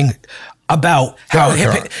rapping about how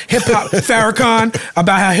hip hop Farrakhan,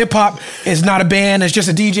 about how hip hop is not a band, it's just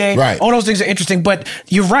a DJ. Right. All those things are interesting, but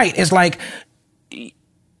you're right. It's like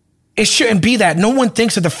it shouldn't be that. No one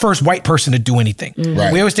thinks of the first white person to do anything.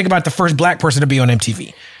 Right. We always think about the first black person to be on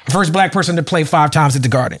MTV. The first black person to play 5 times at the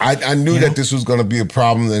Garden. I knew that this was going to be a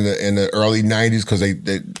problem in the early 90s because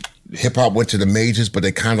they hip hop went to the majors, but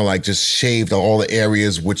they kind of like just shaved all the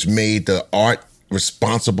areas which made the art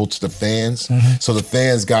responsible to the fans. So the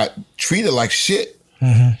fans got treated like shit.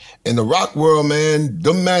 In the rock world, man,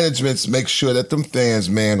 the managements make sure that them fans,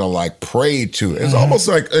 man, are like prayed to. It's almost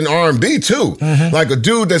like an R&B too. Like a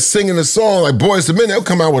dude that's singing a song like Boyz II Men, they'll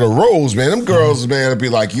come out with a rose, man. Them girls, man, will be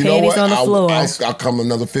like, you know what? I'll come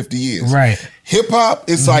another 50 years. Right. Hip hop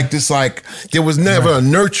is like this, like there was never a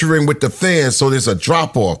nurturing with the fans, so there's a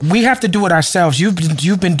drop off. We have to do it ourselves. You've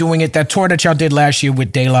been doing it. That tour that y'all did last year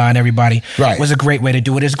with De La and everybody was a great way to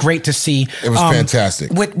do it. It's great to see. It was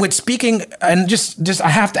fantastic. With speaking, and just I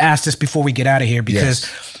have to ask this before we get out of here because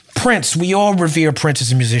Prince, we all revere Prince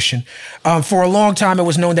as a musician. For a long time, it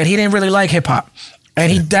was known that he didn't really like hip hop. And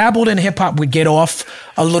he dabbled in hip hop, would get off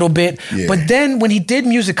a little bit. But then when he did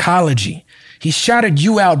Musicology, he shouted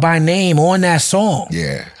you out by name on that song.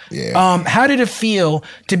 How did it feel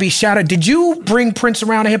to be shouted? Did you bring Prince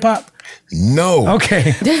around to hip hop? No.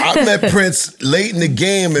 Okay. I met Prince late in the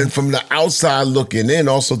game and from the outside looking in,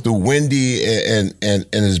 also through Wendy and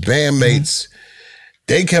his bandmates.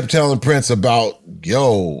 They kept telling Prince about,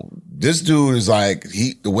 yo, this dude is like,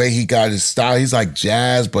 the way he got his style, he's like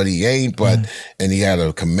jazz, but he ain't, and he had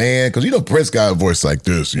a command, because Prince got a voice like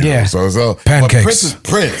this, you know, so pancakes. But Prince is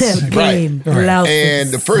Prince, right? And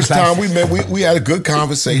the first time we met, we had a good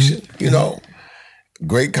conversation,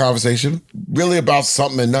 great conversation, really about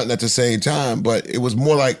something and nothing at the same time, but it was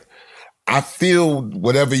more like, I feel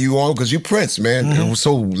whatever you on, because you Prince, man,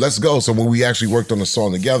 so let's go. So when we actually worked on the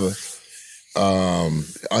song together,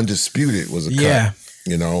 Undisputed was a cut.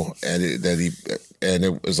 And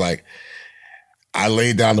it was like I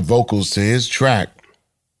laid down the vocals to his track,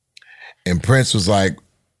 and Prince was like,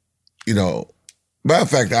 matter of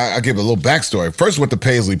fact, I give a little backstory. First went to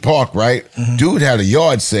Paisley Park, right? Dude had a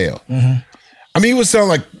yard sale. I mean, he was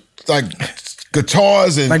selling like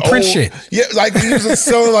guitars and like Prince shit. Yeah, like he was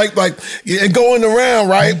selling like and going around,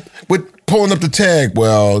 right? With pulling up the tag.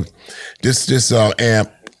 Well, this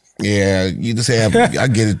amp. Yeah, you just have, I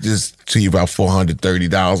get it just to you about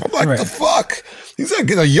 $430. I'm like, the fuck? He's like,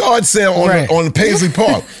 get a yard sale on the Paisley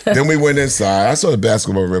Park. Then we went inside. I saw the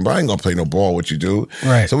basketball rim, but I ain't gonna play no ball with you, dude.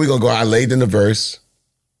 Right. So we gonna go. I laid in the verse,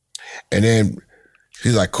 and then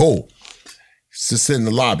he's like, cool. Just sit in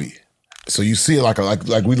the lobby. So you see, like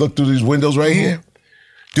we look through these windows right here.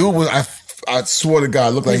 Dude was, I swear to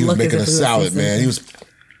God, looked like he was making a salad, man. He was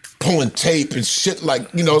pulling tape and shit, like,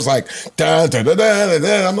 it's like da da da da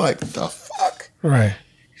da. I'm like, the fuck? Right.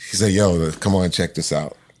 He said, yo, come on and check this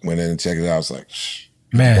out. Went in and checked it out. I was like, shh.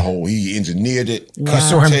 Man. He engineered it. I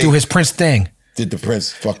saw him do his Prince thing. Did the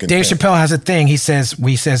Prince fucking Dave thing. Chappelle has a thing. He says,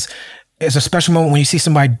 it's a special moment when you see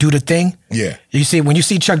somebody do the thing. Yeah. When you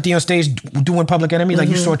see Chuck D on stage doing Public Enemy, like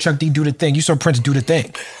you saw Chuck D do the thing. You saw Prince do the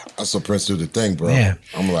thing. I saw Prince do the thing, bro. Yeah.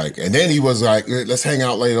 I'm like, and then he was like, let's hang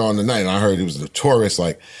out later on tonight. And I heard he was a tourist,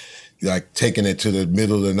 like taking it to the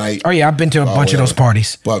middle of the night. Oh yeah, I've been to a bunch of those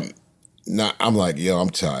parties. But Nah, I'm like, yo,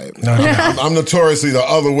 I'm tired. I'm notoriously the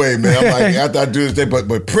other way, man. I'm like, after I do this day,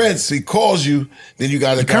 but Prince, he calls you, then you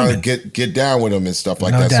got to kind of get down with him and stuff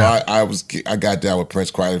like that. Doubt. So I got down with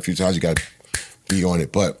Prince quite a few times. You got to be on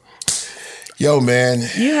it, but yo, man,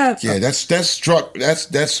 that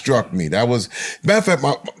struck me. That was, matter of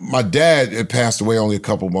fact, my dad had passed away only a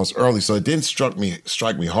couple months early, so it didn't strike me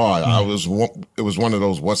hard. It was one of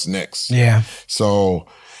those what's next. Yeah. So.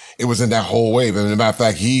 It was in that whole wave. And as a matter of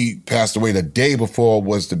fact, he passed away the day before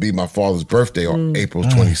was to be my father's birthday on April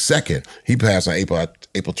 22nd. He passed on April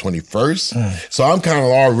 21st. So I'm kind of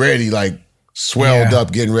already like swelled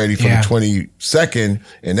up getting ready for the 22nd.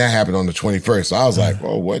 And that happened on the 21st. So I was like,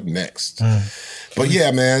 oh, what next? But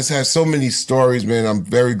yeah, man, it's had so many stories, man. I'm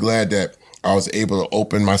very glad that I was able to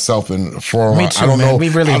open myself in the forum. Me too, I don't man. know. We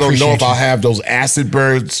really I don't know if appreciate I'll have those acid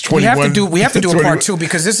birds. 21. We have to do a part 2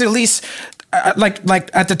 because this at least. Like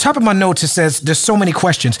at the top of my notes, it says there's so many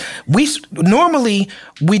questions. We normally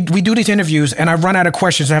do these interviews, and I run out of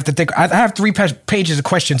questions. I have to think. I have 3 pages of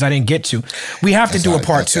questions I didn't get to. We have to do a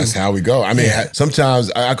part 2. That's how we go. I mean, sometimes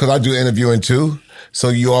because I do interviewing too, so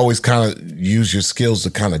you always kind of use your skills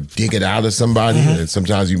to kind of dig it out of somebody, and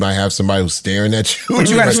sometimes you might have somebody who's staring at you. But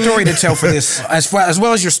you had a story to tell for this, as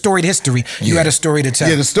well as your storied history. You had a story to tell.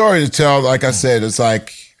 Yeah, the story to tell. Like I said, it's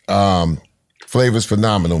like. Flavor's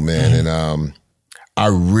phenomenal, man, and I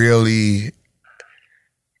really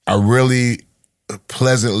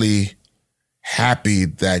pleasantly happy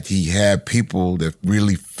that he had people that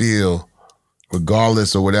really feel,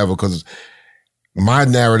 regardless or whatever, because my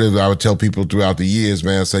narrative, I would tell people throughout the years,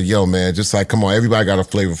 man, I said, yo, man, just like, come on, everybody got a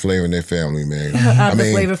Flavor in their family, man. I'm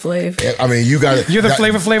the Flavor Flav. I mean, you got it. You're the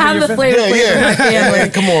Flavor Flav. I'm the Flavor Flav. Yeah.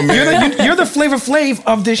 Come on, man. You're the Flavor Flav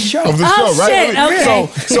of this show. Right? Shit, okay.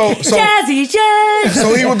 So Jazzy Jazz.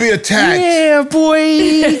 So he would be attacked. Yeah, boy.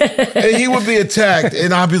 And he would be attacked,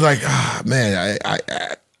 and I'd be like, man,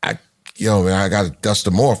 yo, man, I got to dust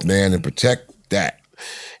him off, man, and protect that.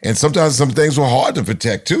 And sometimes some things were hard to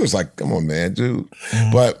protect too. It's like, come on, man, dude.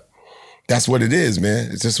 But that's what it is, man.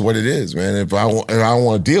 It's just what it is, man. If I don't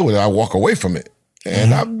want to deal with it, I walk away from it.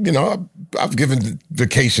 And I've given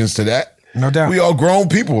vacations to that. No doubt. We all grown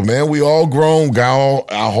people, man. We all grown,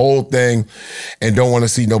 got our whole thing, and don't want to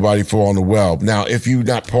see nobody fall in the well. Now, if you're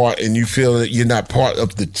not part and you feel that you're not part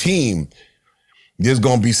of the team, there's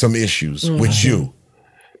gonna be some issues with you.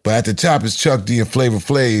 But at the top is Chuck D and Flavor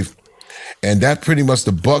Flav. And that pretty much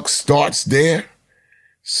the buck starts there.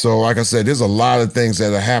 So, like I said, there's a lot of things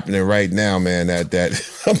that are happening right now, man, that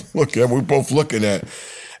we're both looking at.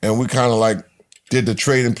 And we kind of like did the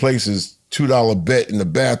trading places $2 bet in the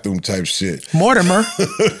bathroom type shit. Mortimer.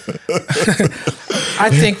 I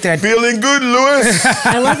think that... Feeling good, Lewis.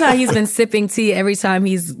 I love how he's been sipping tea every time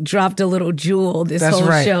he's dropped a little jewel this whole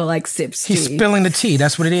show, like sips tea. He's spilling the tea.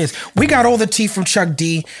 That's what it is. We got all the tea from Chuck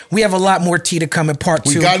D. We have a lot more tea to come in part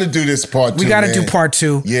 2. We got to do this part 2, We got to do part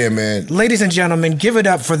 2. Yeah, man. Ladies and gentlemen, give it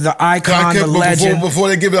up for the icon, the legend. Before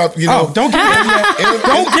they give it up, don't give it up yet.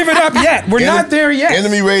 Don't give it up yet. We're not there yet.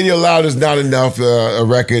 Enemy Radio Loud is not enough, a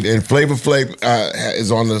record. And Flavor Flav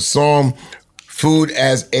is on the song Food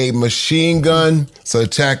as a Machine Gun. It's an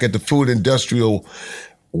attack at the food industrial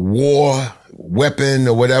war weapon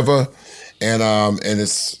or whatever. And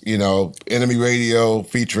it's, Enemy Radio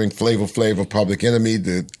featuring Flavor Flav, Public Enemy.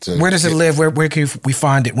 Where does it live? Where can we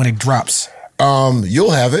find it when it drops?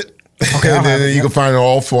 You'll have it. Okay, and then you can find it in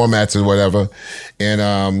all formats or whatever. And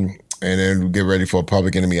then we'll get ready for a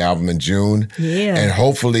Public Enemy album in June. Yeah. And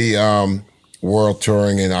hopefully world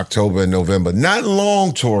touring in October and November. Not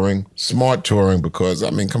long touring, smart touring, because,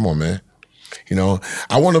 come on, man.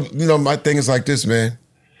 I want to, my thing is like this, man.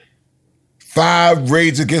 5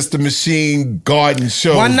 Rage Against the Machine garden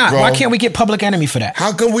shows. Why not? Bro. Why can't we get Public Enemy for that?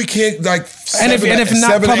 How come we can't, and if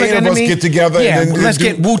not Public Enemy, of us get together? Yeah, and then let's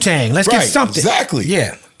get Wu-Tang. Let's get something. Exactly.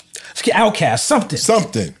 Yeah. Let's get Outkast.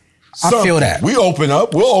 Something. I feel that. We open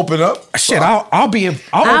up. We'll open up. Shit, I'll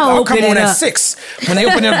come on at 6 when they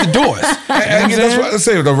open up the doors. That's what I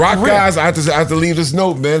say. The rock guys, I have to leave this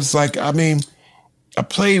note, man. It's like, I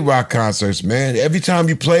play rock concerts, man. Every time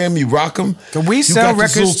you play them, you rock them. We sell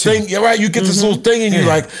records too. Yeah, right. You get this little thing, and you're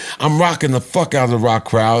like, I'm rocking the fuck out of the rock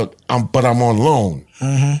crowd. But I'm on loan. You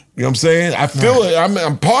know what I'm saying? I feel it.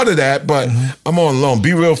 I'm part of that, but I'm on loan.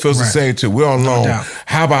 Be Real feels the same too. We're on loan.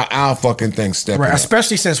 How about our fucking thing stepping Right, up?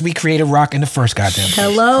 especially since we created rock in the first goddamn place.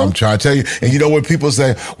 Hello? I'm trying to tell you. And you know what people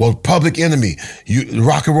say? Well, Public Enemy,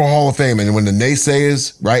 Rock and Roll Hall of Fame. And when the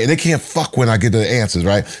naysayers, right? And they can't fuck when I get the answers,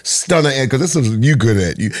 right? Stunner answer, because this is what you good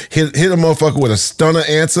at. You hit a motherfucker with a stunner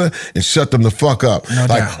answer and shut them the fuck up. No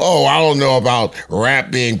doubt. Oh, I don't know about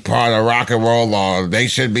rap being part of rock and roll law. They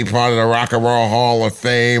should be part of the Rock and Roll Hall of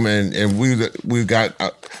Fame. And we got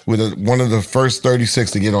one of the first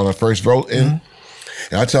 36 to get on the first vote in. Mm-hmm.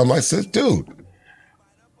 And I tell him, I said, dude,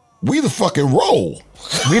 we the fucking roll.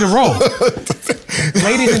 We the roll.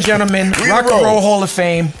 Ladies and gentlemen, Rock and Roll Hall of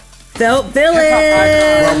Fame. Felt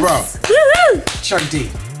Villains. Bro. Woo-hoo. Chuck D.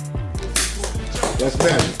 That's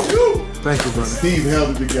magic. Thank you, brother. Steve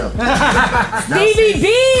held it together. Stevie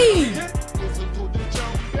B.